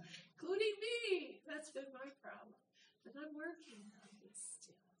 including me. That's been my problem. But I'm working on this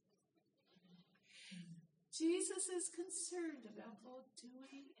still. Jesus is concerned about both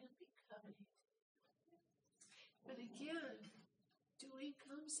doing and becoming. But again, doing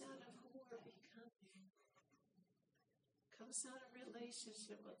comes out of who we're becoming. Comes out of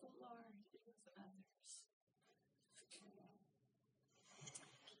relationship with the Lord and with others.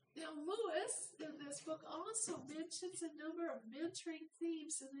 Now, Lewis, in this book, also mentions a number of mentoring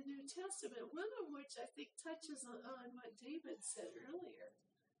themes in the New Testament, one of which I think touches on what David said earlier.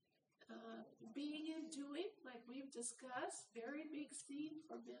 Being and doing, like we've discussed, very big theme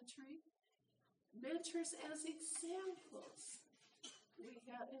for mentoring. Mentors as examples. We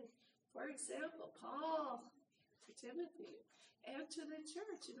have, for example, Paul to Timothy and to the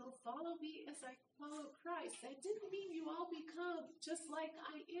church, follow me as I follow Christ. That didn't mean you all become just like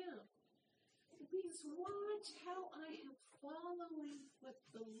I am. It means watch how I am following what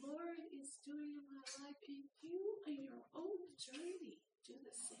the Lord is doing in my life, and you in your own journey do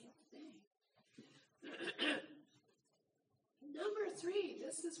the same thing. Number 3,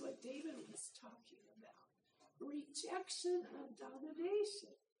 this is what David was talking about. Rejection of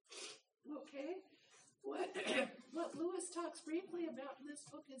domination. Okay? What Lewis talks briefly about in this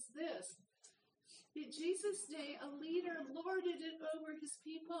book is this. In Jesus' day, a leader lorded it over his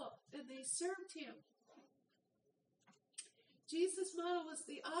people, and they served him. Jesus' model was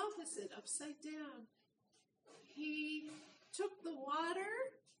the opposite, upside down. He took the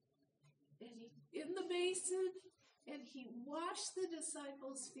water in the basin, and he washed the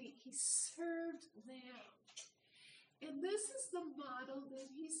disciples' feet. He served them. And this is the model that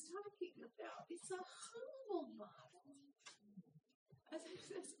he's talking about. It's a humble model.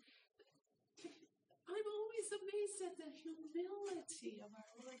 I'm always amazed at the humility of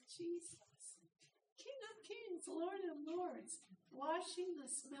our Lord Jesus. King of kings, Lord of lords, washing the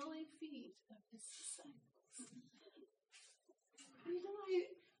smelly feet of his disciples. You know,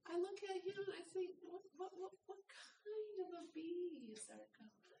 I look at him and I think, what kind of a being is our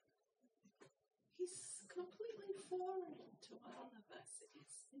God? He's completely foreign to all of us in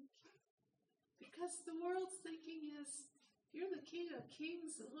his thinking. Because the world's thinking is, you're the King of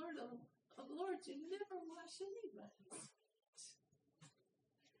kings, the Lord of lords, you never wash anybody's feet.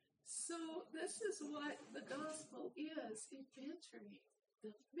 So this is what the gospel is in mentoring.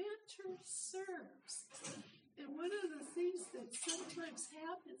 The mentor serves. And one of the things that sometimes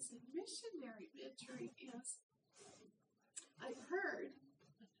happens in missionary mentoring is, I've heard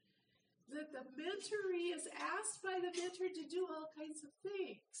that the mentoree is asked by the mentor to do all kinds of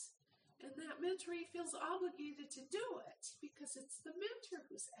things. And that mentoree feels obligated to do it because it's the mentor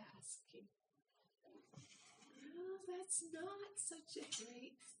who's asking. Well, that's not such a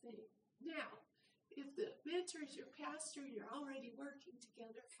great thing. Now, if the mentor is your pastor, you're already working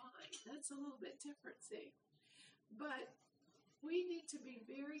together, fine. That's a little bit different thing. But we need to be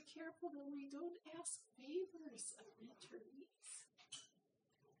very careful that we don't ask favors of mentorees.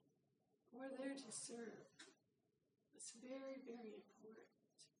 We're there to serve. It's very, very important.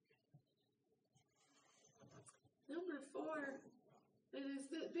 Number 4, that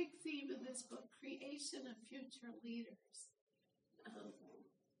is the big theme in this book, creation of future leaders.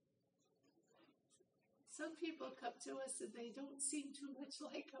 Some people come to us and they don't seem too much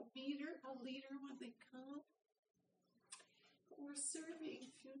like a leader when they come. But we're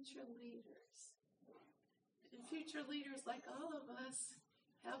serving future leaders. And future leaders, like all of us,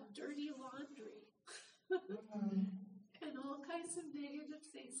 have dirty laundry and all kinds of negative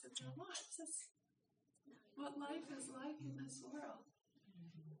things in their lives. That's what life is like in this world.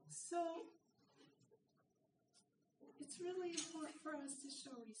 So it's really important for us to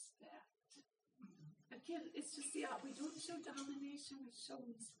show respect. Again, it's just we don't show domination, we show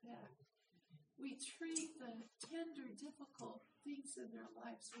respect. We treat the tender, difficult things in their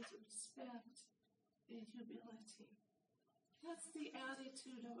lives with respect and humility. That's the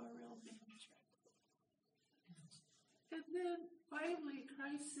attitude of a real mentor. And then finally,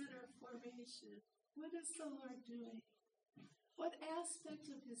 Christ-centered formation. What is the Lord doing? What aspect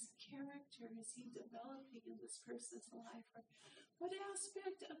of his character is he developing in this person's life? Or what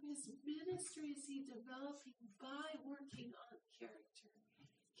aspect of his ministry is he developing by working on character?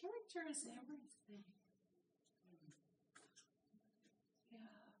 Character is everything.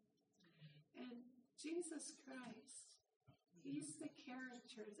 Yeah. And Jesus Christ, he's the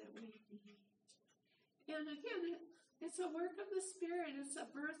character that we need. And again, it's a work of the Spirit. It's a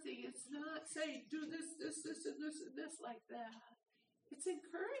birthing. It's not saying, do this, and this, like that. It's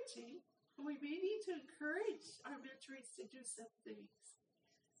encouraging. We may need to encourage our mentorees to do some things.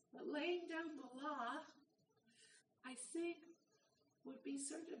 But laying down the law, I think, would be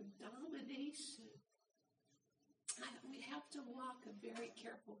sort of domination. We have to walk a very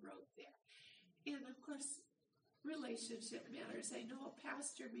careful road there. And, of course, relationship matters. I know a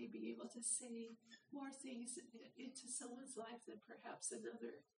pastor may be able to say more things into someone's life than perhaps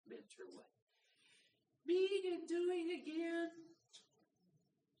another mentor would. Being and doing again.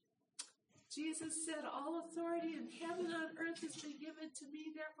 Jesus said, all authority in heaven and on earth has been given to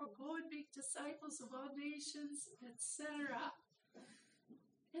me, therefore go and make disciples of all nations, etc.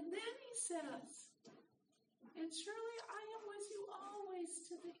 And then he says, and surely I am with you always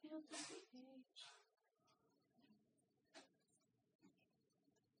to the end of the age.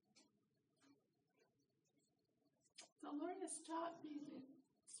 The Lord has taught me that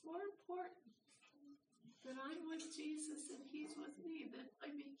it's more important that I'm with Jesus and he's with me than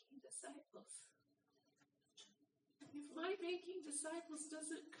I'm making disciples. If my making disciples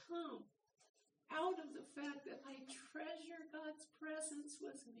doesn't come out of the fact that I treasure God's presence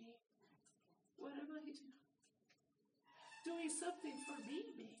with me, what am I doing? Doing something for me,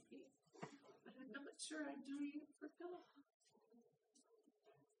 maybe, but I'm not sure I'm doing it for God.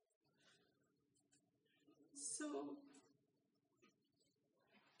 So,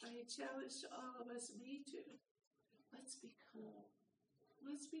 I challenge all of us, me too. Let's become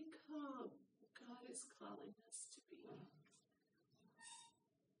what God is calling us to be.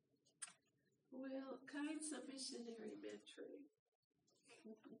 Well, kinds of missionary mentoring.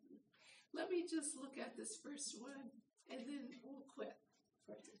 Let me just look at this first one, and then we'll quit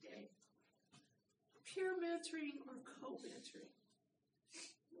for today. Peer mentoring or co-mentoring.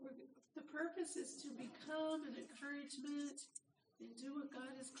 The purpose is to become an encouragement and do what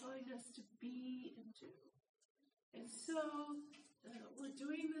God is calling us to be and do. And so we're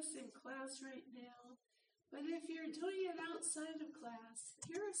doing this in class right now. But if you're doing it outside of class,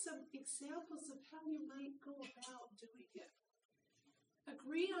 here are some examples of how you might go about doing it.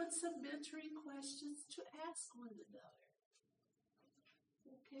 Agree on some mentoring questions to ask one another.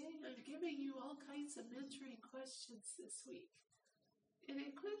 Okay, I'm giving you all kinds of mentoring questions this week. And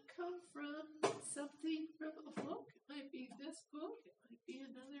it could come from something from a book. It might be this book. It might be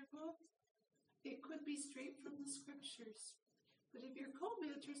another book. It could be straight from the scriptures. But if you're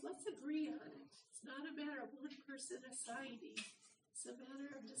co-mentors, let's agree on it. It's not a matter of one person assigning. It's a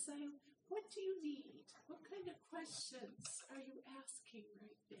matter of deciding, what do you need? What kind of questions are you asking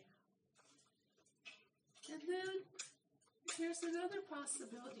right now? And then here's another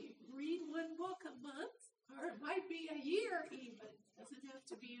possibility. Read one book a month, or it might be a year even. Doesn't have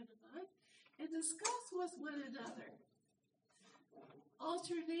to be in a month. And discuss with one another.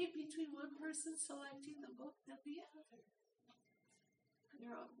 Alternate between one person selecting the book than the other.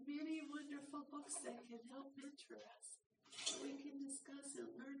 There are many wonderful books that can help mentor us. We can discuss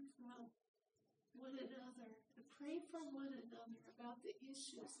and learn from one another and pray for one another about the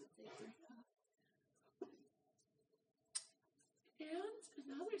issues that they bring up. And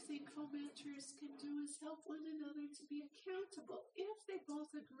another thing co-mentors can do is help one another to be accountable if they both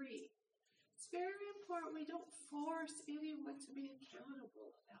agree. It's very important we don't force anyone to be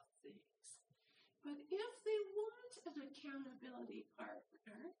accountable about things. But if they want an accountability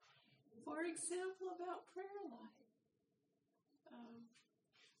partner, for example, about prayer life,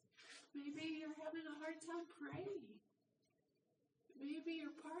 maybe you're having a hard time praying. Maybe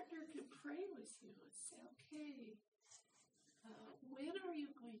your partner can pray with you and say, okay, when are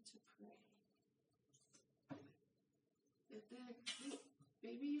you going to pray? And then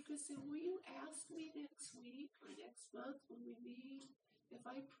maybe you could say, will you ask me next week or next month when we meet if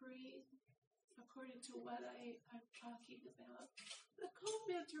I pray according to what I'm talking about? The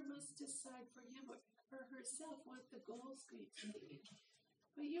co-mentor must decide for him or herself what the goal is going to be.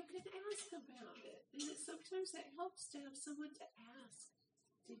 But you can ask about it. And sometimes it helps to have someone to ask.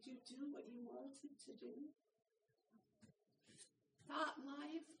 Did you do what you wanted to do? Thought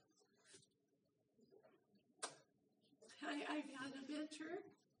life. I've had a mentor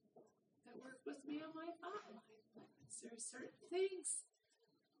that worked with me on my thought life. There are certain things,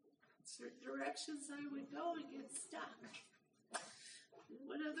 certain directions I would go and get stuck.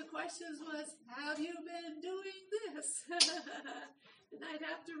 One of the questions was, have you been doing this? And I'd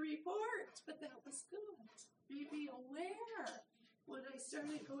have to report, but that was good. Be aware when I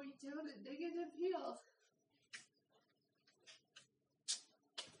started going down a negative hill.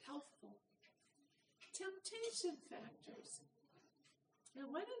 Helpful. Temptation factors. And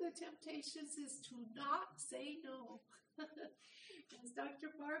one of the temptations is to not say no. As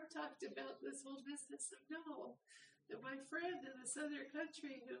Dr. Barb talked about this whole business of no. That my friend in this other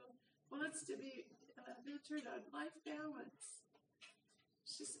country who wants to be mentored on life balance,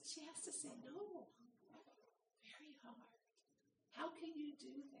 she has to say no. Very hard. How can you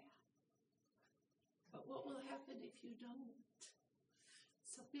do that? But what will happen if you don't?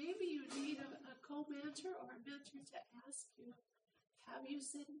 So maybe you need a co-mentor or a mentor to ask you, have you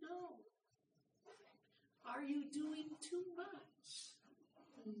said no? Are you doing too much?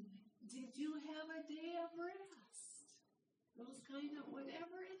 Did you have a day of rest? Those kind of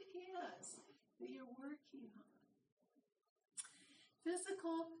whatever it is that you're working on.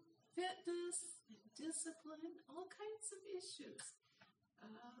 Physical fitness and discipline, all kinds of issues.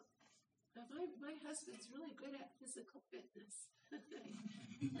 My husband's really good at physical fitness.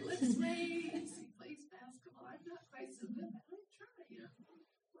 He lifts weights, he plays basketball. I'm not quite so good, but I'm trying.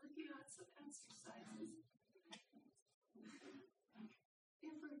 Working on some exercises.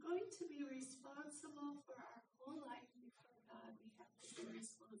 If we're going to be responsible for our whole life before God, we have to be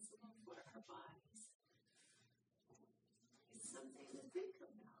responsible for our bodies. It's something to think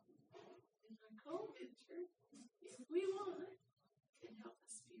about. And our co-mentor, if we want, can help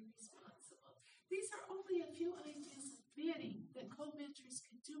us be responsible. These are only a few ideas of many that co-mentors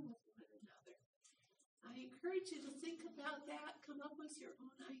can do with one another. I encourage you to think about that, come up with your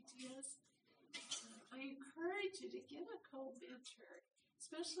own ideas. I encourage you to get a co-mentor,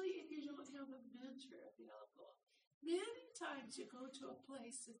 especially if you don't have a mentor available. Many times you go to a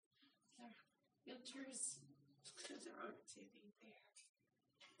place and there are mentors, there aren't any there.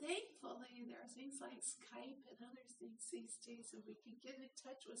 Thankfully, there are things like Skype and other things these days that we can get in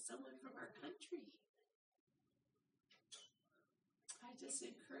touch with someone from our country. I just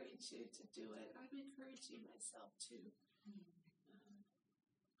encourage you to do it. I'm encouraging myself too.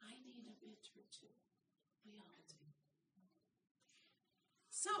 I need a mentor too. We all do.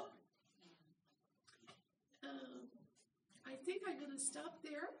 So, I think I'm going to stop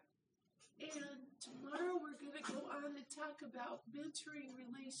there. And tomorrow we're going to go on and talk about mentoring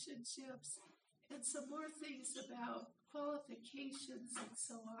relationships and some more things about qualifications and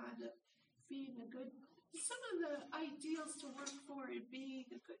so on of being a good, some of the ideals to work for in being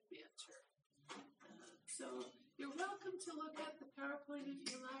a good mentor. So you're welcome to look at the PowerPoint if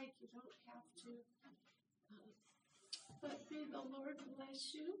you like. You don't have to. But may the Lord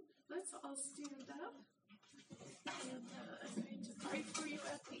bless you. Let's all stand up. And I'm going to pray for you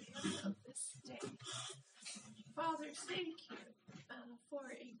at the end of this day. Father, thank you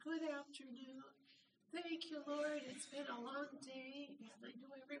for a good afternoon. Thank you, Lord. It's been a long day, and I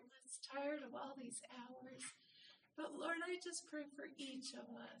know everyone's tired of all these hours. But, Lord, I just pray for each of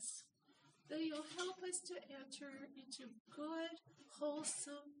us that you'll help us to enter into good,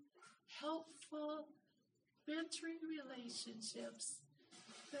 wholesome, helpful, mentoring relationships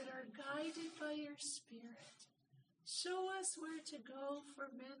that are guided by your Spirit. Show us where to go for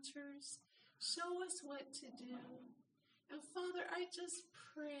mentors. Show us what to do. And Father, I just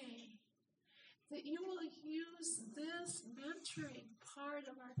pray that you will use this mentoring part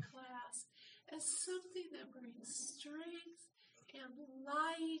of our class as something that brings strength and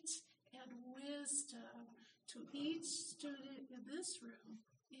light and wisdom to each student in this room.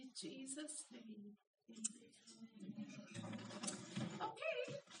 In Jesus' name, amen. Okay.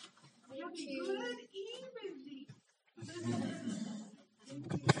 Have a good evening.